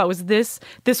could think about was this.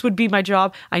 This would be my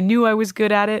job. I knew I was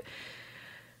good at it.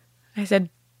 I said,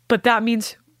 but that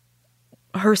means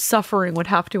her suffering would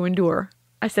have to endure.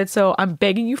 I said, so I'm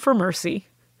begging you for mercy.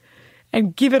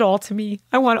 And give it all to me.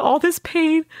 I want all this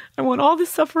pain. I want all this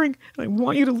suffering. And I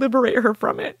want you to liberate her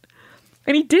from it.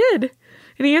 And he did.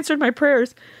 And he answered my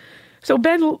prayers. So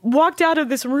Ben walked out of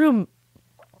this room,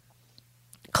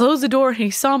 closed the door, and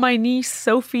he saw my niece,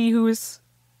 Sophie, who was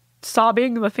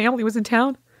sobbing. The family was in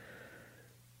town.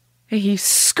 And he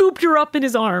scooped her up in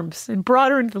his arms and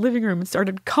brought her into the living room and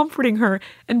started comforting her.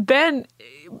 And Ben,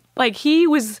 like, he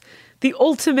was the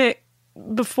ultimate.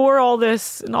 Before all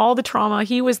this and all the trauma,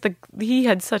 he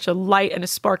had such a light and a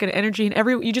spark and energy,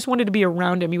 and you just wanted to be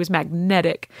around him. He was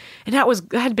magnetic, and that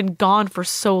had been gone for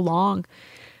so long.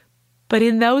 But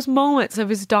in those moments of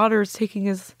his daughter's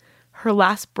taking her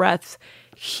last breaths,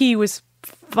 he was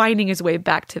finding his way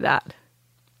back to that.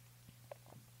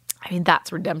 I mean,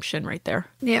 that's redemption right there.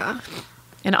 Yeah.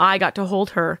 And I got to hold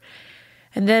her.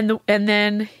 And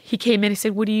then he came in, he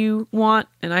said, what do you want?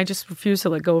 And I just refused to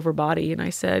let go of her body. And I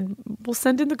said, we'll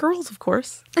send in the girls, of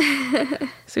course.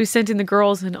 So he sent in the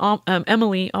girls, and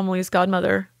Emily's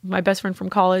godmother, my best friend from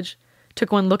college,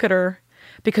 took one look at her.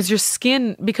 Because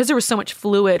there was so much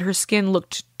fluid, her skin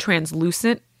looked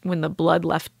translucent when the blood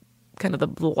left, kind of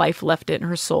the life left it and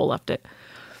her soul left it.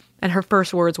 And her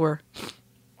first words were,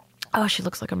 oh, she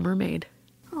looks like a mermaid.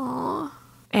 Aww.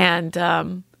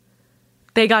 And,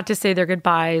 they got to say their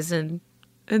goodbyes, and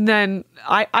then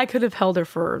I could have held her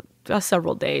for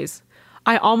several days.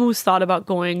 I almost thought about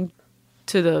going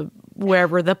to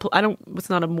it's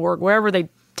not a morgue, wherever they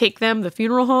take them, the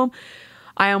funeral home.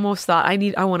 I almost thought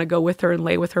I want to go with her and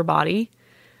lay with her body.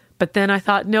 But then I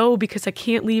thought, no, because I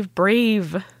can't leave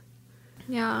Brave.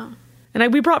 Yeah.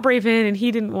 And we brought Brave in, and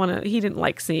he didn't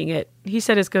like seeing it. He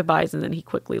said his goodbyes, and then he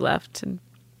quickly left. And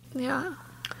yeah.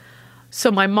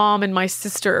 So my mom and my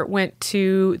sister went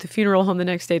to the funeral home the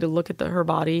next day to look at her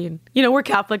body. And, you know, we're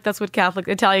Catholic. That's what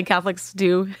Italian Catholics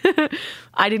do.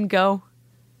 I didn't go.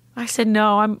 I said,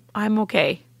 no, I'm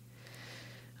okay.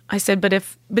 I said,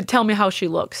 but tell me how she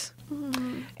looks.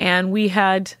 Mm-hmm. And we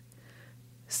had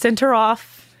sent her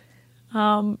off,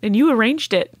 and you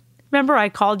arranged it. Remember, I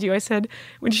called you. I said,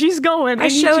 when she's going, I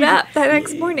showed up that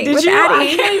next morning with you?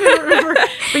 Addie. I can't even remember.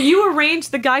 But you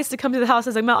arranged the guys to come to the house. I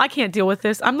was like, Mel, I can't deal with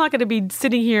this. I'm not going to be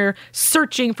sitting here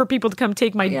searching for people to come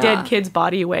take my dead kid's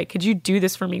body away. Could you do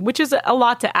this for me? Which is a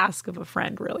lot to ask of a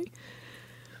friend, really.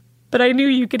 But I knew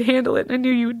you could handle it. I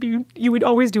knew you would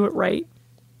always do it right.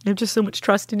 I have just so much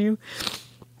trust in you.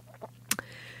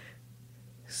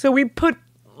 So we put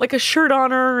like a shirt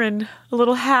on her and a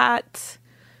little hat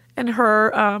and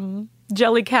her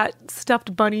Jellycat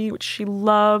stuffed bunny, which she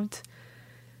loved,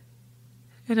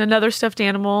 and another stuffed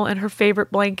animal and her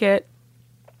favorite blanket.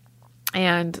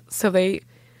 And so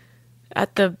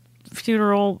at the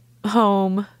funeral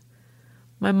home,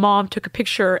 my mom took a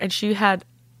picture, and she had,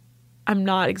 I'm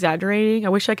not exaggerating, I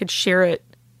wish I could share it,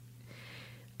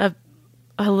 a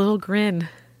little grin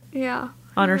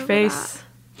on her face. That.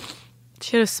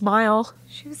 She had a smile.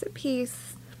 She was at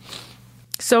peace.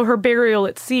 So her burial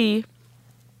at sea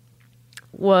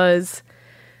was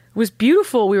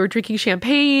beautiful. We were drinking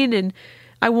champagne, and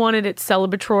I wanted it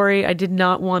celebratory. I did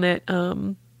not want it.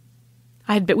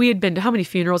 We had been to, how many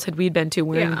funerals had we been to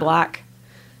wearing black?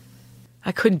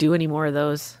 I couldn't do any more of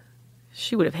those.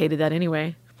 She would have hated that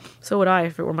anyway. So would I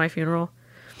if it were my funeral.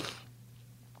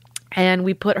 And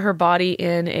we put her body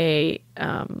in a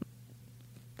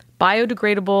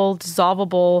biodegradable,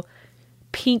 dissolvable,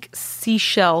 pink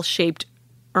seashell-shaped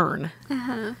urn.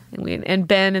 Uh-huh. And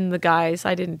Ben and the guys,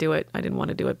 I didn't do it. I didn't want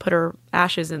to do it. Put her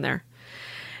ashes in there.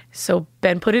 So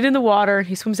Ben put it in the water.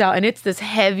 He swims out, and it's this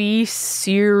heavy,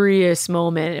 serious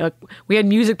moment. We had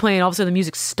music playing. All of a sudden, the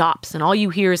music stops, and all you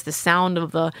hear is the sound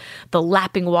of the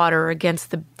lapping water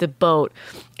against the boat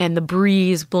and the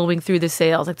breeze blowing through the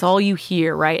sails. That's all you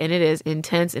hear, right? And it is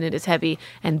intense, and it is heavy.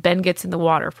 And Ben gets in the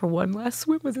water for one last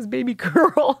swim with his baby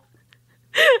girl.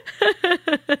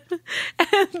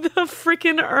 And the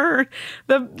freaking urn,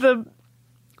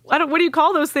 what do you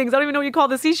call those things? I don't even know what you call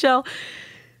the seashell.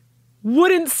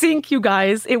 Wouldn't sink, you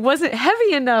guys. It wasn't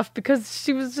heavy enough because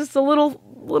she was just a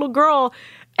little girl,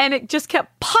 and it just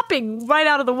kept popping right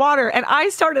out of the water. And I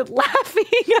started laughing.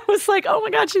 I was like, "Oh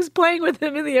my God, she's playing with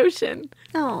him in the ocean."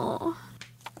 Oh.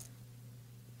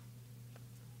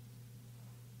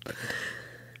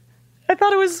 I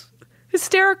thought it was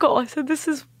hysterical. I said, "This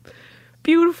is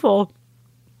beautiful."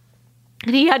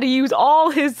 And he had to use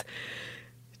all his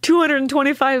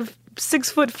 225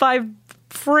 6'5"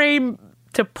 frame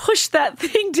to push that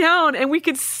thing down, and we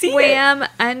could see swam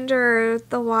under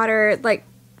the water. Like,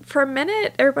 for a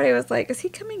minute, everybody was like, is he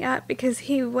coming up? Because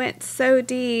he went so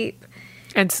deep.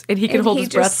 And he could hold his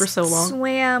breath for so long.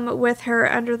 Swam with her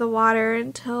under the water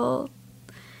until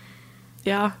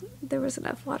there was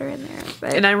enough water in there.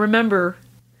 But. And I remember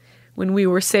when we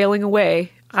were sailing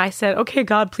away, I said, okay,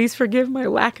 God, please forgive my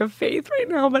lack of faith right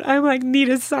now, but I need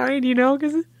a sign,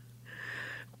 because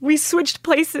we switched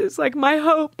places. Like, my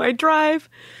hope, my drive,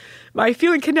 my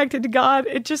feeling connected to God,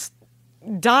 it just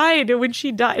died when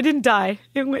she died. It didn't die.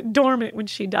 It went dormant when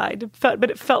she died. But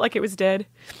it felt like it was dead.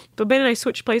 But Ben and I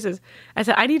switched places. I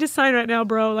said, I need a sign right now,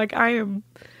 bro. Like, I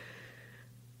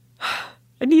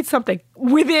need something.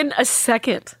 Within a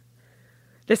second,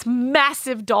 this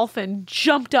massive dolphin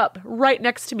jumped up right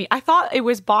next to me. I thought it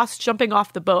was Boss jumping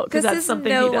off the boat because that's something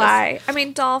he does. Lie. I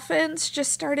mean, dolphins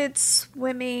just started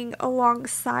swimming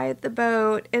alongside the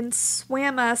boat and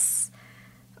swam us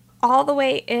all the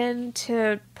way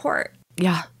into port.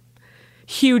 Yeah.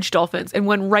 Huge dolphins, and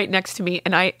one right next to me.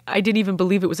 And I didn't even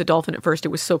believe it was a dolphin at first. It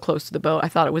was so close to the boat. I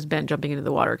thought it was Ben jumping into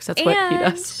the water because that's what he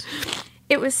does.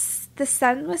 The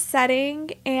sun was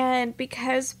setting, and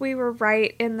because we were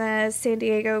right in the San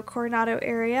Diego Coronado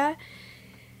area,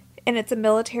 and it's a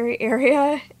military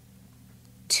area,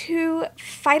 2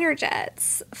 fighter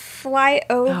jets fly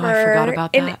over. Oh, I forgot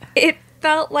about that. It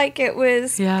felt like it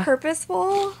was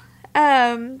purposeful,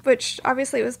 which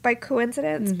obviously was by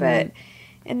coincidence, but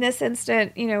in this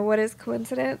instant, what is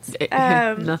coincidence? There's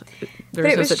but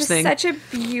it no was such just thing. Such a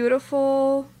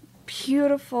beautiful,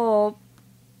 beautiful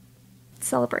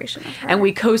celebration of her. And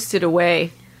we coasted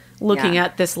away looking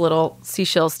at this little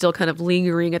seashell still kind of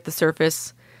lingering at the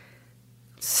surface,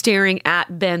 staring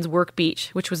at Ben's work beach,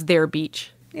 which was their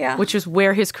beach. Yeah. which is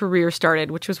where his career started,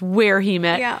 which was where he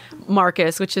met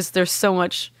Marcus, which is, there's so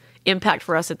much impact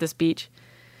for us at this beach.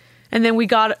 And then we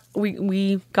got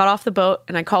off the boat,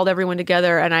 and I called everyone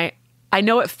together, and I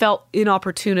know it felt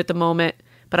inopportune at the moment,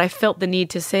 but I felt the need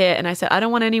to say it. And I said, I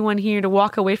don't want anyone here to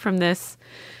walk away from this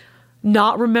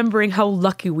not remembering how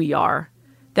lucky we are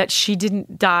that she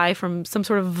didn't die from some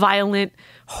sort of violent,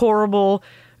 horrible,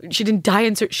 she didn't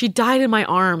die she died in my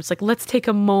arms. Like, let's take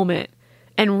a moment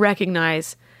and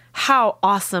recognize how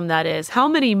awesome that is. How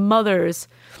many mothers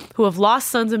who have lost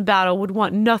sons in battle would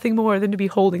want nothing more than to be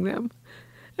holding them.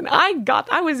 And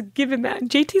I was given that.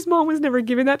 JT's mom was never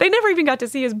given that. They never even got to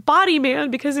see his body,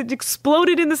 man, because it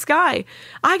exploded in the sky.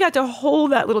 I got to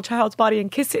hold that little child's body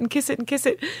and kiss it and kiss it and kiss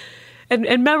it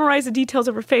and memorize the details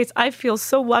of her face. I feel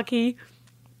so lucky.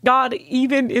 God,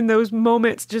 even in those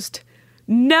moments, just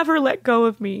never let go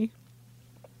of me.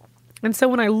 And so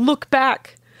when I look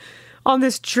back on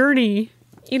this journey,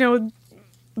 you know,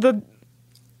 the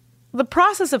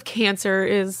process of cancer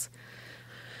is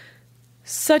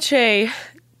such a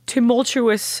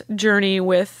tumultuous journey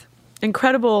with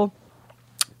incredible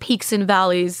peaks and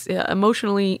valleys,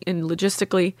 emotionally and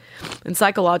logistically and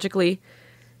psychologically.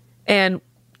 And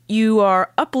you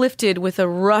are uplifted with a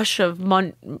rush of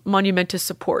monumentous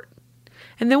support.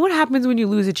 And then what happens when you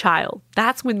lose a child?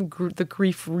 That's when the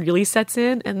grief really sets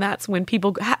in, and that's when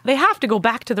people they have to go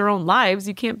back to their own lives.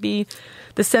 You can't be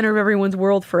the center of everyone's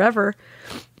world forever.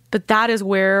 But that is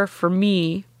where, for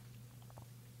me,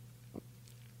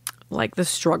 like, the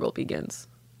struggle begins.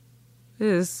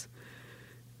 Is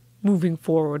moving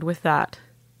forward with that.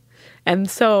 And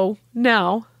so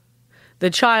now, the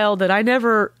child that I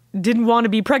never didn't want to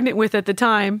be pregnant with at the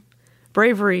time,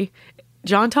 Bravery,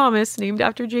 John Thomas, named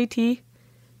after JT,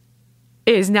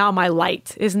 is now my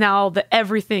light, is now the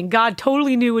everything. God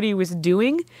totally knew what he was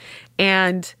doing,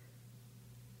 and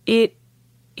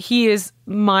he is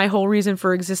my whole reason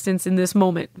for existence in this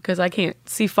moment, because I can't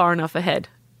see far enough ahead.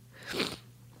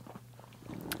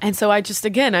 And so I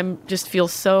just feel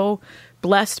so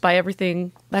blessed by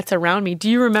everything that's around me. Do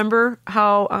you remember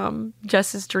how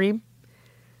Jess's dream?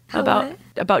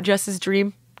 About Jess's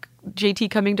dream,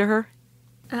 JT coming to her?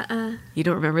 You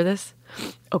don't remember this?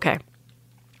 Okay.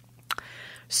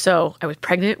 So I was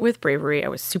pregnant with Bravery. I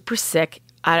was super sick.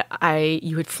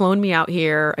 You had flown me out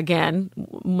here again,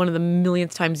 one of the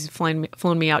millionth times you've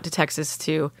flown me out to Texas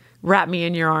to wrap me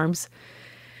in your arms.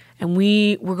 And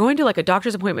we were going to like a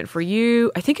doctor's appointment for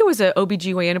you. I think it was an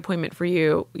OBGYN appointment for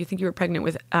you. You think you were pregnant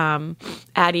with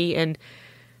Addie, and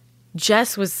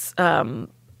Jess was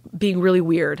being really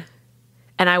weird.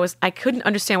 And I couldn't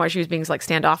understand why she was being like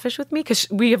standoffish with me, because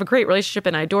we have a great relationship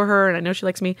and I adore her and I know she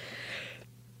likes me.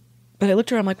 But I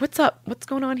looked at her, I'm like, what's up? What's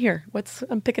going on here?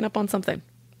 I'm picking up on something.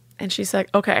 And she's like,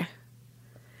 okay,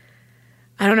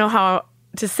 I don't know how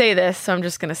to say this, so I'm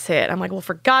just going to say it. I'm like, well,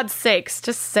 for God's sakes,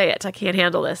 just say it. I can't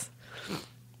handle this.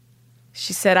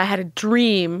 She said, I had a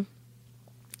dream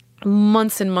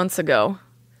months and months ago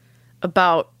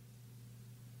about,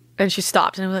 and she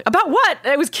stopped and I was like, about what?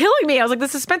 It was killing me. I was like, the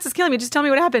suspense is killing me. Just tell me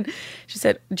what happened. She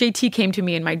said, JT came to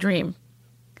me in my dream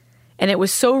and it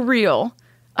was so real.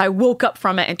 I woke up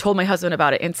from it and told my husband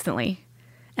about it instantly.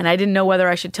 And I didn't know whether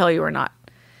I should tell you or not.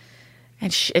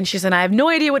 And she said, I have no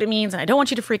idea what it means, and I don't want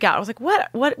you to freak out. I was like,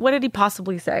 what did he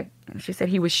possibly say? And she said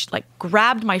he was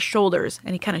grabbed my shoulders,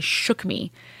 and he kind of shook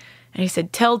me. And he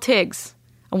said, tell Tiggs.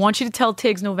 I want you to tell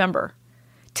Tiggs November.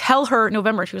 Tell her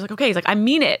November. She was like, okay. He's like, I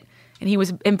mean it. And he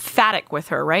was emphatic with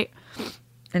her, right?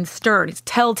 And stern. He's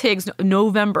tell Tiggs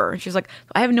November. And she was like,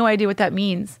 I have no idea what that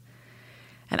means.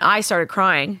 And I started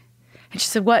crying. And she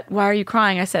said, what? Why are you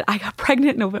crying? I said, I got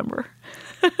pregnant in November.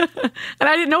 And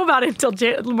I didn't know about it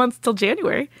until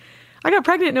January. I got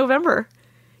pregnant in November.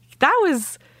 That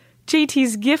was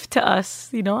JT's gift to us.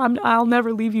 You know, I'll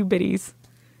never leave you, biddies.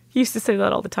 He used to say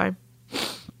that all the time.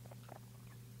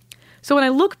 So when I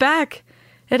look back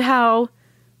at how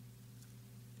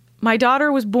my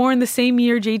daughter was born the same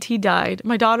year JT died,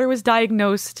 my daughter was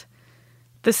diagnosed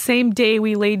the same day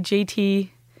we laid JT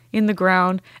in the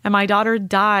ground, and my daughter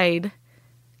died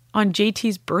on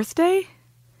JT's birthday.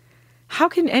 How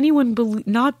can anyone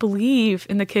not believe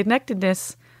in the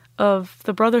connectedness of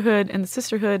the brotherhood and the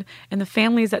sisterhood and the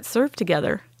families that serve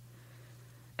together?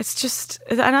 It's just,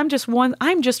 and I'm just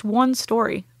one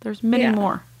story. There's many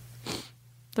more.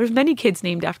 There's many kids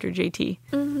named after JT.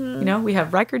 Mm-hmm. You know, we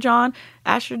have Riker John,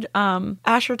 Asher John,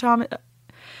 Tom,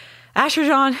 I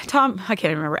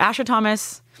can't remember, Asher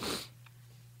Thomas,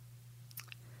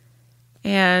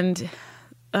 and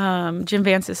Jim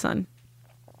Vance's son,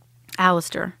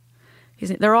 Alistair.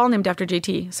 They're all named after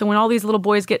JT. So when all these little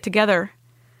boys get together,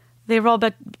 they've all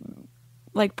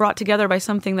like brought together by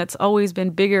something that's always been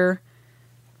bigger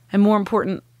and more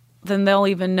important than they'll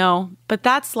even know. But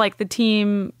that's like the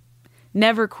team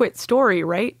never quit story,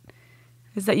 right?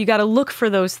 Is that you got to look for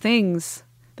those things.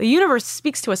 The universe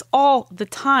speaks to us all the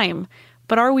time,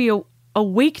 but are we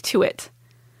awake to it?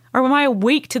 Or am I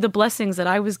awake to the blessings that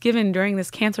I was given during this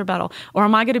cancer battle? Or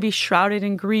am I going to be shrouded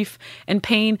in grief and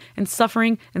pain and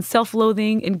suffering and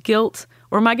self-loathing and guilt?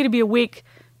 Or am I going to be awake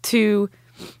to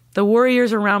the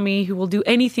warriors around me who will do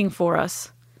anything for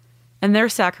us and their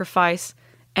sacrifice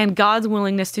and God's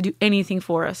willingness to do anything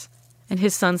for us and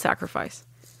his son's sacrifice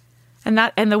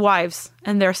and the wives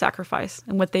and their sacrifice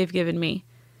and what they've given me?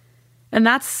 And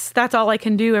that's all I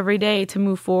can do every day to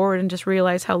move forward and just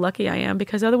realize how lucky I am,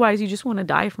 because otherwise you just want to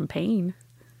die from pain.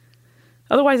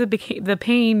 Otherwise the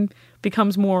pain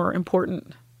becomes more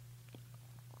important.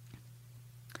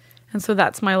 And so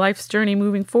that's my life's journey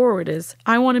moving forward, is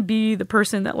I want to be the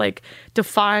person that like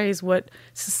defies what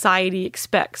society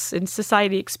expects. And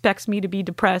society expects me to be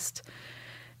depressed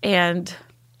and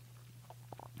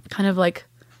kind of like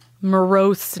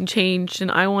morose and changed.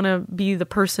 And I want to be the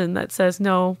person that says,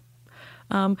 no,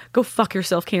 go fuck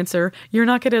yourself, cancer. You're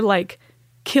not going to like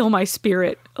kill my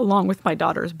spirit along with my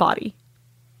daughter's body.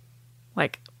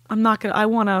 Like, I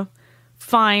want to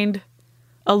find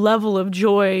a level of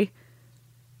joy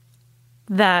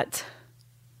that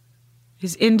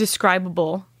is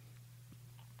indescribable.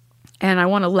 And I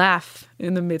want to laugh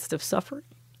in the midst of suffering.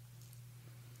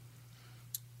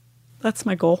 That's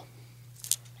my goal.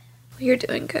 You're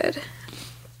doing good.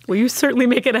 Well, you certainly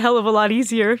make it a hell of a lot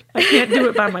easier. I can't do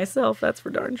it by myself. That's for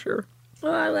darn sure.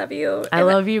 Well, I love you. I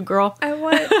love you, girl.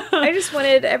 I just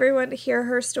wanted everyone to hear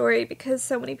her story, because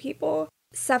so many people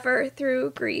suffer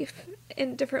through grief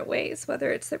in different ways,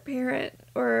 whether it's their parent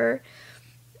or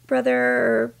brother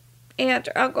or aunt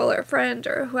or uncle or friend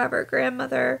or whoever,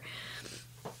 grandmother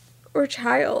or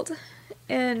child.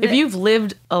 And if you've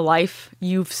lived a life,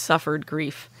 you've suffered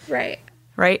grief. Right.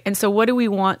 Right? And so what do we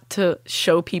want to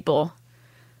show people?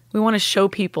 We want to show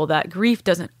people that grief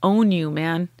doesn't own you,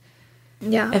 man.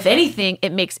 Yeah. If anything,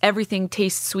 it makes everything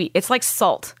taste sweet. It's like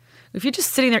salt. If you're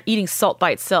just sitting there eating salt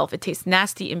by itself, it tastes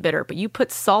nasty and bitter. But you put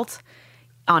salt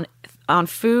on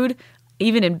food,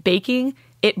 even in baking,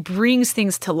 it brings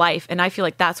things to life. And I feel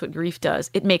like that's what grief does.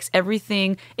 It makes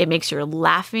your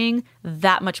laughing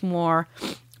that much more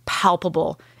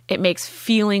palpable. It makes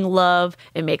feeling love.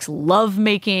 It makes love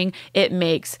making. It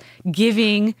makes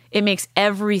giving. It makes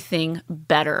everything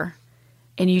better.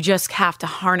 And you just have to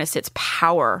harness its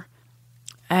power.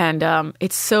 And I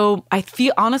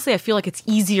feel like it's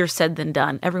easier said than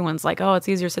done. Everyone's like, oh, it's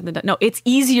easier said than done. No, it's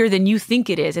easier than you think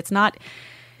it is. It's not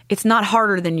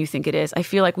harder than you think it is. I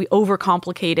feel like we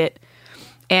overcomplicate it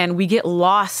and we get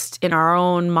lost in our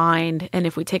own mind. And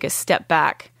if we take a step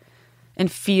back and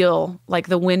feel like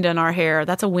the wind in our hair,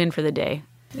 that's a win for the day.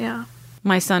 Yeah.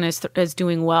 My son is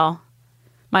doing well.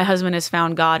 My husband has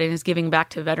found God and is giving back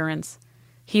to veterans.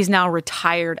 He's now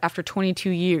retired after 22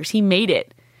 years. He made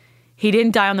it. He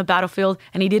didn't die on the battlefield,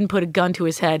 and he didn't put a gun to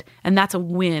his head. And that's a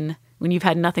win when you've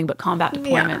had nothing but combat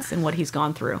deployments and what he's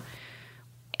gone through.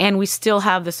 And we still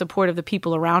have the support of the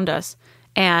people around us.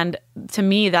 And to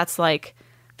me, that's like,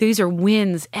 these are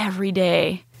wins every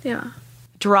day. Yeah.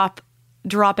 Drop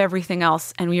everything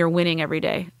else, and we are winning every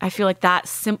day. I feel like that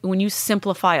when you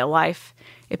simplify a life,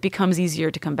 it becomes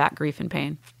easier to combat grief and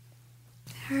pain.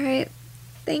 All right.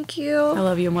 Thank you. I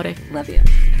love you, amore. Love you.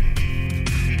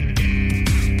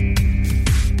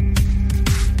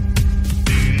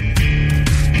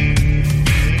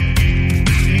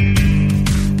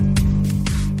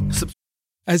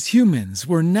 As humans,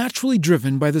 we're naturally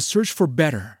driven by the search for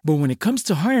better. But when it comes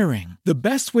to hiring, the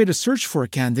best way to search for a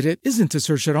candidate isn't to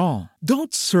search at all.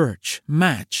 Don't search,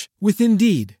 match with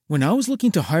Indeed. When I was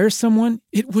looking to hire someone,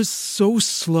 it was so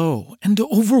slow and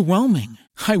overwhelming.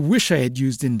 I wish I had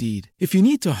used Indeed. If you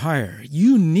need to hire,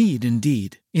 you need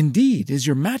Indeed. Indeed is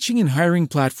your matching and hiring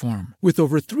platform with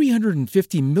over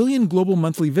 350 million global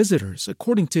monthly visitors,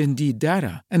 according to Indeed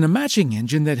data, and a matching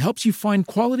engine that helps you find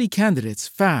quality candidates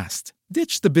fast.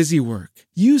 Ditch the busy work.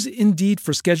 Use Indeed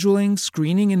for scheduling,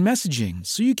 screening, and messaging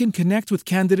so you can connect with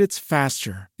candidates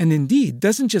faster. And Indeed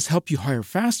doesn't just help you hire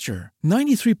faster.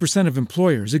 93% of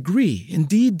employers agree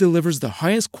Indeed delivers the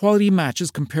highest quality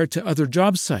matches compared to other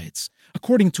job sites,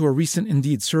 according to a recent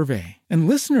Indeed survey. And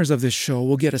listeners of this show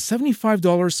will get a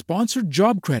 $75 sponsored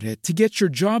job credit to get your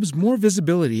jobs more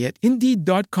visibility at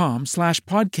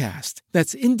Indeed.com/podcast.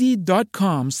 That's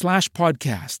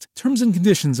Indeed.com/podcast. Terms and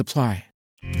conditions apply.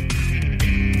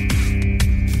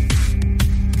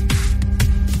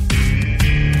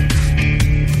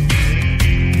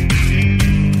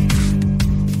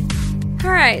 All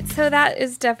right. right, so that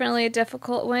is definitely a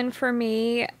difficult one for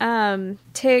me.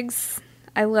 Tiggs,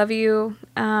 I love you.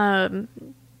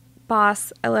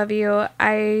 Boss, I love you.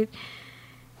 I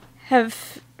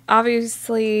have,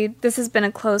 obviously, this has been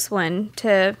a close one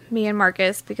to me and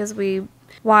Marcus because we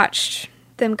watched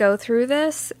them go through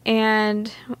this,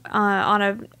 and on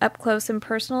a up close and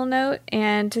personal note,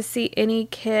 and to see any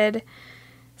kid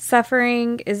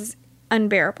suffering is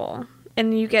unbearable.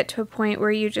 And you get to a point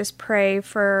where you just pray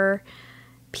for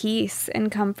peace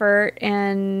and comfort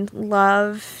and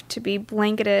love, to be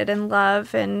blanketed in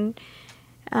love, and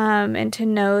to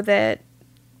know that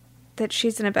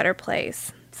she's in a better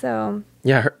place. So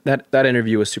yeah, that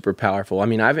interview was super powerful. I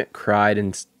mean, I haven't cried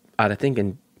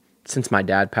since my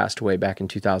dad passed away back in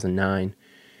 2009,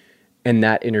 and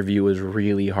that interview was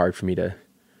really hard for me to,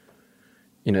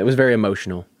 it was very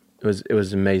emotional. It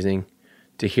was amazing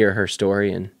to hear her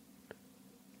story and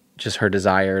just her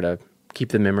desire to keep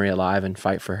the memory alive and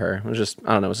fight for her. It was just,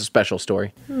 I don't know, it was a special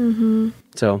story. Mm-hmm.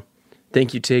 So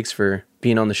thank you, Tiggs, for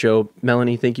being on the show.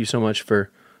 Melanie, thank you so much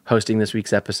for hosting this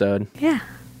week's episode. Yeah.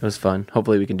 It was fun.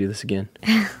 Hopefully we can do this again.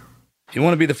 If you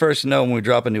want to be the first to know when we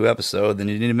drop a new episode, then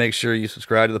you need to make sure you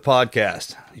subscribe to the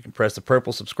podcast. You can press the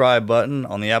purple subscribe button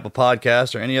on the Apple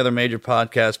Podcast or any other major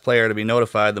podcast player to be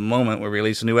notified the moment we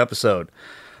release a new episode.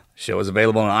 The show is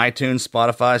available on iTunes,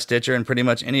 Spotify, Stitcher, and pretty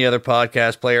much any other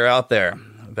podcast player out there.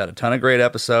 We've had a ton of great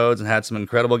episodes and had some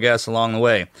incredible guests along the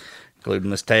way, including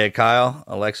Miss Taya Kyle,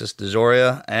 Alexis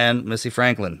DeJoria, and Missy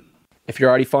Franklin. If you're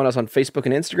already following us on Facebook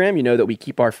and Instagram, you know that we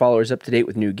keep our followers up to date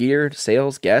with new gear,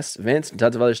 sales, guests, events, and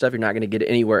tons of other stuff you're not going to get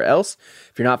anywhere else.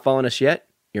 If you're not following us yet,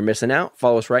 you're missing out.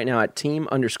 Follow us right now at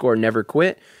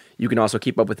team_neverquit. You can also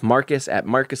keep up with Marcus at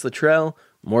Marcus Luttrell,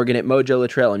 Morgan at Mojo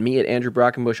Luttrell, and me at Andrew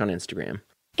Brockenbush on Instagram.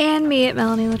 And me at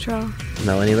Melanie Luttrell.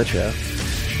 Melanie Luttrell.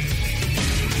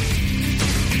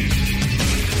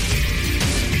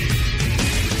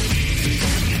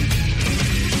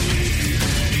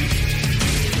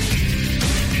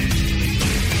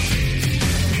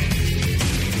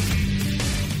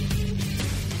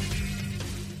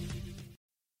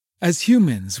 As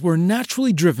humans, we're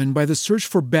naturally driven by the search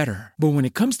for better. But when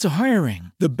it comes to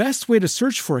hiring, the best way to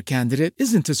search for a candidate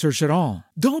isn't to search at all.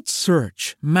 Don't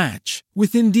search, match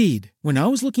with Indeed. When I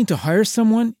was looking to hire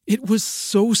someone, it was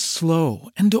so slow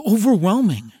and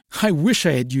overwhelming. I wish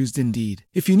I had used Indeed.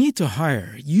 If you need to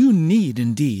hire, you need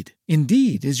Indeed.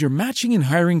 Indeed is your matching and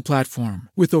hiring platform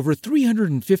with over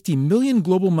 350 million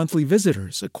global monthly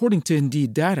visitors, according to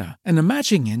Indeed data, and a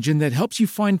matching engine that helps you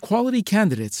find quality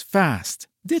candidates fast.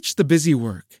 Ditch the busy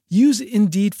work. Use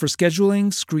Indeed for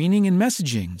scheduling, screening, and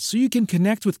messaging so you can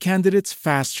connect with candidates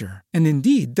faster. And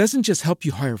Indeed doesn't just help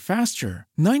you hire faster.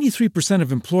 93%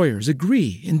 of employers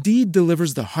agree Indeed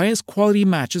delivers the highest quality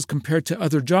matches compared to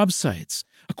other job sites,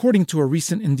 according to a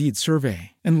recent Indeed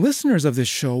survey. And listeners of this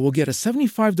show will get a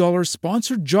 $75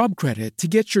 sponsored job credit to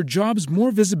get your jobs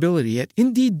more visibility at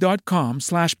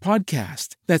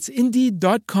Indeed.com/podcast. That's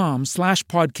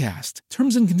Indeed.com/podcast.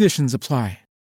 Terms and conditions apply.